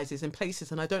capitalizes in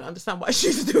places, and I don't understand why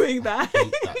she's doing that. I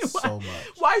hate that so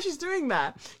much. Why she's doing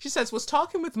that? She says, was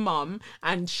talking with mum,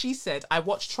 and she said, I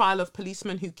watched trial of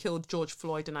policemen who killed George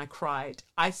Floyd, and I cried.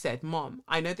 I said, Mom,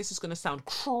 I know this is going to sound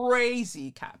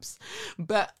crazy, caps,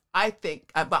 but I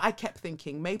kept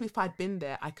thinking maybe if I'd been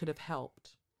there, I could have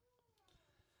helped.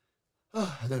 I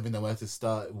don't even know where to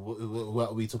start.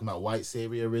 What are we talking about? White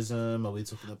saviorism? Are we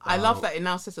talking about? I love that it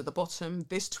now says at the bottom,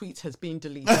 this tweet has been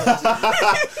deleted.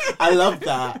 I love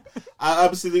that. I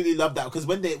absolutely love that because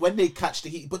when they catch the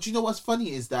heat. But you know what's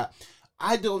funny is that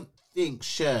I don't think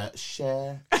Cher.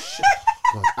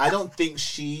 God, I don't think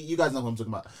she. You guys know what I'm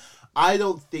talking about. I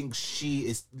don't think she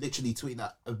is literally tweeting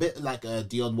that a bit like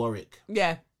Dionne Warwick.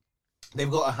 Yeah. They've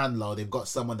got a handler. They've got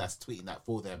someone that's tweeting that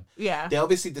for them. Yeah. They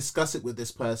obviously discuss it with this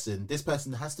person. This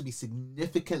person has to be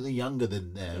significantly younger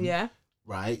than them. Yeah.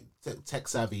 Right? Tech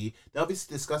savvy. They're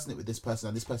obviously discussing it with this person,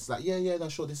 and this person's like, yeah, no,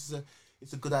 sure, it's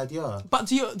a good idea. But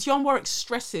Dionne Warwick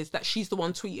stresses that she's the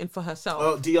one tweeting for herself.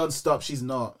 Oh, Dionne, stop. She's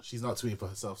not tweeting for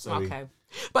herself. Sorry. Okay.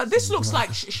 But this looks like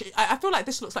I feel like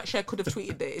this looks like Cher could have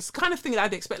tweeted this. It's the kind of thing that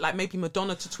I'd expect like maybe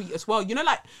Madonna to tweet as well. You know,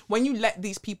 like when you let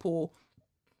these people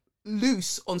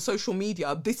loose on social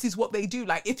media, this is what they do.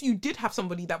 Like if you did have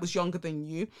somebody that was younger than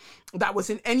you, that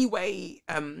was in any way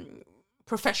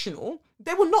professional,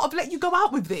 they would not have let you go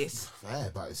out with this. Fair,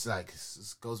 but it's like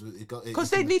it goes with it because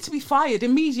they need to be fired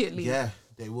immediately. Yeah,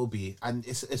 they will be. And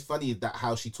it's funny that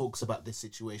how she talks about this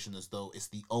situation as though it's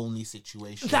the only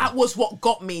situation. That was what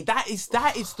got me. That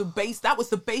was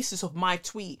the basis of my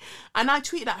tweet. And I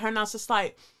tweeted at her and I was just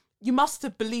like, you must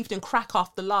have believed in crack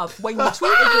after love when you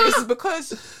tweeted this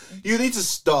because... You need to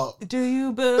stop. Do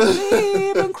you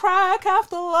believe in crack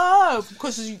after love?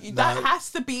 Because that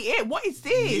has to be it. What is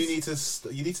this?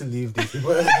 You need to leave these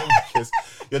people because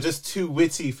you're just too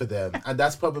witty for them. And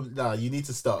that's probably... No, you need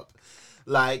to stop.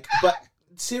 Like, but...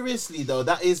 Seriously though,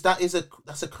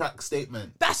 that's a crack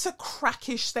statement. That's a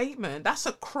crackish statement. That's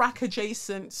a crack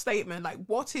adjacent statement. Like,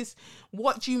 what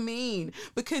do you mean?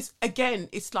 Because again,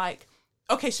 it's like,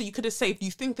 okay, so you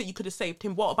think that you could have saved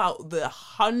him. What about the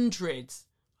hundreds,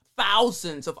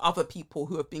 thousands of other people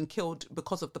who have been killed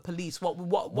because of the police? What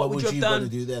would you have done?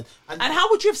 Do then? And how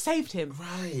would you have saved him?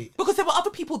 Right. Because there were other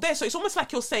people there. So it's almost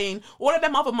like you're saying all of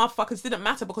them other motherfuckers didn't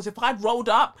matter because if I'd rolled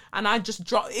up and I just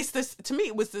dropped, it's this, to me,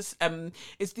 it was this,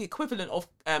 it's the equivalent of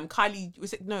Kylie,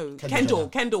 was it? No,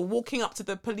 Kendall walking up to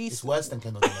the police. It's worse than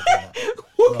Kendall.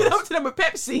 Walking up to them with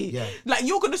Pepsi. Yeah. Like,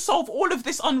 you're going to solve all of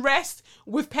this unrest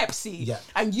with Pepsi. Yeah.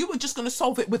 And you were just going to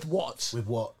solve it with what? With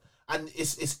what? And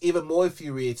it's even more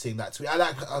infuriating, that tweet. I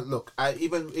like look.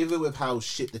 Even with how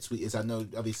shit the tweet is, I know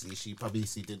obviously she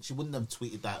didn't. She wouldn't have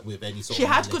tweeted that with any sort. She of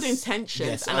had malice. good intentions,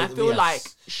 Yes, and I feel like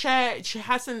she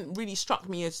hasn't really struck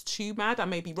me as too mad. I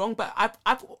may be wrong, but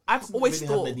I've always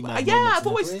really thought, had many mad moments I've in her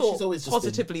always career. thought She's always just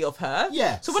positively of her.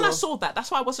 Yeah, So when I so- saw that, that's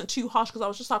why I wasn't too harsh, because I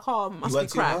was just like, oh, it must be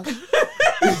crack.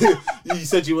 You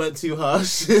said you weren't too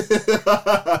harsh.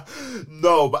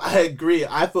 No, but I agree.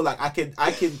 I feel like I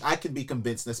can be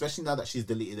convinced, especially now that she's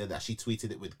deleted it, that she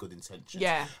tweeted it with good intentions.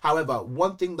 Yeah. However,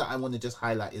 one thing that I want to just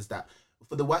highlight is that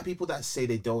for the white people that say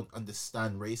they don't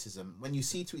understand racism, when you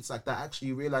see tweets like that, actually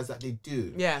you realize that they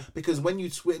do. Yeah. Because when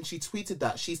she tweeted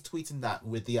that, she's tweeting that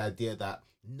with the idea that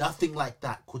nothing like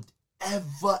that could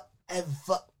ever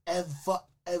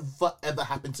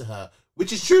happen to her,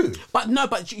 which is true. But no,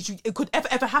 but it could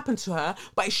ever happen to her.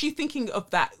 But is she thinking of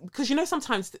that? Because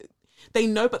sometimes they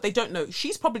know, but they don't know.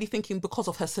 She's probably thinking because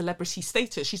of her celebrity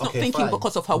status. She's not thinking fine.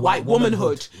 because of her white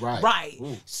womanhood. Right.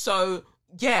 Ooh. So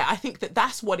yeah, I think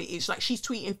that's what it is. Like, she's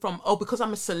tweeting from, because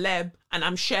I'm a celeb and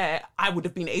I'm Cher, I would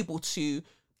have been able to do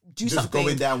Just something.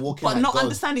 going down, walking but like not God.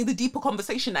 understanding the deeper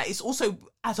conversation that it's also,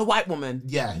 as a white woman.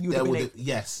 Yeah, you would have been able.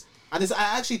 yes. And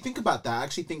I actually think about that. I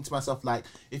actually think to myself, like,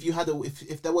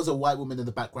 if there was a white woman in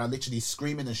the background literally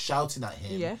screaming and shouting at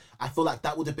him, Yeah. I feel like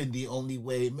that would have been the only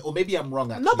way. Or maybe I'm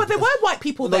wrong, actually. No, but there were white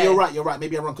people there. No, you're right.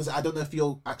 Maybe I'm wrong, because I don't know if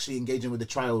you're actually engaging with the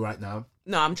trial right now.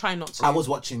 No, I'm trying not to. I was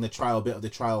watching the trial, a bit of the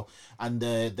trial, and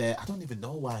I don't even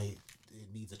know why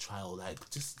it needs a trial. Like,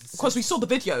 just because we saw the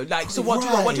video. Like, so what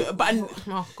do you... But,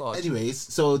 oh, God. Anyways,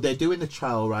 so they're doing the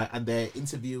trial, right? And they're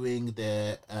interviewing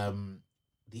their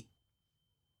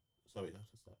sorry,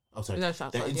 oh, sorry. No, it's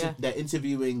outside, They're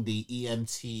interviewing the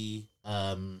EMT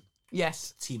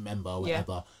Yes. team member or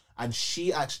whatever. And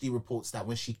she actually reports that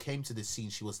when she came to the scene,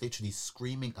 she was literally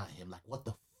screaming at him, like, what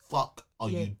the fuck are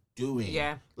you doing?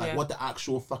 Yeah. Like, what the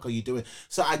actual fuck are you doing?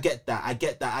 So I get that.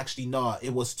 Actually, no,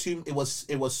 it was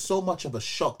so much of a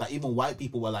shock that even white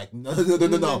people were like, no.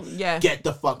 Yeah. Get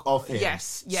the fuck off him.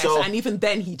 Yes. So, and even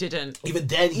then he didn't. Even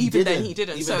then he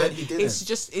didn't. So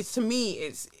it's to me,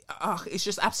 it's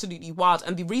just absolutely wild.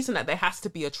 And the reason that there has to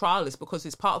be a trial is because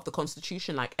it's part of the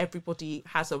Constitution. Like, everybody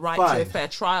has a right to a fair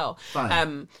trial.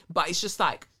 Fine. But it's just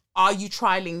like, are you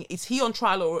trialing? Is he on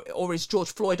trial or is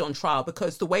George Floyd on trial?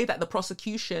 Because the way that the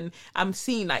prosecution, I'm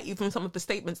seeing, like, even some of the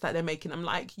statements that they're making, I'm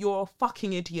like, you're a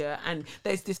fucking idiot. And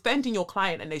there's defending your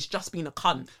client, and there's just been a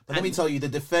cunt. But let me tell you, the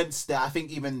defense that I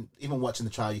think even watching the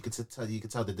trial, you could tell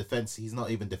the defense, he's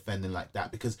not even defending like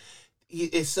that, because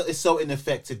it's so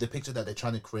ineffective. The picture that they're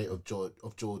trying to create of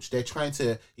George,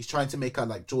 he's trying to make out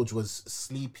like George was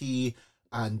sleepy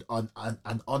and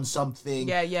on something.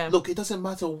 Yeah. Look, it doesn't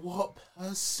matter what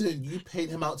person you paint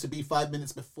him out to be 5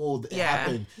 minutes before it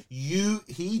happened.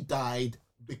 He died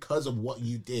because of what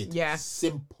you did. Yeah.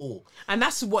 Simple. And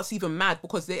that's what's even mad,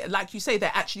 because they, like you say,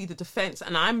 they're actually the defense,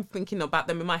 and I'm thinking about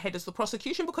them in my head as the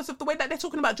prosecution because of the way that they're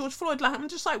talking about George Floyd. Like, I'm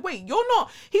just like, wait,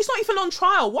 he's not even on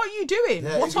trial. What are you doing?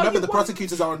 Yeah, what remember the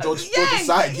prosecutors are on George's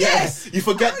side. Yes. You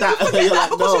forget that. You're like,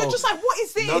 because you're just like, what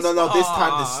is this? No. This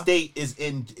time the state is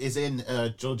in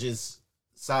George's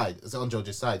side. It's on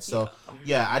George's side. So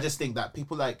yeah, I just think that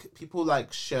people like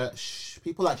her.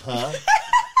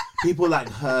 People like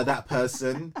her, that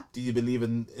person. Do you believe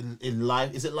in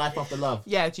life? Is it life after love?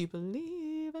 Yeah. Do you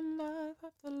believe in life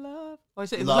after love? Or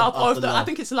is it Love after love? I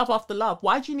think it's love after love.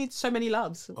 Why do you need so many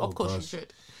loves? Oh, of course gosh. you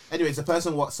should. Anyways, the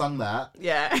person what sung that.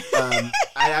 Yeah.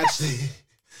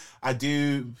 I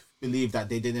do believe that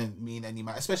they didn't mean any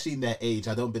matter, especially in their age.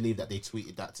 I don't believe that they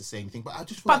tweeted that to say anything. But I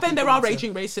just. But then there are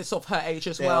raging racists of her age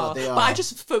as well. They are. But I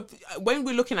just, when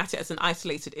we're looking at it as an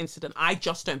isolated incident, I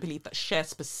just don't believe that Cher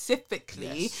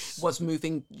specifically was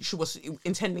moving. She was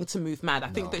intending to move mad. I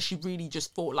think that she really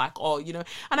just thought like, and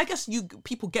I guess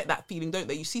people get that feeling, don't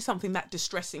they? You see something that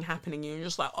distressing happening, and you're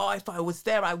just like, if I was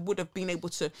there, I would have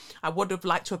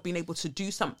liked to have been able to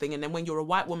do something. And then when you're a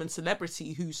white woman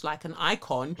celebrity who's like an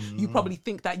icon, you probably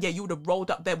think that you would have rolled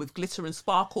up there with glitter and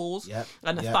sparkles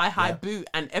and a thigh-high boot,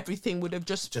 and everything would have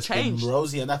just changed. Been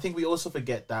rosy. And I think we also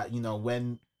forget that,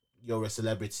 when you're a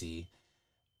celebrity,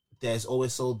 there's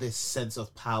always all this sense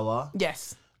of power.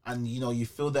 Yes. And you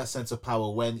feel that sense of power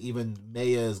when even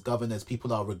mayors, governors,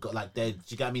 people are like they're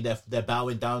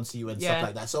bowing down to you and stuff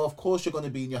like that. So of course you're going to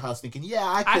be in your house thinking,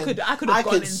 I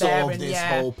could solve this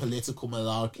whole political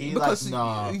malarkey. Because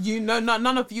like, nah.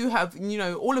 none of you have,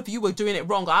 all of you were doing it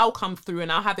wrong. I'll come through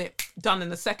and I'll have it done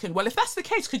in a second. Well, if that's the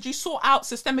case, could you sort out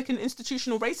systemic and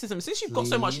institutional racism? Since you've got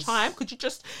so much time, could you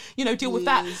just, deal with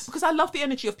that? Because I love the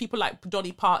energy of people like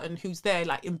Dolly Parton, who's there,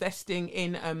 like, investing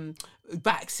in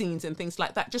vaccines and things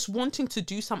like that, just wanting to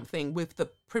do something with the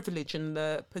privilege and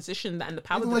the position and the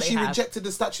power. Even that when they she have. rejected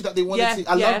the statue that they wanted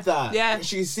to, I love that. Yeah,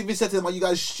 she's even said to them, "Are you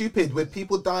guys stupid? With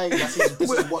people dying, this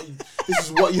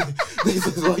is what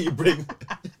you bring.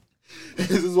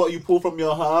 This is what you pull from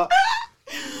your heart."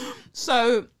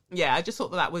 So yeah, I just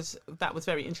thought that was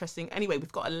very interesting. Anyway,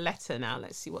 we've got a letter now.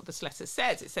 Let's see what this letter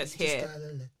says. It says here.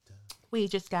 We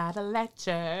just got a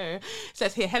letter. It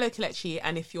says here, "Hello, Kelechi,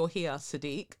 and if you're here,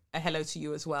 Sadiq, a hello to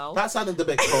you as well." That sounded a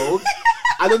bit cold.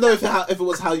 I don't know if it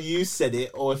was how you said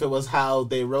it or if it was how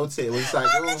they wrote it. It was like,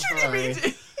 "Oh,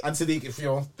 hi." And Sadiq, if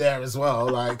you're there as well,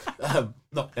 like,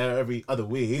 not there every other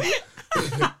week,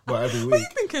 but every week.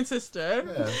 You've been consistent.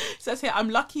 Yeah. It says here, "I'm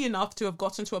lucky enough to have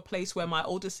gotten to a place where my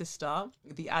older sister,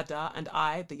 the Ada, and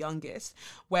I, the youngest,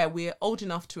 where we're old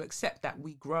enough to accept that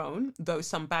we grown, though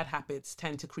some bad habits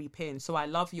tend to creep in. So I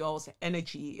love y'all's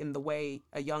energy in the way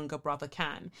a younger brother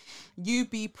can. You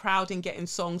be proud in getting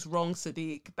songs wrong,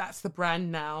 Sadiq. That's the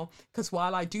brand now. Because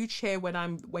while I do cheer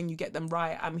when you get them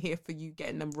right, I'm here for you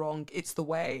getting them wrong. It's the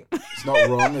way." It's not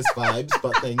wrong, it's vibes,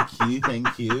 but thank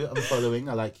you. I'm following.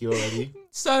 I like you already.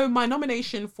 So my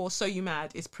nomination for So You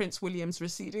Mad is Prince William's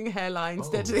receding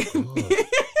hairlines.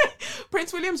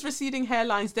 Prince William's receding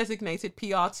hairlines designated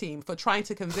PR team for trying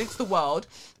to convince the world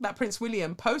that Prince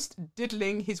William, post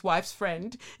diddling his wife's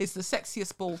friend, is the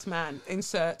sexiest bald man.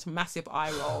 Insert massive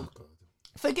eye roll.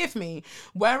 Forgive me,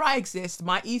 where I exist,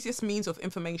 my easiest means of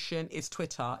information is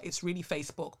Twitter. It's really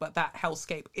Facebook, but that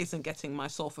hellscape isn't getting my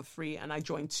soul for free, and I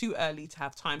joined too early to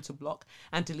have time to block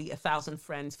and delete 1,000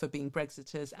 friends for being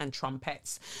Brexiters and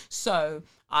trumpets. So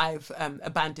I've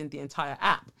abandoned the entire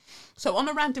app. So on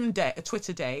a random day, a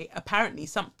Twitter day, apparently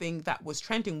something that was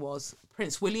trending was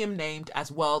Prince William named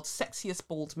as world's sexiest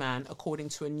bald man, according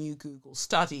to a new Google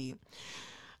study.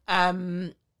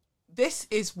 This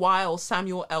is while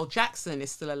Samuel L. Jackson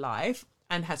is still alive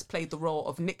and has played the role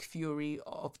of Nick Fury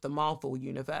of the Marvel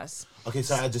Universe. Okay,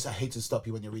 sorry, I hate to stop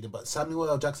you when you're reading, but Samuel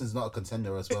L. Jackson's not a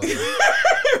contender as well.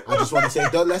 I just want to say,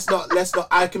 let's not.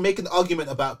 I can make an argument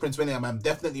about Prince William. I'm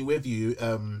definitely with you,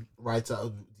 writer,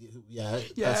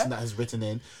 person that has written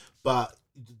in, but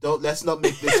let's not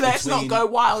make this let's between not go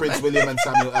wild. Prince William and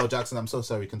Samuel L. Jackson. I'm so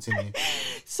sorry. Continue.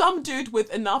 Some dude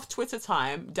with enough Twitter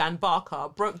time, Dan Barker,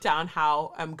 broke down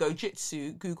how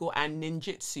Gojitsu, Google, and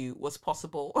Ninjitsu was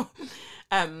possible.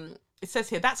 It says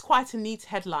here, that's quite a neat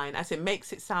headline, as it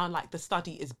makes it sound like the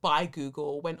study is by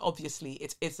Google when obviously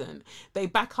it isn't. They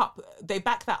back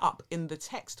that up in the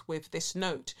text with this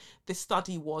note. This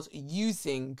study was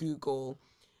using Google.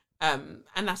 And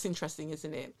that's interesting,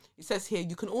 isn't it? It says here,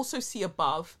 you can also see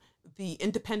above the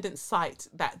independent site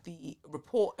that the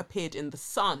report appeared in The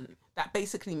Sun. That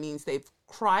basically means they've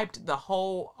cribbed the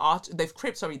whole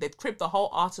cribbed the whole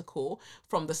article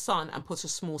from The Sun and put a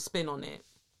small spin on it.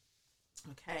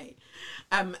 Okay.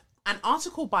 An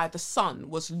article by The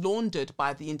Sun was laundered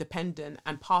by The Independent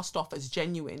and passed off as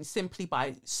genuine simply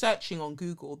by searching on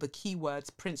Google the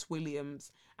keywords Prince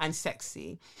William's and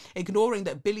sexy, ignoring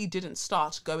that Billy didn't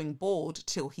start going bald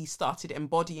till he started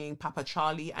embodying Papa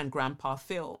Charlie and Grandpa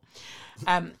Phil,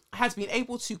 has been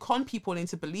able to con people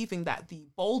into believing that the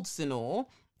Boldensaw,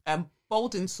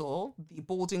 the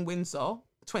Balding Windsor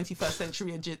 21st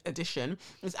century edition,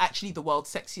 is actually the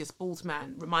world's sexiest bald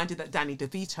man, reminded that Danny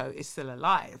DeVito is still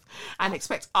alive, and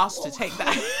expect us to take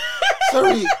that.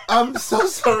 Sorry, I'm so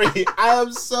sorry. I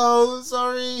am so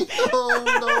sorry.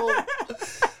 Oh no.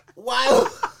 Wow.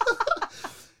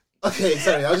 Okay,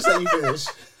 sorry, I'll just let you finish.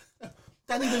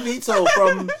 Danny DeVito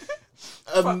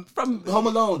from Home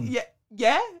Alone.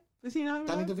 Yeah. Is he Home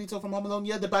Danny Alone? DeVito from Home Alone?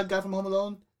 Yeah, the bad guy from Home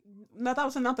Alone. No, that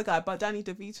was another guy, but Danny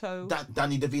DeVito.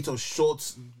 Danny DeVito,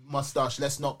 short mustache.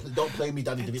 Don't play me,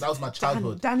 Danny DeVito. That was my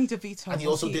childhood. Danny DeVito. And he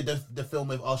also did the film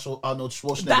with Arnold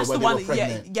Schwarzenegger. That's when the one. They were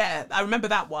pregnant. Yeah, I remember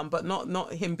that one, but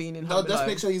not him being in Home Alone. Let's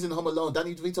make sure he's in Home Alone.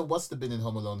 Danny DeVito must have been in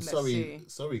Home Alone.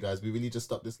 Sorry, guys. We really just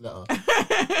stopped this letter.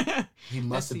 He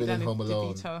must have been in Home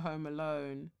Alone. DeVito, Home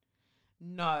Alone.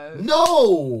 No.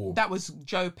 No. That was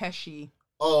Joe Pesci.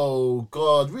 Oh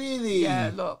God, really?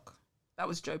 Yeah, look, that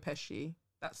was Joe Pesci.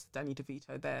 That's Danny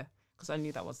DeVito there, because I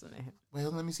knew that wasn't him. Wait,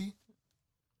 let me see.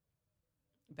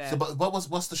 There. So, but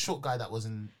what's the short guy that was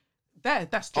in? There,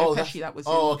 that's Joe Pesci. That was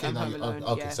in Home Alone.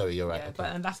 Okay, sorry, you're right. Yeah,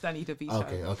 okay. And that's Danny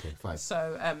DeVito. Okay, fine.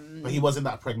 So, but he was in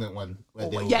that pregnant one.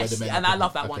 Yes, and I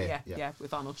love that one. Yeah,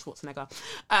 with Arnold Schwarzenegger.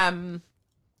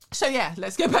 So yeah,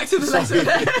 let's get back to the lesson.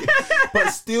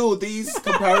 But still, these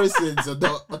comparisons are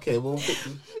not okay. Well,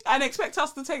 and expect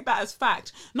us to take that as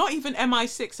fact. Not even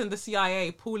MI6 and the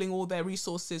CIA pooling all their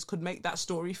resources could make that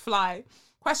story fly.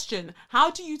 Question: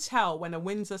 how do you tell when a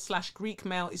Windsor/Greek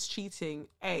male is cheating?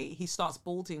 A, he starts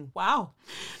balding. Wow.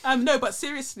 No, but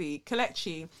seriously,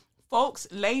 Kelechi. Folks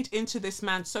laid into this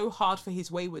man so hard for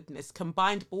his waywardness,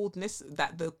 combined baldness,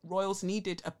 that the royals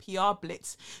needed a PR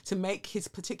blitz to make his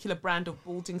particular brand of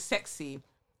balding sexy.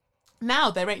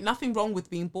 Now, there ain't nothing wrong with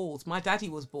being bald. My daddy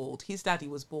was bald. His daddy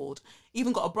was bald.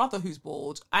 Even got a brother who's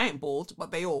bald. I ain't bald,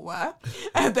 but they all were.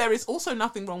 There is also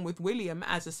nothing wrong with William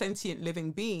as a sentient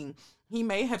living being. He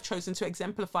may have chosen to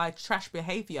exemplify trash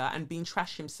behaviour and been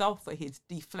trash himself for his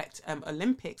deflect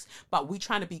Olympics, but we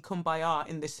trying to be kumbaya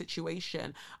in this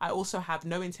situation. I also have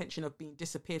no intention of being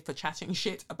disappeared for chatting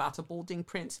shit about a balding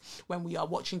prince when we are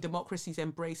watching democracies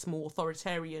embrace more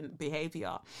authoritarian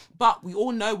behaviour. But we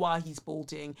all know why he's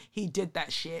balding. He did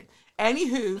that shit.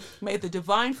 Anywho, may the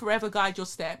divine forever guide your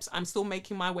steps. I'm still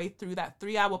making my way through that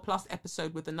 3-hour plus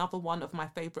episode with another one of my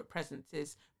favourite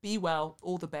presences. Be well,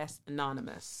 all the best,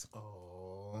 Anonymous.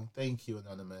 Oh, thank you,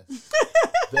 Anonymous.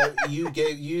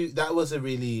 That was a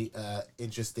really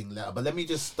interesting letter. But let me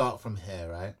just start from here,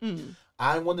 right?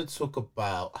 I want to talk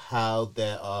about how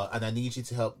there are, and I need you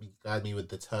to help me guide me with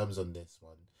the terms on this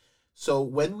one. So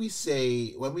when we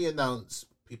announce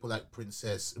people like Prince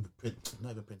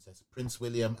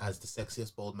William as the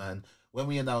sexiest bald man, when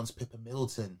we announce Pippa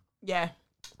Middleton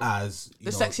as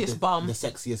the sexiest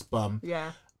bum,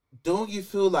 don't you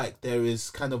feel like there is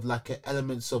kind of like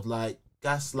elements of like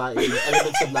gaslighting,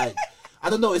 elements of like, I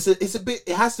don't know, it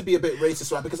has to be a bit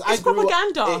racist, right? Because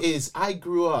I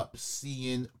grew up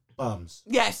seeing bums.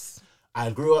 Yes.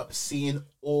 I grew up seeing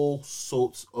all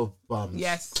sorts of bums.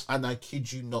 Yes. And I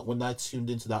kid you not, when I tuned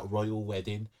into that royal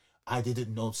wedding, I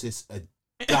didn't notice a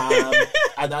damn,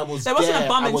 and I was there wasn't a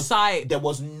bum in sight. There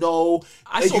was no.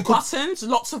 I saw buttons,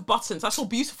 lots of buttons. I saw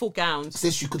beautiful gowns.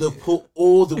 Sis, you could have put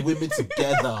all the women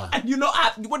together, and you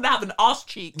wouldn't have an arse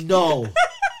cheek. No,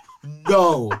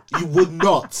 you would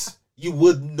not. You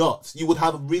would not. You would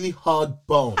have a really hard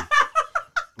bone,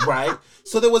 right?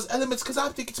 So there was elements, because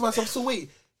I'm thinking to myself, so wait,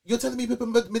 you're telling me Pippa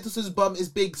Middleton's bum is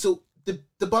big, so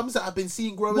the bums that I've been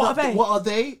seeing growing up, what are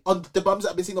they? On the bums that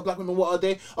I've been seeing on black women, what are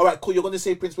they? All right, cool. You're going to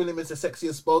say Prince William is the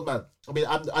sexiest bald man. I mean,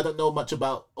 I don't know much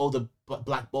about all the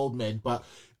black bald men, but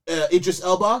Idris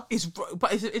Elba is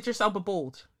Idris Elba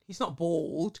bald? He's not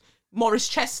bald. Morris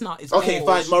Chestnut is bald. Okay,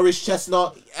 fine. Morris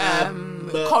Chestnut.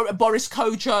 Boris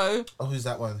Kojo. Oh, who's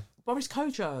that one? Boris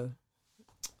Kojo.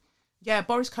 Yeah,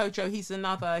 Boris Kojo. He's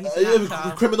another. He's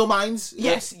an Criminal Minds.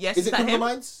 Yes. Is it Criminal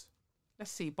Minds?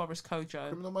 Let's see, Boris Kojo.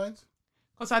 Criminal Minds?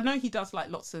 Because I know he does like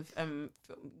lots of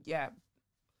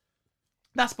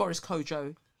that's Boris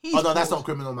Kojo. That's not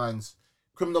Criminal Minds.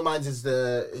 Criminal Minds is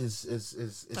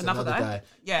another guy.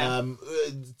 Yeah.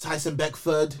 Tyson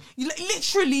Beckford.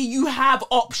 Literally, you have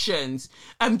options.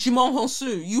 Jimon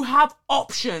Honsu, you have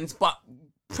options, but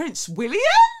Prince William?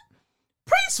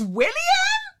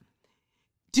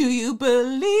 Do you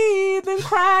believe in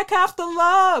crack after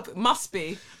love? Must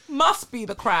be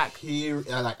the crack.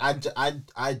 I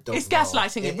don't. It's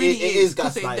gaslighting. It really is.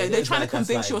 They're trying to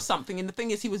convince you of something. And the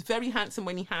thing is, he was very handsome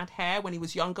when he had hair, when he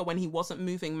was younger, when he wasn't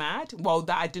moving mad. Well,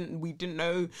 we didn't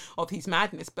know of his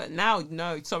madness, but now,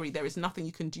 no, sorry, there is nothing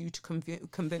you can do to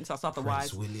convince us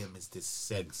otherwise. Prince William is the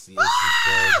sexiest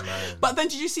bald man. But then,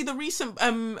 did you see the recent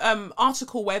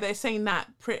article where they're saying that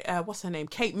what's her name,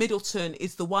 Kate Middleton,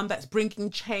 is the one that's bringing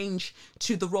change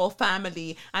to the royal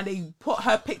family, and they put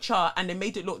her picture and they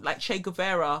made it look like Che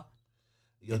Guevara.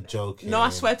 You're joking. No, I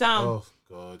swear down. Oh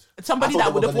God. Somebody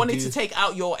that would have wanted to take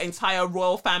out your entire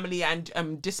royal family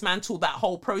and dismantle that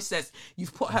whole process.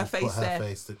 You've put her face there.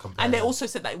 And they also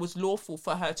said that it was lawful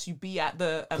for her to be at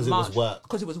the march.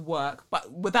 Because it was work.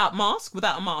 But without a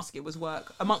mask, it was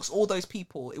work. Amongst all those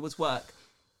people, it was work.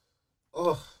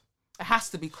 Oh. It has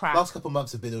to be crap. Last couple of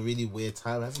months have been a really weird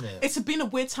time, hasn't it? It's been a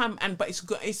weird time, but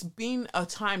it's been a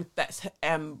time that's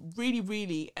really,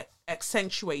 really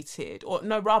accentuated, or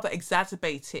no, rather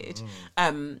exacerbated,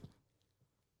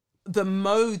 the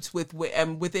modes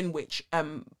within which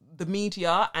the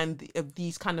media and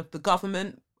these kind of the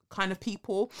government kind of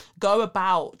people go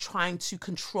about trying to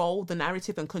control the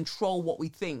narrative and control what we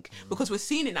think, because we're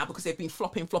seeing it now, because they've been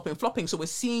flopping, so we're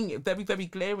seeing it very, very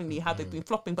glaringly how they've been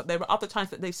flopping. But there are other times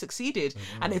that they've succeeded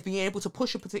and they've been able to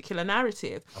push a particular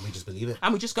narrative, and we just believe it,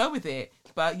 and we just go with it.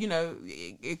 But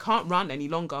it can't run any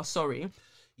longer. Sorry.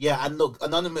 Yeah, and look,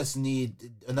 Anonymous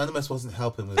wasn't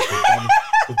helping with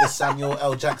the Samuel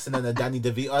L. Jackson and the Danny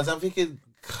DeVito. As I'm thinking,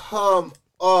 come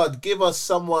on, give us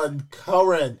someone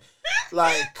current.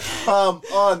 Like, come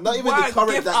on. Not even the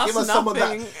current that. Give us someone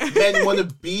that men want to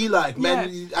be like.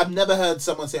 Men, I've never heard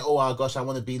someone say, oh gosh, I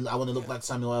want to look like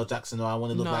Samuel L. Jackson, or I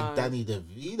want to look like Danny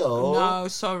DeVito. No,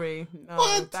 sorry. No,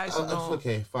 what? that is not.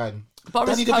 Okay, fine.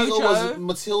 Boris Danny DeVito was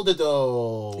Matilda,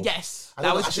 though. Yes.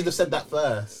 I should have said that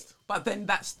first. But then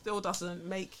that still doesn't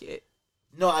make it.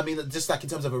 No, I mean, just like in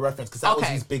terms of a reference, because that was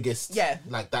his biggest. Yeah.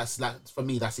 Like, that's like, for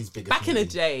me, that's his biggest. Back in the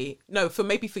day, no, for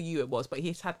you it was, but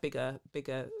he's had bigger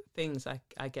things, I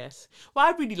guess. Well,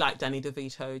 I really like Danny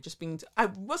DeVito, just being.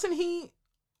 Wasn't he?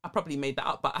 I probably made that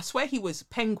up, but I swear he was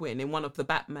Penguin in one of the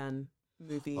Batman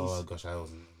movies. Oh gosh, I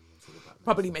wasn't.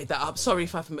 Probably made that up. Sorry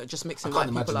if I'm just mixing white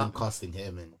people up. I can't imagine them casting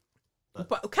him in.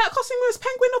 But casting him as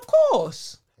Penguin, of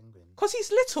course. Penguin. Because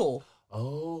he's little.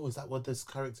 Oh, is that what this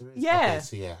character is? Yeah. Okay,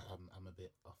 so yeah, I'm a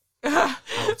bit off.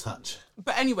 Out of touch.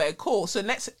 But anyway, cool. So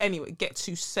let's get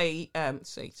to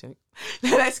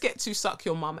let's get to Suck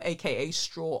Your Mum, aka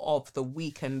Straw of the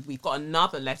Week, and we've got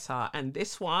another letter, and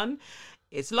this one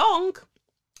is long,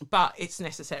 but it's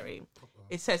necessary.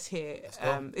 It says here,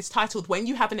 it's titled, When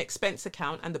You Have an Expense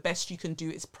Account and the Best You Can Do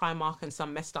is Primark and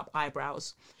Some Messed Up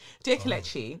Eyebrows. Dear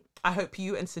Kelechi, I hope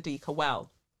you and Sadiq are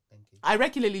well. I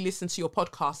regularly listen to your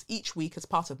podcast each week as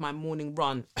part of my morning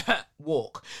run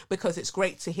walk, because it's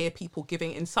great to hear people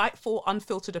giving insightful,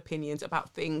 unfiltered opinions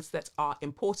about things that are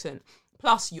important.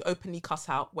 Plus, you openly cuss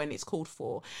out when it's called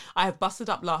for. I have busted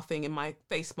up laughing in my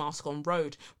face mask on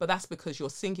road, but that's because you're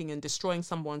singing and destroying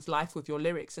someone's life with your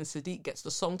lyrics, and Sadiq gets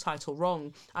the song title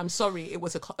wrong. I'm sorry, it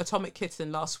was Atomic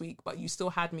Kitten last week, but you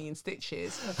still had me in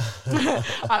stitches.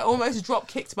 I almost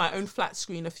drop-kicked my own flat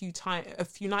screen a few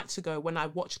nights ago when I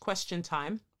watched Question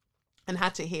Time and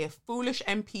had to hear foolish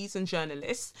MPs and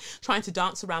journalists trying to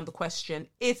dance around the question,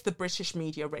 is the British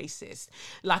media racist?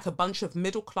 Like a bunch of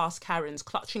middle-class Karens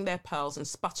clutching their pearls and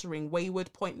sputtering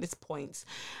wayward, pointless points.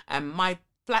 My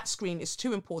flat screen is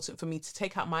too important for me to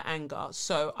take out my anger,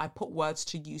 so I put words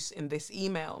to use in this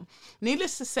email.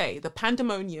 Needless to say, the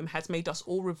pandemonium has made us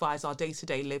all revise our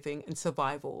day-to-day living and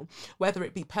survival, whether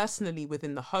it be personally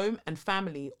within the home and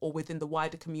family or within the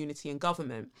wider community and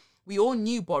government. We all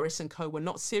knew Boris and co were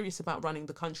not serious about running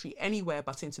the country anywhere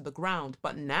but into the ground,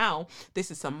 but now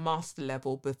this is some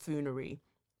master-level buffoonery.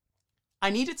 I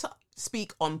needed to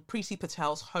speak on Priti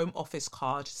Patel's Home Office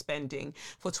card spending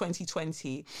for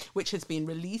 2020, which has been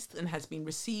released and has been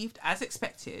received as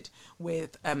expected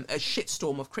with a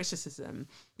shitstorm of criticism.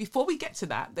 Before we get to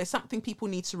that, there's something people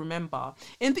need to remember.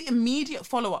 In the immediate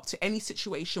follow-up to any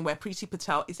situation where Priti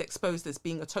Patel is exposed as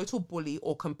being a total bully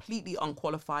or completely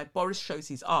unqualified, Boris shows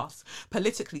his ass,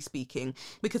 politically speaking,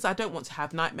 because I don't want to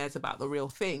have nightmares about the real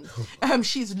thing.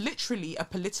 She's literally a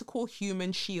political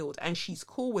human shield, and she's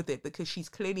cool with it because she's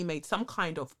clearly made some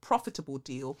kind of profitable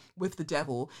deal with the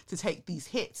devil to take these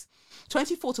hits.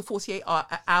 24 to 48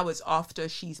 hours after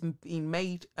she's been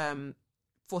made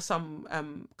for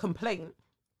some complaint,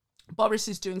 Boris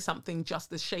is doing something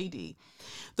just as shady.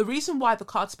 The reason why the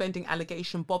card spending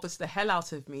allegation bothers the hell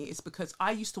out of me is because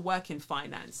I used to work in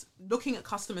finance. Looking at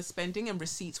customer spending and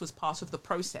receipts was part of the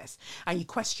process, and you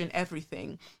question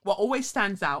everything. What always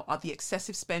stands out are the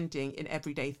excessive spending in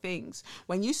everyday things.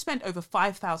 When you spend over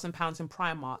 £5,000 in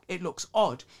Primark, it looks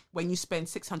odd. When you spend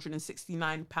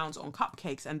 £669 on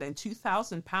cupcakes and then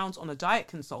 £2,000 on a diet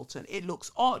consultant, it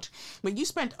looks odd. When you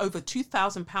spend over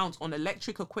 £2,000 on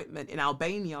electric equipment in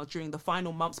Albania during the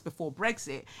final months before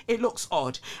Brexit, it looks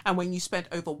odd. And when you spend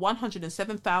over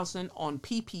 $107,000 on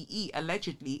PPE,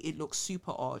 allegedly, it looks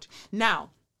super odd. Now,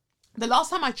 the last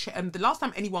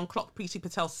time anyone clocked Priti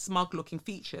Patel's smug-looking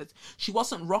features, she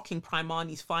wasn't rocking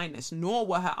Primani's finest, nor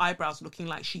were her eyebrows looking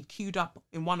like she'd queued up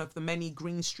in one of the many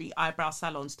Green Street eyebrow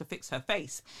salons to fix her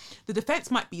face. The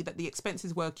defence might be that the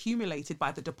expenses were accumulated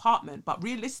by the department, but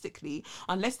realistically,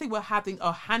 unless they were having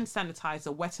a hand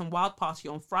sanitizer wet and wild party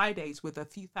on Fridays with a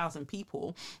few thousand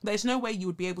people, there's no way you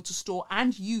would be able to store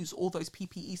and use all those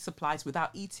PPE supplies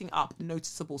without eating up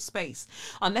noticeable space.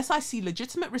 Unless I see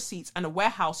legitimate receipts and a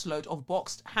warehouse load of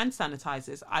boxed hand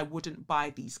sanitizers, I wouldn't buy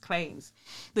these claims.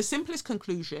 The simplest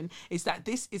conclusion is that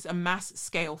this is a mass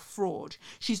scale fraud.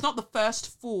 She's not the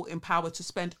first fool in power to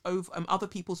spend over other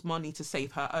people's money to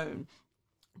save her own.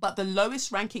 But the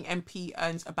lowest ranking MP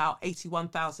earns about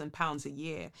 £81,000 a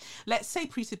year. Let's say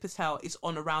Priti Patel is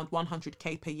on around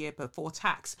 100k per year before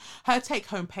tax. Her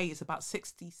take-home pay is about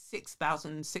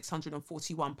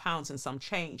 £66,641 and some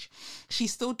change.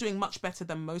 She's still doing much better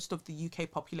than most of the UK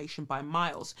population by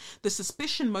miles. The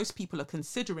suspicion most people are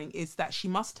considering is that she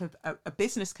must have a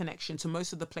business connection to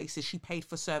most of the places she paid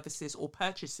for services or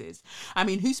purchases. I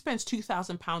mean, who spends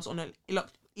 £2,000 on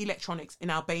electronics in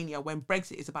Albania when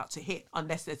Brexit is about to hit,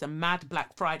 unless there's a mad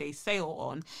Black Friday sale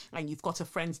on and you've got a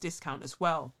friend's discount as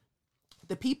well.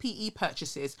 The PPE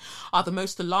purchases are the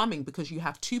most alarming because you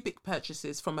have two big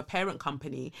purchases from a parent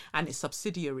company and its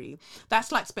subsidiary.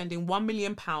 That's like spending £1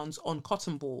 million on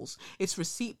cotton balls. It's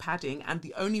receipt padding, and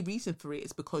the only reason for it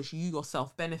is because you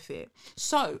yourself benefit.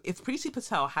 So if Priti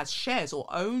Patel has shares or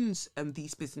owns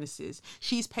these businesses,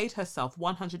 she's paid herself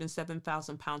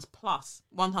 £107,000 plus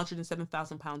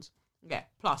 £107,000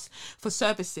 plus for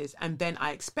services, and then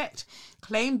I expect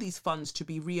claim these funds to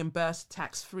be reimbursed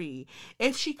tax-free.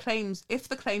 If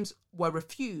the claims were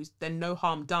refused, then no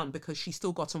harm done because she's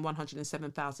still gotten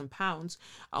 £107,000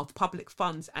 of public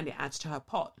funds and it adds to her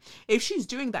pot. If she's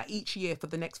doing that each year for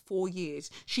the next 4 years,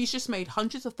 she's just made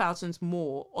hundreds of thousands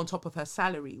more on top of her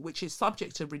salary, which is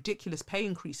subject to ridiculous pay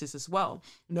increases as well.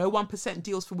 No 1%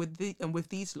 deals with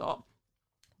these lot.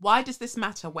 Why does this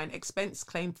matter when expense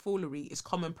claim foolery is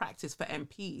common practice for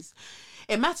MPs?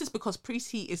 It matters because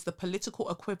Priti is the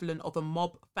political equivalent of a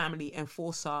mob family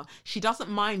enforcer. She doesn't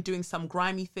mind doing some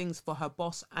grimy things for her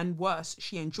boss, and worse,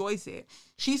 she enjoys it.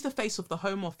 She's the face of the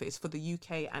Home Office for the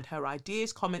UK, and her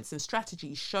ideas, comments and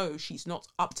strategies show she's not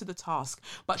up to the task,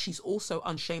 but she's also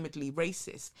unshamedly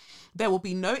racist. There will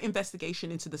be no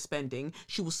investigation into the spending.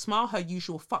 She will smile her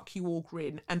usual fuck you all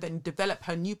grin and then develop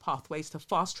her new pathways to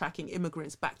fast-tracking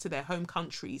immigrants back to their home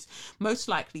countries, most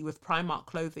likely with Primark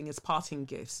clothing as parting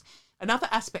gifts. Another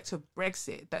aspect of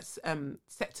Brexit that's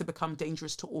set to become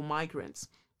dangerous to all migrants.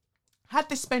 Had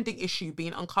this spending issue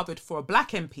been uncovered for a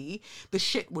black MP, the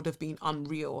shit would have been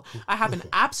unreal. I have an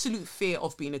absolute fear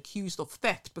of being accused of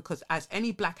theft because, as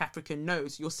any black African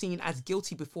knows, you're seen as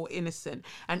guilty before innocent.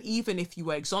 And even if you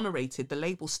were exonerated, the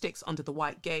label sticks under the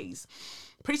white gaze.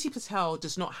 Priti Patel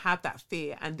does not have that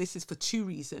fear, and this is for two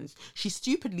reasons. She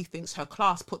stupidly thinks her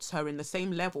class puts her in the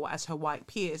same level as her white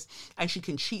peers, and she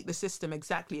can cheat the system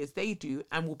exactly as they do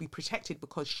and will be protected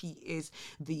because she is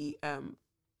the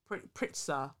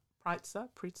Pritzker.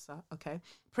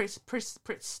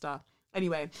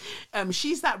 Anyway,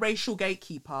 she's that racial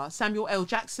gatekeeper, Samuel L.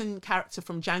 Jackson character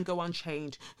from Django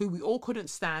Unchained, who we all couldn't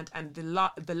stand, and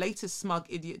the latest smug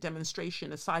idiot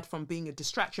demonstration, aside from being a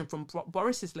distraction from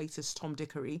Boris's latest Tom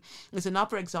Dickery, is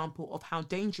another example of how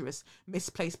dangerous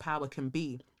misplaced power can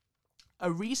be.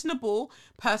 A reasonable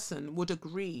person would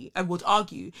agree and would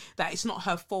argue that it's not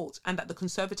her fault and that the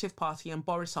Conservative Party and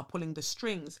Boris are pulling the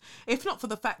strings, if not for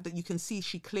the fact that you can see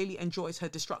she clearly enjoys her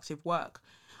destructive work.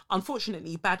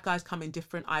 Unfortunately, bad guys come in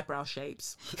different eyebrow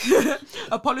shapes.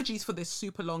 Apologies for this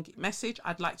super long message.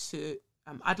 I'd like to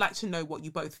know what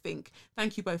you both think.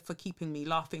 Thank you both for keeping me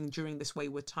laughing during this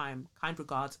wayward time. Kind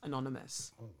regards,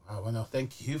 Anonymous. Oh, wow, well, no,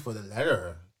 thank you for the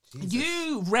letter. Jesus.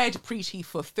 You read Priti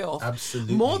for filth.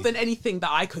 Absolutely. More than anything that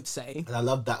I could say. And I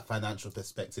love that financial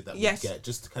perspective that we get,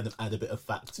 just to kind of add a bit of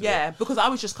fact to it. Yeah, because I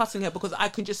was just cutting her because I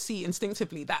can just see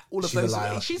instinctively that all of She's those... a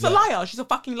liar. She's a liar. She's a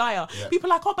fucking liar. Yeah.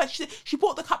 People are like, oh, but she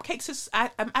bought the cupcakes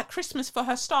at Christmas for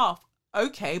her staff.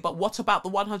 Okay, but what about the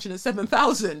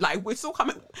 107,000? Like, we're still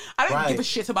coming... I don't give a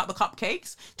shit about the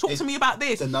cupcakes. Talk to me about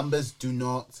this. The numbers do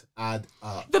not add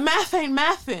up. The math ain't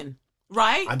mathin'.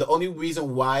 Right? And the only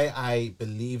reason why I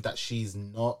believe that she's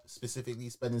not specifically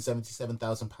spending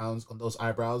 £77,000 on those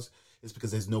eyebrows is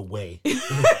because there's no way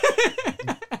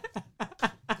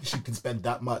she can spend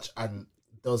that much, and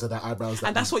those are the eyebrows.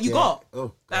 And that's what you got.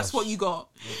 Oh, that's what you got.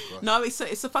 No, it's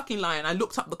a fucking lie. And I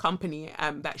looked up the company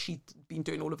that she'd been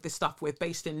doing all of this stuff with,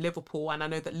 based in Liverpool, and I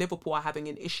know that Liverpool are having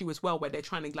an issue as well where they're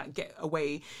trying to like get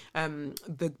away.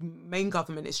 The main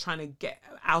government is trying to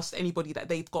oust anybody that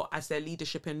they've got as their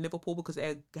leadership in Liverpool because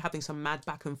they're having some mad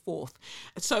back and forth.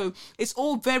 So it's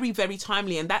all very, very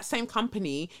timely. And that same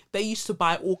company, they used to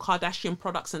buy all Kardashian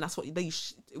products, and that's what they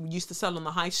used to sell on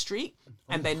the high street.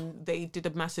 And then they did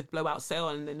a massive blowout sale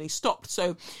and then they stopped.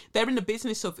 So they're in the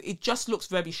business of, it just looks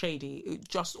very shady. It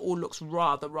just all looks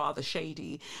rather, rather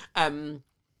shady. And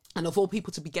of all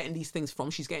people to be getting these things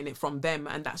from, she's getting it from them,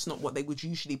 and that's not what they would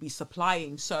usually be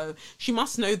supplying. So she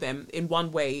must know them in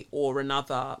one way or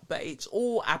another, but it's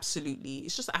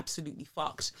just absolutely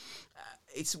fucked.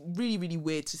 It's really, really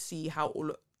weird to see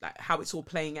how it's all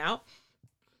playing out.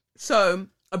 So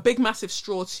a big, massive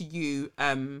straw to you,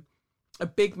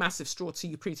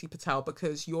 Priti Patel,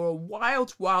 because you're a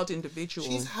wild, wild individual.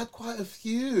 She's had quite a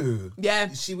few. Yeah.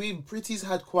 Priti's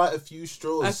had quite a few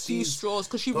straws.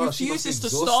 Because she refuses to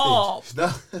stop.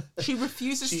 No. She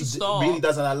refuses to stop. She really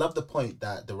does, and I love the point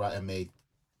that the writer made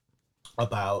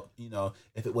about,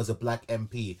 if it was a black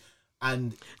MP.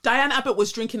 And Diane Abbott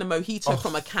was drinking a mojito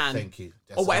from a can. Thank you.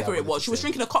 Or whatever it was. She was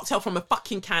drinking a cocktail from a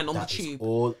fucking can on the tube.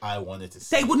 All I wanted to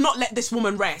say. They would not let this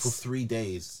woman rest. For 3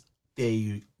 days,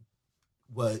 they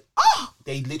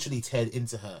they literally teared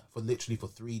into her for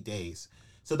 3 days.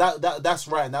 So that's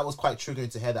right, and that was quite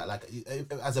triggering to hear that. Like,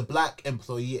 as a black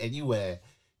employee anywhere,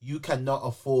 you cannot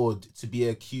afford to be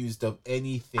accused of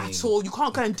anything at all. You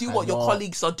can't go and do what your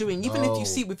colleagues are doing. Even if you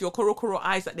see with your koro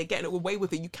eyes that they're getting away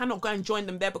with it, you cannot go and join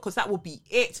them there, because that will be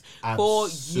it for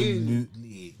you.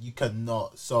 Absolutely, you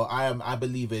cannot. So I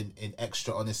believe in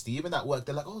extra honesty. Even at work,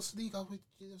 they're like, "Oh, Sneak,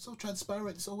 you're so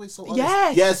transparent. It's always so honest."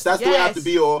 Yes, that's the way I have to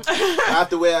be. Or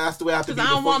that's the way I have to be. I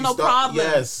don't want no problem.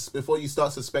 Yes, before you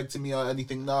start suspecting me or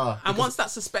anything, nah. And once that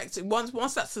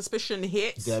suspicion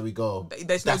hits, there we go.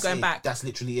 There's no going back. That's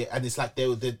literally it. And it's like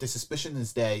the suspicion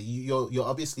is there. You're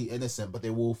obviously innocent, but they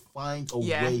will find a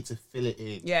way to fill it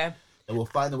in. Yeah. They will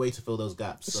find a way to fill those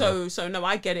gaps. So no,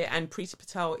 I get it. And Preeti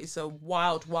Patel is a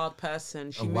wild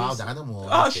person. Wild animal.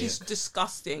 Oh, she's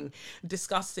disgusting.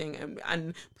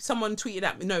 And someone tweeted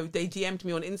at me. No, they DM'd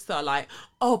me on Insta like,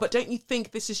 "Oh, but don't you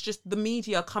think this is just the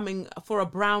media coming for a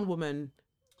brown woman?"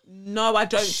 No, I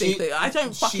don't think that. I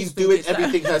don't fucking She's think doing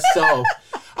everything herself.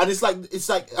 And it's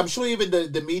like I'm sure even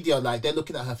the media, like, they're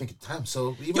looking at her thinking, damn,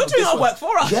 so even you're doing our work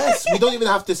for us. Yes, we don't even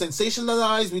have to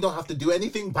sensationalize, we don't have to do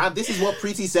anything bad. This is what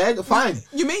Preeti said. Fine.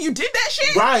 You mean you did that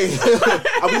shit? Right.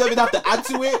 And we don't even have to add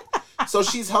to it. So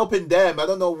she's helping them. I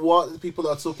don't know what people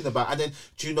are talking about. And then,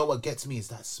 do you know what gets me is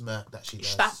that smirk that she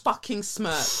does. That fucking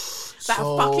smirk.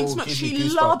 She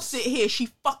loves it here. She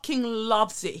fucking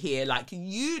loves it here. Like,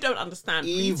 you don't understand.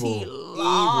 Preeti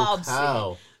loves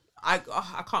it. I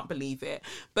can't believe it.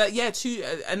 But yeah,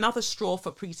 another straw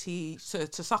for Preeti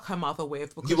to suck her mother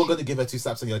with. You were going to give her 2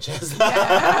 slaps on your chest.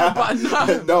 Yeah, but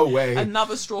no. No way.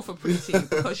 Another straw for Preeti,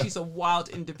 because she's a wild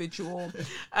individual.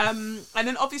 And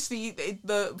then obviously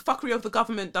the fuckery of the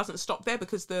government doesn't stop there,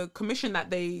 because the commission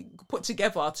that they put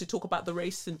together to talk about the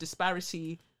race and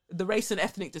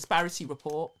ethnic disparity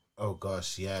report. Oh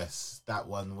gosh, yes. That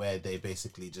one where they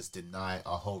basically just deny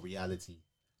our whole reality.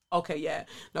 Okay, yeah.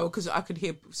 No, because I could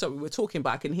hear... Sorry, we're talking,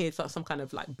 but I can hear some kind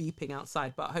of, like, beeping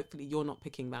outside, but hopefully you're not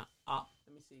picking that up.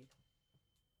 Let me see.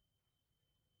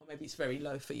 Or maybe it's very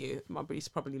low for you. Maybe it's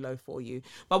probably low for you.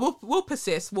 But we'll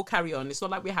persist. We'll carry on. It's not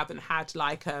like we haven't had,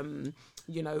 like,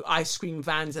 ice cream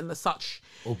vans and the such...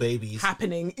 Or babies.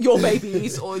 ...happening. Your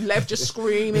babies. Or Lev just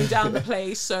screaming down the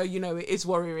place. So, it is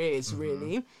what it is,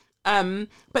 really.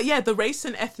 But yeah, the race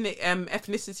and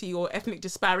ethnicity or ethnic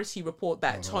disparity report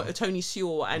that Tony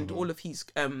Sewell and all of his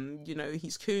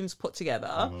his coons put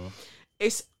together,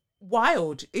 it's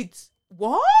wild. It's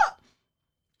what?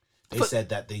 They said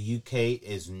that the UK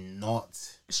is not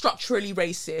structurally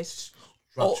racist.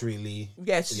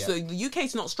 Yes, so the UK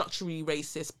is not structurally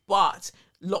racist, but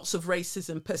lots of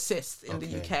racism persists in the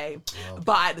UK. Okay.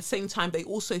 But at the same time, they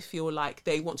also feel like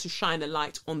they want to shine a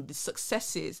light on the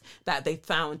successes that they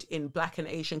found in Black and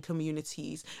Asian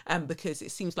communities, because it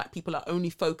seems like people are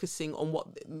only focusing on what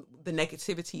the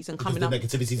negativities and coming up. The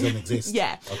negativities don't exist.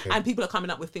 Yeah. Okay. And people are coming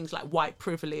up with things like white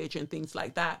privilege and things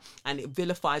like that. And it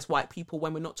vilifies white people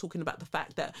when we're not talking about the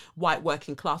fact that white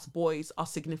working class boys are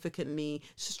significantly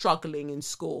struggling in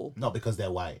school. Not because they're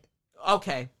white.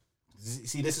 Okay.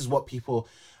 See, this is what people,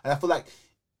 and I feel like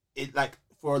it, like,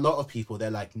 for a lot of people,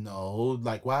 they're like, no,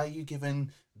 like, why are you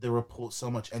giving the report so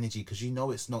much energy? Because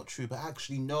it's not true. But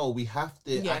actually, no, we have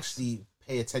to actually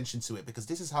pay attention to it, because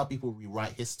this is how people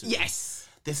rewrite history. Yes.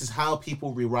 This is how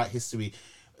people rewrite history.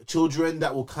 Children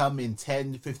that will come in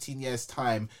 10, 15 years'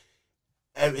 time,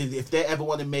 if they ever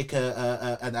want to make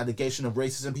an allegation of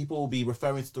racism, people will be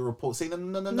referring to the report saying,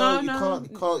 no, you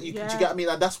can't. You get what I mean?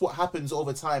 Like, that's what happens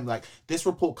over time. Like, this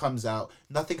report comes out,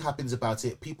 nothing happens about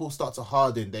it. People start to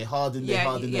harden. They harden,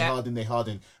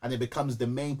 and it becomes the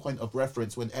main point of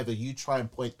reference whenever you try and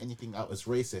point anything out as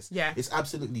racist. Yeah, it's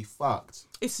absolutely fucked.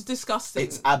 It's disgusting.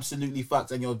 It's absolutely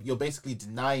fucked, and you're basically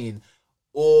denying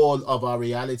all of our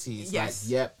realities. Yes.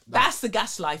 Like, yep. That's the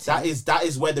gaslighting. That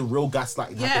is where the real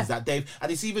gaslighting happens. That Dave,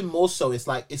 and it's even more so. It's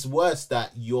like, it's worse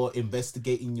that you're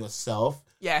investigating yourself.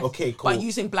 Yeah. Okay, cool. By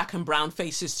using black and brown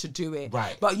faces to do it.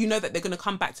 Right. But you know that they're going to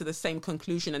come back to the same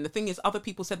conclusion. And the thing is, other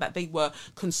people said that they were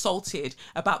consulted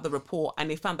about the report, and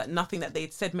they found that nothing that they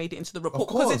had said made it into the report,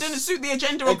 because it didn't suit the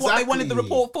agenda of what they wanted the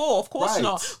report for. Of course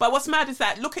not. But what's mad is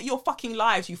that, look at your fucking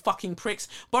lives, you fucking pricks.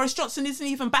 Boris Johnson isn't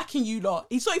even backing you lot.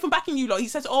 He's not even backing you lot. He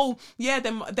says, oh, yeah,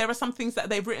 there are some things that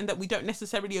they've written that we don't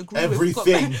necessarily agree with.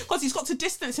 Because he's got to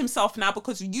distance himself now,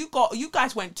 because you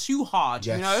guys went too hard,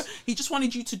 you know? He just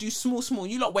wanted you to do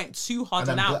small. You lot went too hard.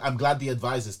 And I'm glad the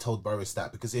advisors told Boris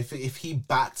that, because if he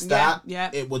backed that,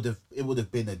 it would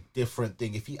have been a different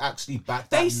thing. If he actually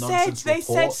backed that nonsense report. They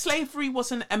said slavery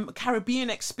was a Caribbean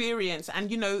experience, and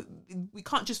we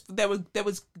can't just there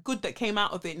was good that came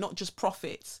out of it, not just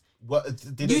profits. What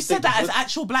did You said that as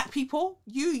actual black people?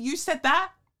 You said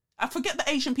that? I forget the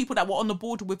Asian people that were on the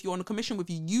board with you, on the commission with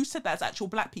you. You said that as actual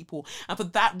black people. And for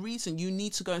that reason, you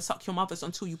need to go and suck your mothers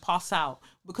until you pass out.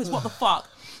 Because what the fuck?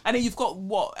 And then you've got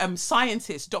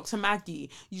scientists, Dr.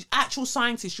 Maggie, actual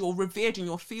scientists, you're revered in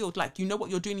your field. Like, you know what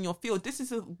you're doing in your field. This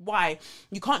is why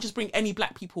you can't just bring any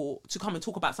black people to come and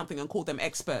talk about something and call them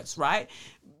experts, right?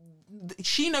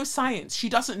 She knows science. She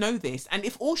doesn't know this. And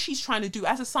if all she's trying to do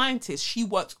as a scientist, she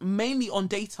works mainly on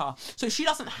data. So if she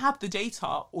doesn't have the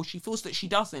data, or she feels that she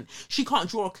doesn't, she can't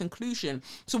draw a conclusion.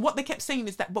 So what they kept saying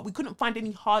is that, but we couldn't find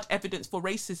any hard evidence for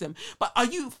racism. But are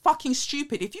you fucking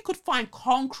stupid? If you could find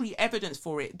concrete evidence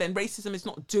for it, then racism is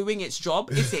not doing its job,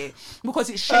 is it? Because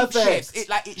it shapeshifts. It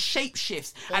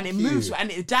shapeshifts and it moves and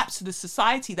it adapts to the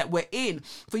society that we're in.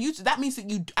 For you to, that means that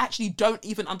you actually don't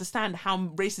even understand how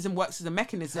racism works as a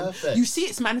mechanism. Perfect. You see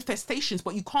its manifestations,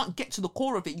 but you can't get to the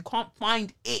core of it. You can't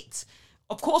find it.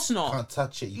 Of course not. You can't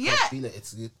touch it. You can't feel it.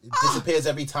 It disappears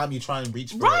every time you try and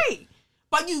reach for it. Right.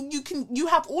 But you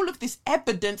have all of this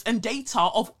evidence and data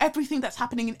of everything that's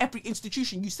happening in every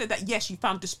institution. You said that, yes, you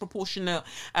found disproportionate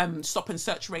stop and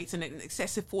search rates and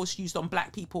excessive force used on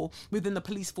black people within the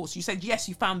police force. You said, yes,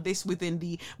 you found this within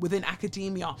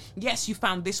academia. Yes, you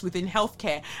found this within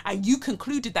healthcare. And you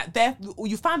concluded that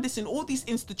you found this in all these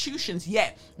institutions,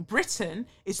 yet Britain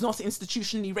is not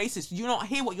institutionally racist. You not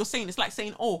hear what you're saying. It's like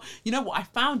saying, oh, you know what? I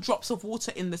found drops of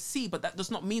water in the sea, but that does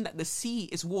not mean that the sea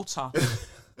is water.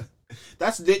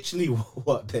 That's literally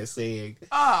what they're saying.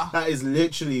 That is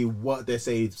literally what they're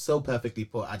saying. So perfectly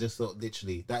put. I just thought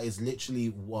literally, that is literally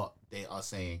what they are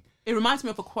saying. It reminds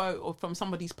me of a quote from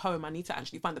somebody's poem. I need to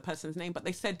actually find the person's name, but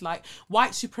they said, like,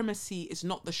 white supremacy is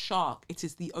not the shark, it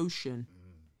is the ocean.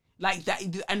 Like that,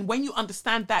 and when you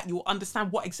understand that, you'll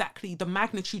understand what exactly the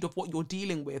magnitude of what you're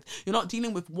dealing with. You're not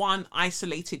dealing with one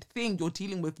isolated thing. You're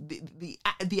dealing with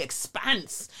the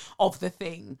expanse of the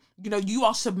thing. You know, you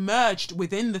are submerged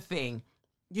within the thing.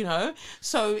 You know,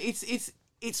 so it's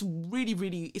really,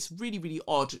 really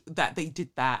odd that they did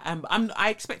that.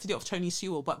 I expected it of Tony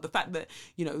Sewell, but the fact that,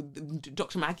 you know,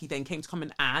 Dr. Maggie then came to come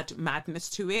and add madness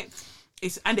to it.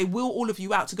 And they will all of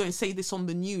you out to go and say this on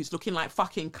the news, looking like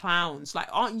fucking clowns. Like,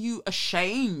 aren't you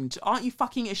ashamed? Aren't you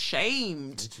fucking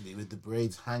ashamed? Literally, with the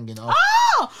braids hanging off.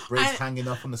 Hanging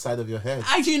off on the side of your head.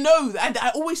 And you know, and I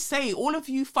always say, all of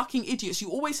you fucking idiots, you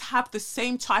always have the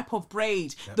same type of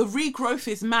braid. Yep. The regrowth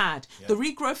is mad. Yep. The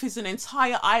regrowth is an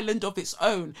entire island of its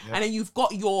own. Yep. And then you've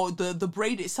got the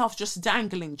braid itself just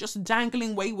dangling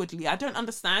waywardly. I don't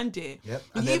understand it. Yep.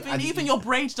 Even your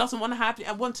braid doesn't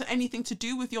want anything to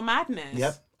do with your madness.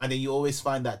 Yep. And then you always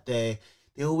find that they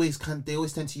always tend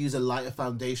to use a lighter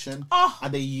foundation,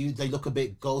 and they look a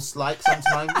bit ghost-like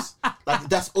sometimes. Like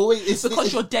that's always it's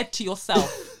because you're dead to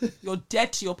yourself. You're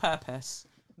dead to your purpose.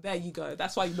 There you go.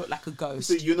 That's why you look like a ghost.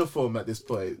 It's a uniform at this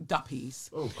point. Duppies.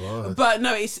 Oh god. But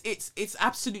no, it's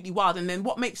absolutely wild. And then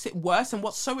what makes it worse and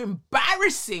what's so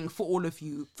embarrassing for all of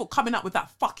you for coming up with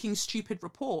that fucking stupid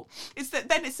report is that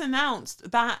then it's announced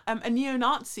that a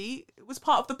neo-Nazi was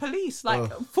part of the police,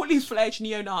 like fully fledged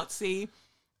neo-Nazi. It's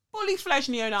not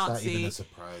even a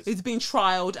surprise. He's been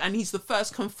trialed and he's the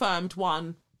first confirmed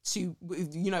one to,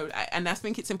 you know, and I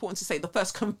think it's important to say the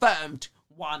first confirmed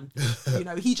one. You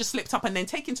know, he just slipped up. And then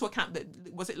take into account that,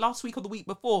 was it last week or the week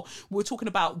before, we were talking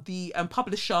about the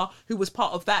publisher who was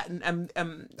part of that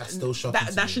that's still shocking,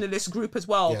 that nationalist group as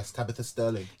well. Yes, Tabitha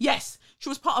Sterling. Yes, she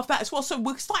was part of that as well. So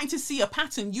we're starting to see a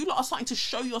pattern. You lot are starting to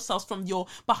show yourselves from your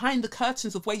behind the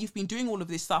curtains of where you've been doing all of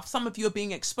this stuff. Some of you are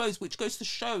being exposed, which goes to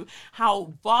show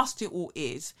how vast it all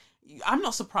is. I'm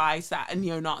not surprised that a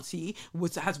neo-Nazi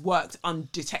has worked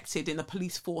undetected in the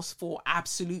police force for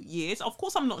absolute years. Of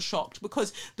course, I'm not shocked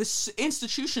because the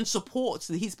institution supports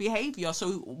his behaviour.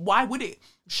 So why would it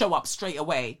show up straight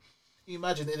away? Can you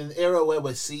imagine in an era where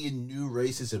we're seeing new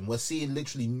racism, we're seeing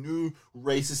literally new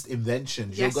racist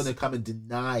inventions, yes, you're going to come and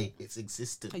deny its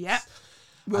existence? Yeah.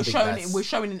 We're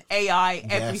showing an AI,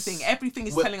 everything. Yes. Everything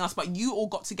is telling us, but you all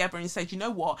got together and said, you know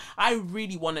what? I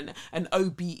really want an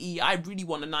OBE. I really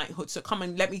want a knighthood. So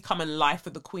let me come and lie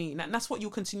for the Queen. And that's what you'll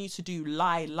continue to do.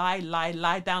 Lie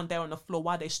down there on the floor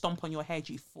while they stomp on your head,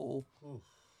 you fool. Oof.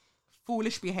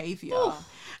 Foolish behaviour.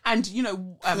 And, you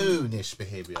know... Foolish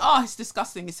behaviour. Oh, it's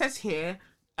disgusting. It says here...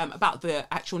 about the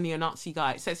actual neo-Nazi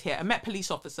guy. It says here, a Met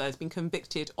police officer has been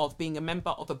convicted of being a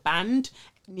member of a banned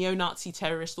neo-Nazi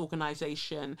terrorist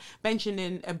organisation.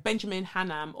 Benjamin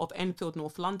Hannam of Enfield,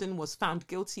 North London, was found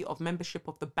guilty of membership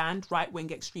of the banned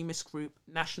right-wing extremist group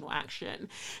National Action.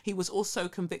 He was also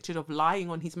convicted of lying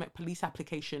on his Met Police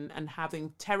application and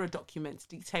having terror documents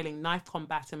detailing knife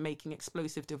combat and making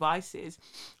explosive devices.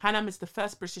 Hannam is the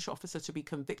first British officer to be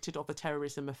convicted of a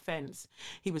terrorism offence.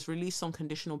 He was released on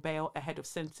conditional bail ahead of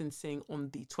sentencing on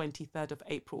the 23rd of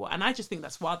April. And I just think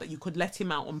that's wild that you could let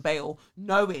him out on bail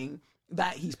knowing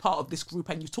that he's part of this group.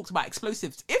 And you talked about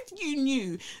explosives. If you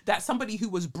knew that somebody who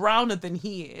was browner than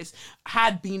he is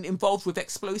had been involved with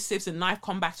explosives and knife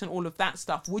combat and all of that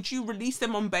stuff, would you release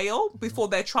them on bail before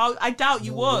their trial? I doubt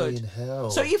you would. In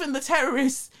hell. So even the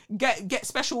terrorists get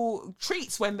special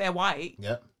treats when they're white.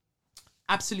 Yep.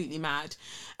 Absolutely mad.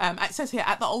 It says here,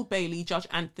 at the Old Bailey, Judge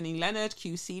Anthony Leonard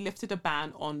QC lifted a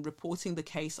ban on reporting the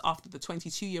case after the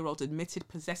 22-year-old admitted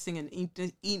possessing an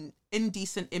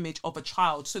indecent image of a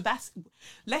child. So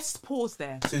let's pause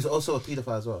there. So he's also a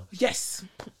paedophile as well? Yes.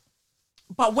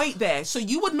 But wait there. So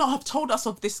you would not have told us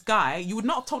of this guy. You would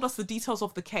not have told us the details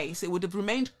of the case. It would have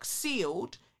remained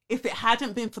sealed if it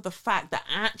hadn't been for the fact that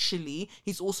actually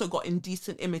he's also got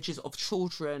indecent images of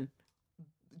children.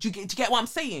 Do you get what I'm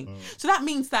saying? So that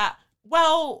means that,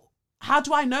 well, how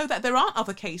do I know that there aren't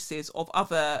other cases of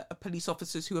other police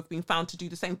officers who have been found to do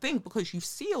the same thing? Because you've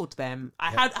sealed them.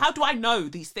 How do I know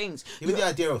these things? Even the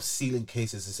idea of sealing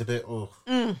cases is a bit,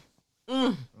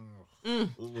 And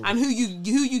who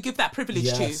you give that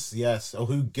privilege to? Yes, or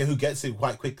who gets it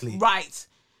quite quickly. Right.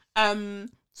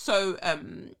 So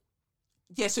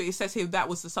it says here that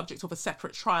was the subject of a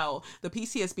separate trial. The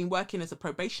PC has been working as a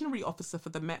probationary officer for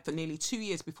the Met for nearly 2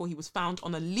 years before he was found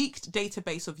on a leaked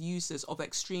database of users of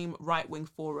extreme right-wing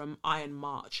forum Iron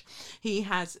March. He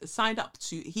had signed up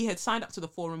to the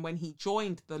forum when he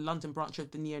joined the London branch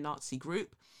of the neo-Nazi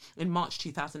group in March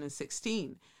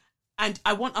 2016. And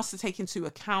I want us to take into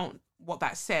account what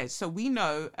that says. So we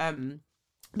know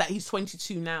that he's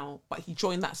 22 now, but he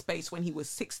joined that space when he was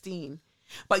 16.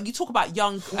 But you talk about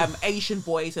young Asian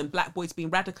boys and black boys being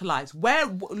radicalized.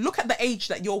 Look at the age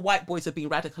that your white boys are being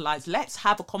radicalized. Let's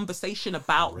have a conversation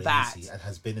about that. And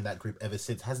has been in that group ever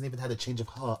since. Hasn't even had a change of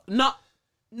heart. Nope.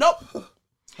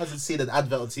 Hasn't seen an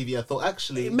advert on TV. I thought,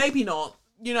 actually, maybe not.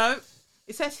 You know,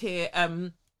 it says here,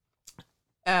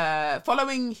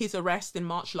 following his arrest in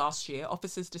March last year,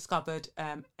 officers discovered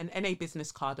an NA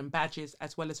business card and badges,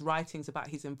 as well as writings about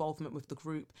his involvement with the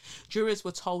group. Jurors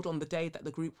were told on the day that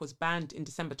the group was banned in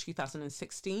December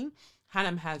 2016.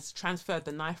 Hannam has transferred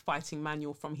the knife fighting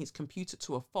manual from his computer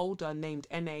to a folder named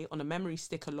NA on a memory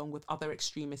stick along with other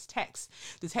extremist texts.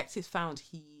 Detectives found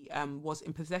he was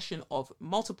in possession of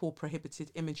multiple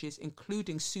prohibited images,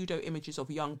 including pseudo images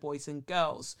of young boys and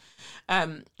girls.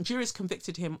 Jurors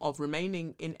convicted him of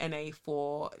remaining in NA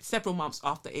for several months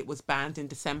after it was banned in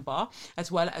December,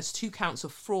 as well as 2 counts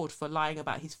of fraud for lying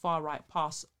about his far-right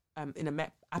past in a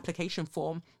Met application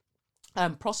form.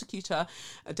 Prosecutor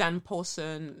Dan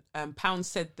Pound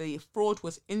said the fraud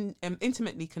was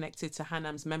intimately connected to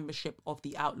Hannam's membership of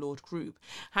the outlawed group.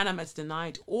 Hannam has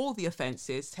denied all the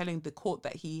offences, telling the court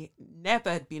that he never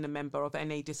had been a member of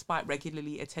NA despite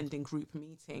regularly attending group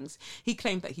meetings. He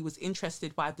claimed that he was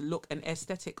interested by the look and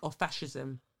aesthetic of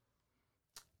fascism.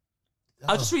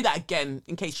 I'll just read that again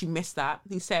in case you missed that.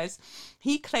 He says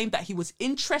he claimed that he was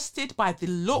interested by the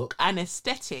look and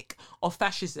aesthetic of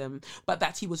fascism, but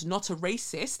that he was not a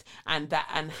racist and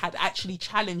had actually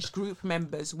challenged group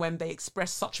members when they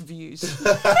expressed such views.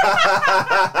 That's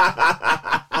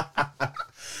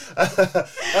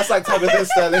like Tabitha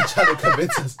Sterling trying to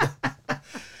convince us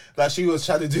that she was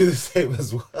trying to do the same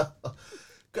as well.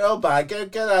 Girl, bye,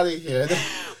 get out of here.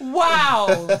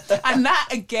 Wow. And that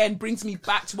again brings me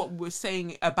back to what we were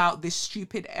saying about this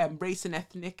stupid race and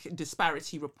ethnic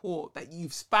disparity report, that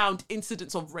you've found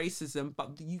incidents of racism,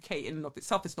 but the UK in and of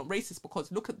itself is not racist, because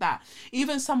look at that.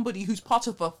 Even somebody who's part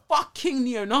of a fucking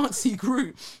neo-Nazi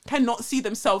group cannot see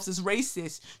themselves as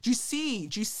racist. Do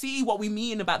you see what we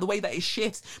mean about the way that it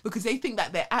shifts? Because they think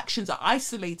that their actions are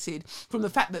isolated from the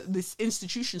fact that this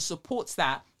institution supports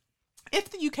that. If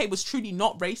the UK was truly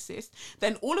not racist,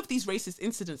 then all of these racist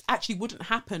incidents actually wouldn't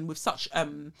happen with such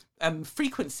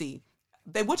frequency.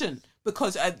 They wouldn't,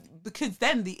 because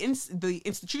then the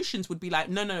institutions would be like,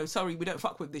 no, sorry, we don't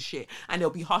fuck with this shit, and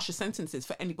there'll be harsher sentences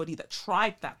for anybody that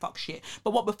tried that fuck shit.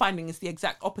 But what we're finding is the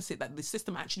exact opposite, that the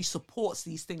system actually supports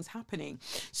these things happening.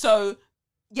 So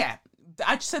yeah,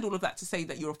 I just said all of that to say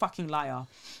that you're a fucking liar.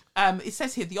 It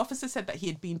says here, the officer said that he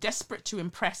had been desperate to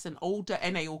impress an older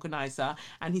NA organiser,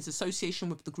 and his association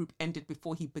with the group ended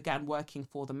before he began working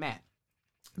for the Met.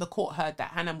 The court heard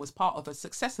that Hanam was part of a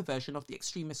successor version of the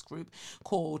extremist group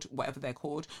called whatever they're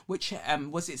called, which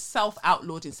was itself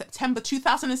outlawed in September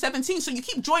 2017. So you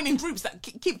keep joining groups that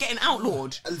keep getting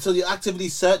outlawed. And so you're actively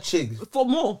searching for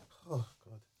more. Oh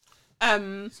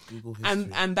God.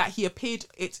 And that he appeared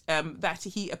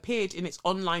in its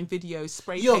online video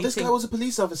spray Yo, painting. this guy was a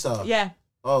police officer. Yeah.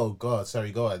 Oh God,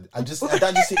 sorry, go on. It just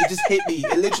hit me.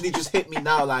 It literally just hit me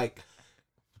now. Like,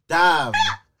 damn.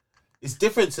 It's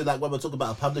different to like when we're talking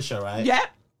about a publisher, right? Yeah.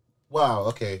 Wow.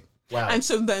 Okay. Wow. And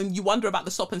so then you wonder about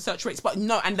the stop and search rates, but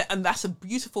no, and that's a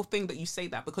beautiful thing that you say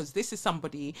that, because this is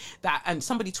somebody that, and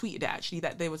somebody tweeted it actually,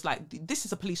 that they was like, this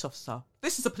is a police officer.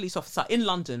 This is a police officer in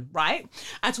London, right?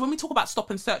 And so when we talk about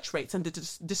stop and search rates and the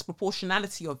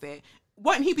disproportionality of it,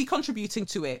 won't he be contributing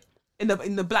to it? In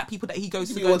the black people that he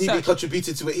goes to go and search. He be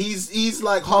contributed to it. He's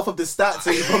like half of the stats,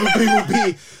 so he probably will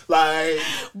be like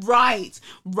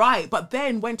right. But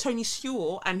then when Tony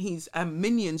Stewart and his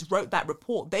minions wrote that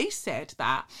report, they said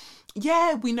that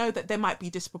yeah, we know that there might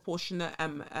be disproportionate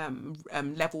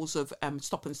levels of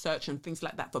stop and search and things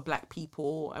like that for black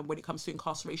people, and when it comes to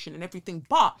incarceration and everything.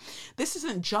 But this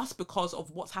isn't just because of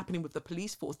what's happening with the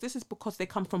police force. This is because they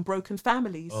come from broken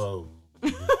families. Oh,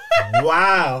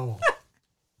 wow.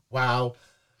 Wow.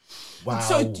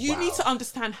 So you need to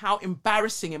understand how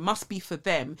embarrassing it must be for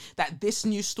them that this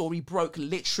news story broke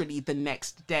literally the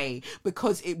next day,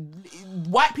 because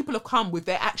white people have come with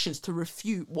their actions to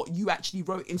refute what you actually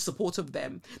wrote in support of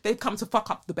them. They've come to fuck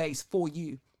up the base for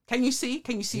you. Can you see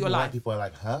your life? White people are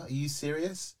like, huh? Are you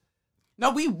serious?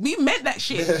 No, we meant that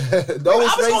shit. No, I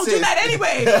was going to do that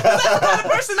anyway. That's the kind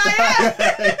of person I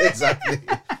am. Exactly.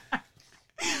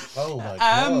 Oh my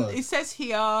God. It says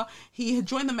here he had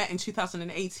joined the Met in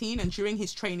 2018, and during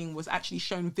his training was actually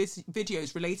shown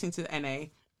videos relating to the NA.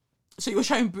 So you were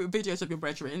showing videos of your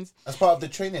brethren. As part of the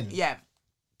training? Yeah.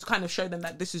 To kind of show them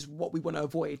that this is what we want to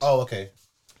avoid. Oh, okay.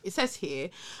 It says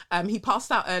here, he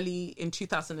passed out early in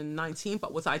 2019,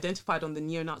 but was identified on the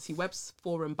neo-Nazi web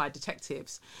forum by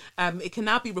detectives. It can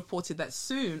now be reported that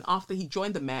soon after he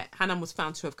joined the Met, Hanam was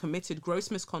found to have committed gross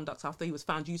misconduct after he was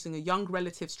found using a young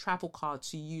relative's travel card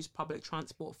to use public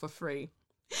transport for free.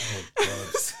 Oh, God.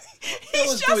 He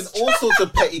was doing all sorts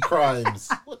of petty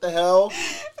crimes. What the hell?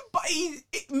 But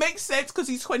it makes sense because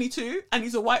he's 22 and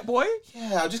he's a white boy.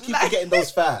 Yeah, I just keep forgetting those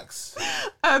facts.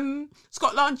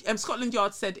 Scotland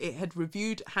Yard said it had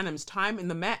reviewed Hanam's time in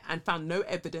the Met and found no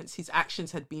evidence his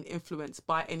actions had been influenced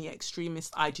by any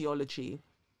extremist ideology.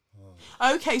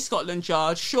 Oh. Okay, Scotland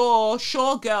Yard, sure,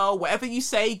 girl, whatever you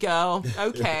say, girl.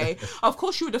 Okay. Of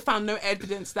course you would have found no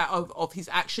evidence that of his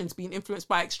actions being influenced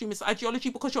by extremist ideology,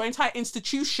 because your entire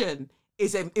institution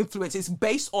is influence. It's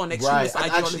based on extremist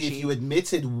ideology. Actually, if you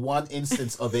admitted one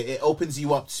instance of it, it opens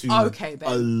you up to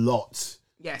a lot.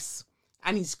 Yes.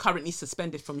 And he's currently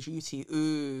suspended from duty.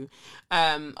 Ooh.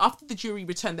 After the jury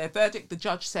returned their verdict, the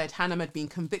judge said Hanam had been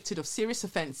convicted of serious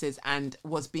offences and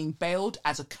was being bailed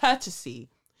as a courtesy.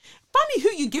 Funny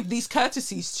who you give these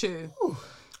courtesies to.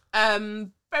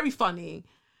 Very funny.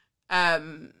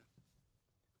 And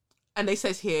they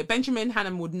says here, Benjamin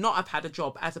Hanam would not have had a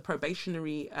job as a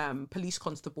probationary police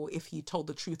constable if he told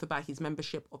the truth about his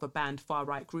membership of a banned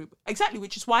far-right group. Exactly,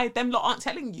 which is why them lot aren't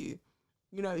telling you.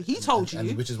 You know, he told you.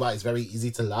 And which is why it's very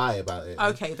easy to lie about it.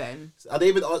 Okay, then. Are they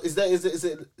even, is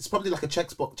it, it's probably like a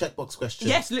checkbox question.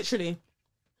 Yes, literally.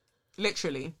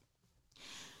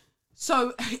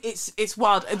 So it's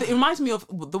wild. It reminds me of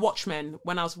The Watchmen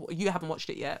when you haven't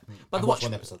watched it yet. But I watched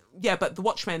one episode. Yeah, but The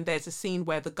Watchmen, there's a scene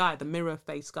where the guy, the mirror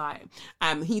face guy,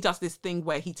 he does this thing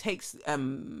where he takes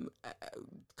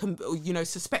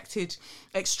suspected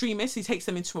extremists, he takes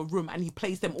them into a room and he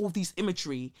plays them all these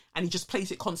imagery, and he just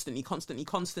plays it constantly,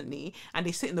 and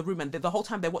they sit in the room and the whole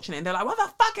time they're watching it and they're like, what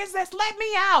the fuck is this? Let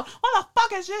me out! What the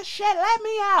fuck is this shit? Let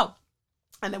me out!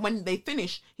 And then when they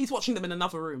finish, he's watching them in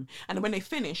another room. And then when they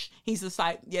finish, he's just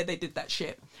like, yeah, they did that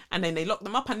shit. And then they lock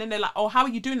them up and then they're like, oh, how are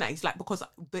you doing that? He's like, because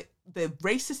the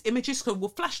racist images, because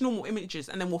we'll flash normal images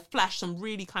and then we'll flash some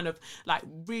really kind of like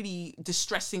really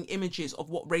distressing images of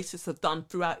what racists have done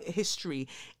throughout history.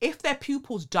 If their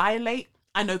pupils dilate,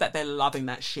 I know that they're loving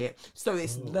that shit. So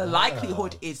the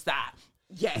likelihood is that.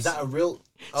 Yes. Is that a real?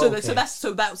 So that's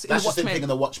in the just the thing in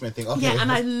the Watchmen thing. Okay. Yeah,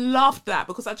 and I loved that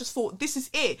because I just thought this is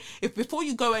it. If before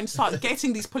you go and start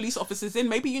getting these police officers in,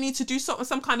 maybe you need to do some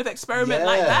kind of experiment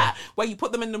like that, where you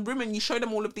put them in the room and you show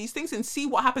them all of these things and see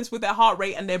what happens with their heart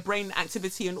rate and their brain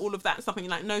activity and all of that stuff. And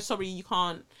you're like, no, sorry, you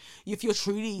can't. If you're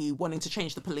truly wanting to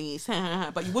change the police,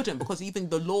 but you wouldn't, because even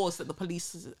the laws that the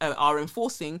police are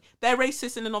enforcing, they're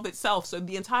racist in and of itself. So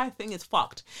the entire thing is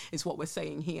fucked, is what we're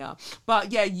saying here.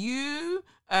 But yeah, you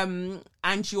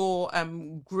and your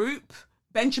group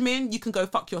Benjamin, you can go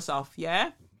fuck yourself,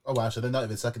 yeah? Oh wow, so they're not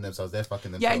even sucking themselves, they're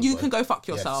fucking Yeah, themselves. you can go fuck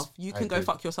yourself. Yes, You can go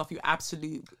fuck yourself, you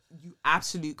absolute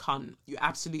cunt. You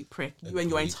absolute prick. You and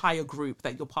your entire group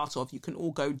that you're part of, you can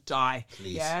all go die.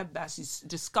 Please. Yeah, that's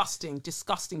disgusting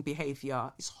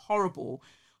behaviour. It's horrible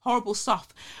stuff.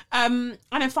 And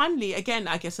then finally, again,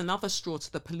 I guess another straw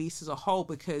to the police as a whole,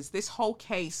 because this whole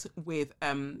case with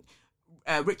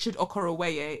Richard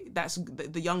Okoroweye, that's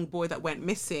the young boy that went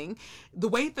missing, the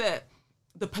way that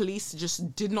the police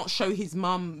just did not show his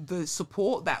mum the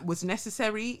support that was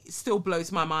necessary still blows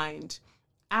my mind.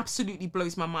 Absolutely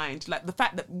blows my mind. Like, the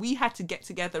fact that we had to get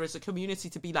together as a community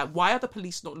to be like, why are the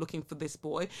police not looking for this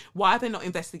boy? Why are they not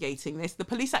investigating this? The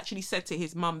police actually said to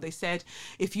his mum, they said,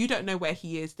 if you don't know where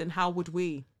he is, then how would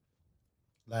we?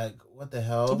 Like, what the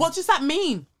hell? What does that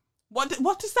mean? What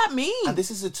does that mean? And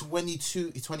this is a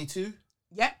 22?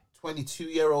 Yep.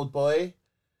 22-year-old boy?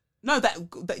 No,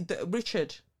 that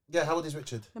Richard. Yeah, how old is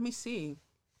Richard? Let me see.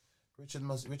 Richard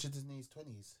is in his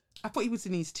 20s. I thought he was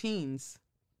in his teens.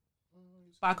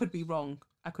 But I could be wrong.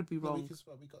 We got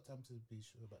time to be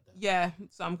sure about that. Yeah,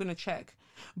 so I'm going to check.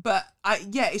 But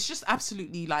it's just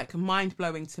absolutely like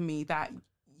mind-blowing to me that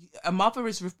a mother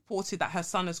has reported that her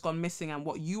son has gone missing, and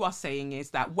what you are saying is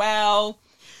that, well,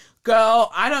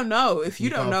 girl, I don't know. If you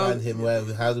don't know, find him,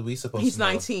 how are we supposed he's to know?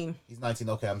 19. He's 19.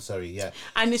 Okay, I'm sorry. Yeah.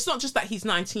 And it's not just that he's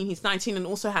 19. He's 19 and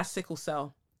also has sickle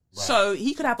cell. Right. So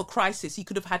he could have a crisis. He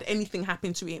could have had anything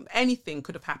happen to him. Anything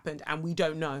could have happened, and we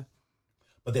don't know.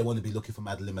 But they want to be looking for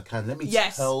Madeleine McCann. Let me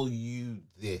tell you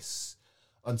this.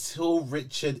 Until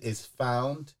Richard is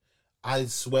found, I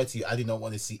swear to you, I do not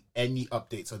want to see any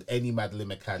updates on any Madeleine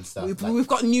McCann stuff. We've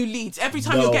got new leads. Every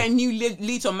time you're getting new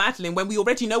leads on Madeleine, when we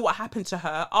already know what happened to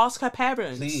her, ask her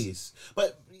parents. Please.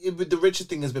 But the Richard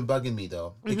thing has been bugging me,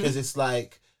 though. Because it's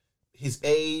like his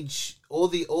age, all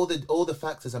the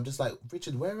factors. I'm just like,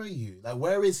 Richard, where are you? Like,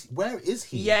 where is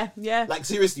he? Yeah. Like,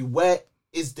 seriously, where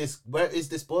is this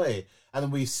boy? And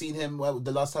then we've seen him. Well,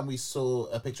 the last time we saw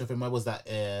a picture of him, where was that?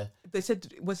 They said,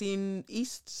 was he in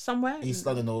East somewhere? East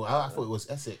London, or I thought it was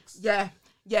Essex. Yeah,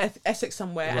 Essex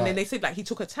somewhere. Right. And then they said like he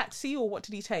took a taxi, or what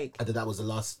did he take? I think that was the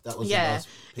last. That was yeah. The last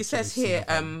It says here,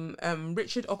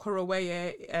 Richard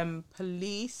Okoroweye,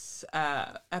 police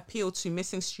appealed to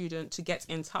missing student to get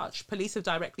in touch. Police have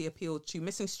directly appealed to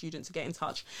missing student to get in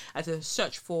touch as a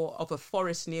search of a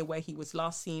forest near where he was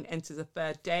last seen enters the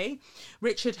third day.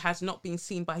 Richard has not been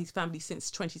seen by his family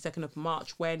since 22nd of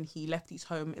March, when he left his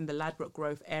home in the Ladbroke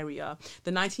Grove area.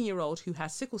 The 19-year-old, who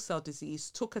has sickle cell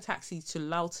disease, took a taxi to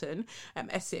Loughton,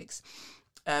 Essex.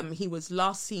 He was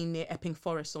last seen near Epping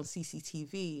Forest on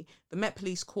CCTV. The Met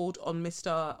Police called on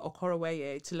Mr.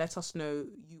 Okoroweye to let us know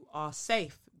you are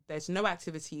safe. There's no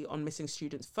activity on missing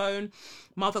student's phone.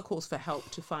 Mother calls for help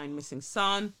to find missing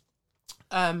son.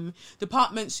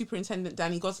 Department Superintendent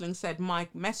Danny Gosling said, my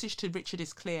message to Richard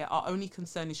is clear. Our only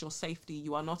concern is your safety.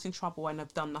 You are not in trouble and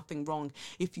have done nothing wrong.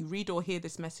 If you read or hear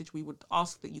this message, we would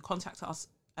ask that you contact us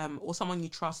or someone you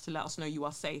trust to let us know you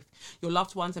are safe. Your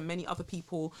loved ones and many other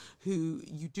people who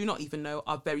you do not even know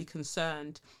are very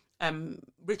concerned.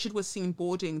 Richard was seen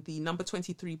boarding the number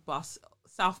 23 bus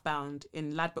southbound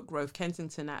in Ladbroke Grove,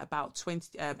 Kensington at about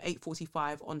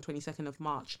 8:45 on 22nd of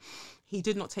March. He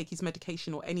did not take his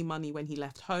medication or any money when he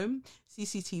left home.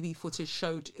 CCTV footage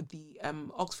showed the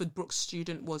Oxford Brookes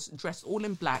student was dressed all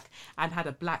in black and had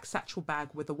a black satchel bag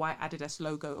with a white Adidas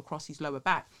logo across his lower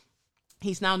back.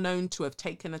 He's now known to have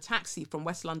taken a taxi from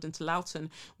West London to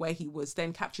Loughton, where he was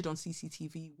then captured on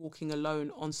CCTV walking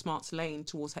alone on Smarts Lane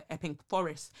towards Epping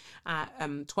Forest at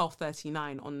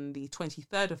 12:39 on the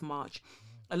 23rd of March.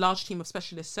 A large team of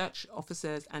specialist search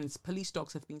officers and police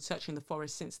dogs have been searching the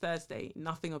forest since Thursday.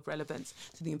 Nothing of relevance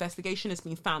to the investigation has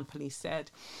been found, police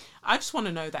said. I just want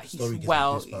to know that he's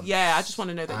well. Yeah, I just want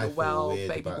to know that you're well,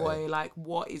 baby boy. Like,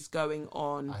 what is going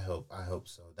on? I hope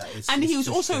so. And he was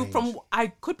also strange. I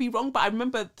could be wrong, but I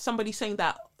remember somebody saying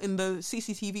that in the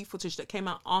CCTV footage that came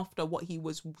out after what he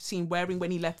was seen wearing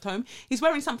when he left home, he's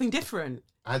wearing something different.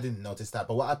 I didn't notice that,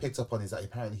 but what I picked up on is that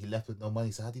apparently he left with no money.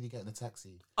 So how did he get in a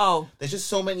taxi? Oh, there's just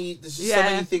so many. There's just so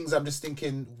many things. I'm just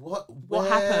thinking, what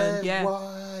happened? Yeah,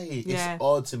 why? Yeah. It's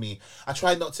odd to me. I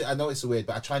try not to. I know it's weird,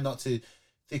 but I try not to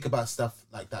think about stuff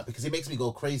like that because it makes me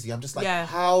go crazy. I'm just like,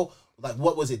 how? Like,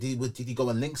 what was it? Did he go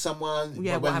and link someone?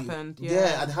 Yeah, what happened?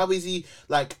 Yeah, and how is he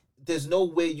like? There's no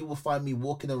way you will find me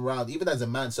walking around, even as a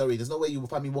man. Sorry, there's no way you will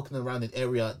find me walking around an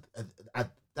area at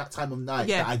that time of night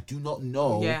that I do not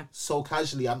know so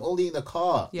casually. I'm only in a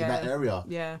car in that area.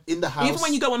 Yeah. In the house. Even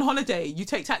when you go on holiday, you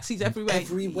take taxis everywhere.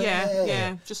 Everywhere.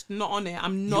 Yeah. Just not on it.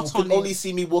 I'm not on it. You can only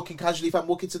see me walking casually if I'm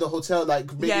walking to the hotel,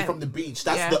 like maybe from the beach.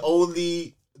 That's the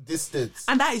only distance.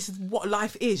 And that is what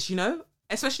life is, you know?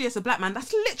 especially as a black man,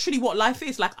 that's literally what life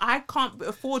is. Like, I can't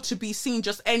afford to be seen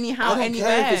just anyhow, I don't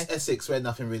anywhere. care if it's Essex where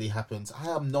nothing really happens. I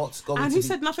am not going And to who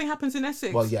said nothing happens in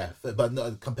Essex? Well, yeah, but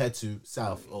not compared to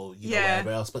South or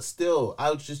wherever else. But still,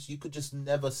 you could just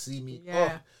never see me.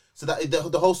 Yeah. Oh. So that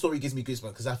the whole story gives me goosebumps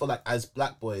because I feel like as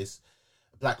black boys,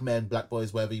 black men, black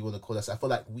boys, whatever you want to call us, I feel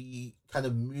like we kind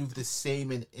of move the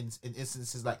same in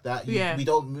instances like that. We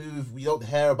don't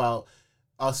hear about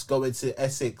us going to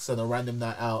Essex on a random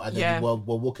night out and then we're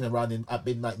walking around at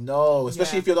midnight. No,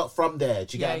 especially if you're not from there.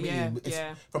 Do you get what I mean?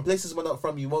 From places we're not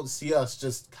from, you won't see us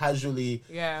just casually.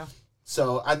 Yeah.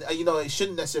 So, and it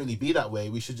shouldn't necessarily be that way.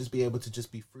 We should just be able to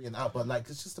just be free and out. But like,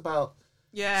 it's just about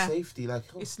safety. Like,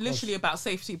 it's literally about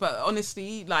safety. But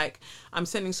honestly, like, I'm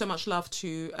sending so much love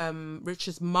to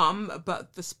Richard's mum,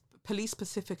 but the police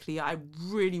specifically, I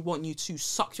really want you to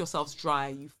suck yourselves dry,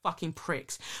 you fucking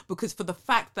pricks, because for the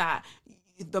fact that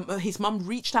his mum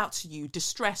reached out to you,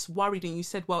 distressed, worried, and you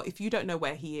said, well, if you don't know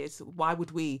where he is, why would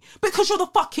we? Because you're the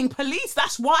fucking police.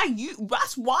 That's why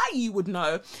you would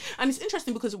know. And it's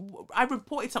interesting because I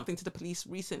reported something to the police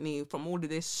recently from all of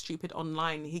this stupid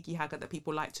online higgy hagger that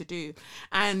people like to do.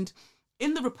 And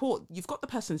in the report, you've got the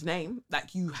person's name,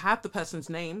 like you have the person's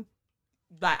name.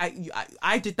 Like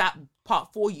I did that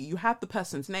part for you. You have the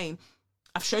person's name.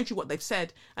 I've showed you what they've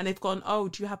said, and they've gone, oh,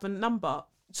 do you have a number?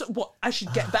 So what? I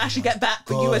should get that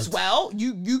for you as well.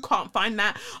 You can't find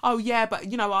that. Oh yeah, but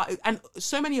and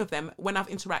so many of them, when I've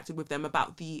interacted with them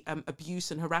about the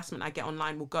abuse and harassment I get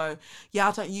online, will go, yeah,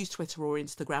 I don't use Twitter or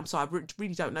Instagram, so I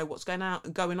really don't know what's going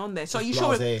on there. So are you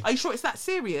sure it's that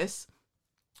serious?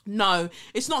 No,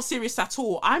 it's not serious at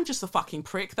all. I'm just a fucking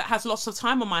prick that has lots of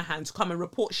time on my hands to come and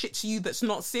report shit to you that's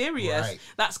not serious. Right.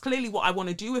 That's clearly what I want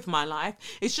to do with my life.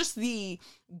 It's just the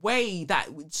way that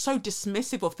it's so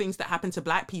dismissive of things that happen to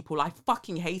black people. I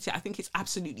fucking hate it. I think it's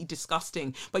absolutely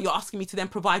disgusting. But you're asking me to then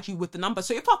provide you with the number.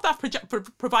 So if I've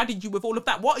provided you with all of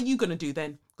that, what are you going to do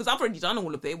then? Because I've already done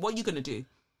all of it. What are you going to do?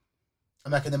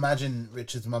 And I can imagine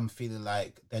Richard's mum feeling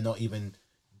like they're not even...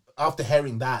 After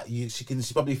hearing that, she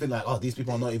probably feel like, oh, these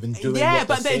people are not even doing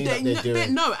what they're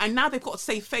doing. No, and now they've got to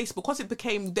save face because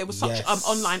there was such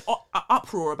online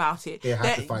uproar about it. They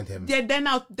have to find him. They're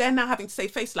now having to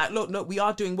save face. Like, look, we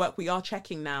are doing work. We are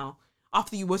checking now.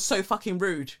 After you were so fucking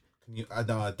rude.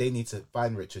 No, they need to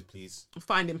find Richard, please.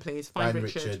 Find him, please. Find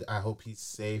Richard. I hope he's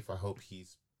safe. I hope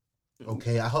he's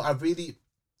okay. I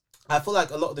feel like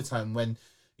a lot of the time when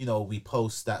we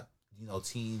post that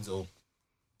teens or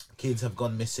kids have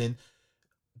gone missing,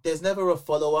 there's never a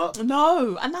follow-up.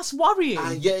 No, and that's worrying.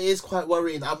 Yeah, it is quite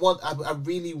worrying. I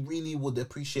really, really would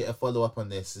appreciate a follow-up on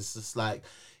this. It's just like,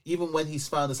 even when he's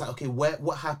found, it's like, okay,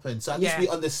 what happened? So at least we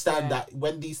understand that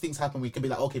when these things happen, we can be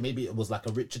like, okay, maybe it was like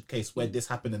a Richard case where this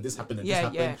happened and this happened and this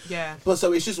happened. Yeah. But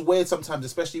so it's just weird sometimes,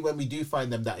 especially when we do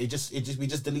find them, that we just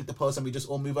delete the post and we just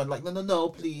all move on. Like, no,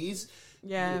 please.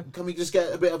 Yeah. Can we just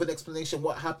get a bit of an explanation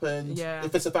what happened? Yeah.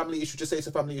 If it's a family issue, just say it's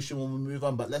a family issue and we'll move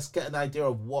on. But let's get an idea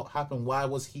of what happened. Why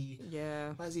is he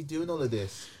doing all of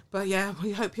this? But yeah,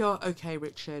 we hope you're okay,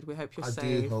 Richard. We hope you're safe.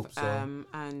 I do hope so.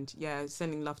 And yeah,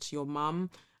 sending love to your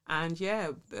mum. And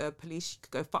yeah, police, you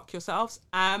could go fuck yourselves.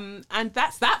 And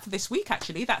that's that for this week,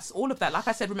 actually. That's all of that. Like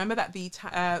I said, remember that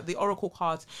the Oracle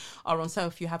cards are on sale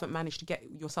if you haven't managed to get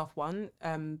yourself one.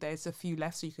 There's a few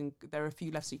left, so you can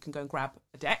go and grab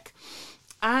a deck.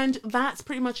 And that's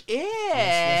pretty much it.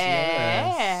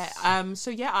 Yes. So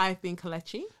yeah, I've been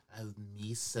Kelechi. And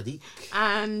me, Sadiq.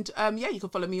 And you can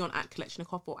follow me on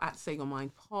 @Kolechnikov or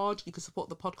 @SayYourMindPod. You can support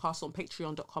the podcast on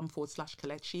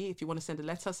patreon.com/Kelechi. If you want to send a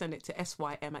letter, send it to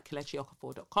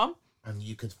sym@KelechiOkafor.com. And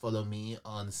you can follow me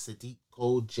on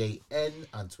SadiqOJN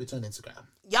on Twitter and Instagram.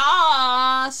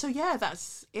 Yeah. So yeah,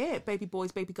 that's it. Baby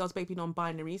boys, baby girls, baby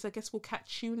non-binaries. I guess we'll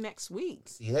catch you next week.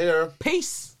 See you later.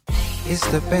 Peace. It's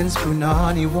the Benz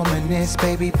Punani womanist,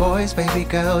 baby boys, baby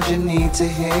girls, you need to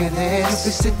hear this. If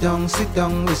you sit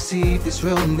down, receive this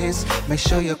realness. Make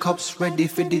sure your cup's ready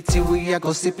for the tea, we are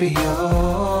go sip it, yo.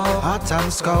 Hot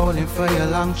time scalding for your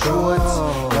long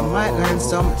throats. You might learn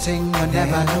something you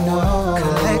never know.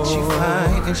 Collect you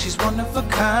fine, and she's one of a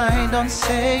kind. Don't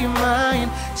say you mine,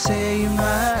 say you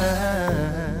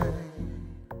mine.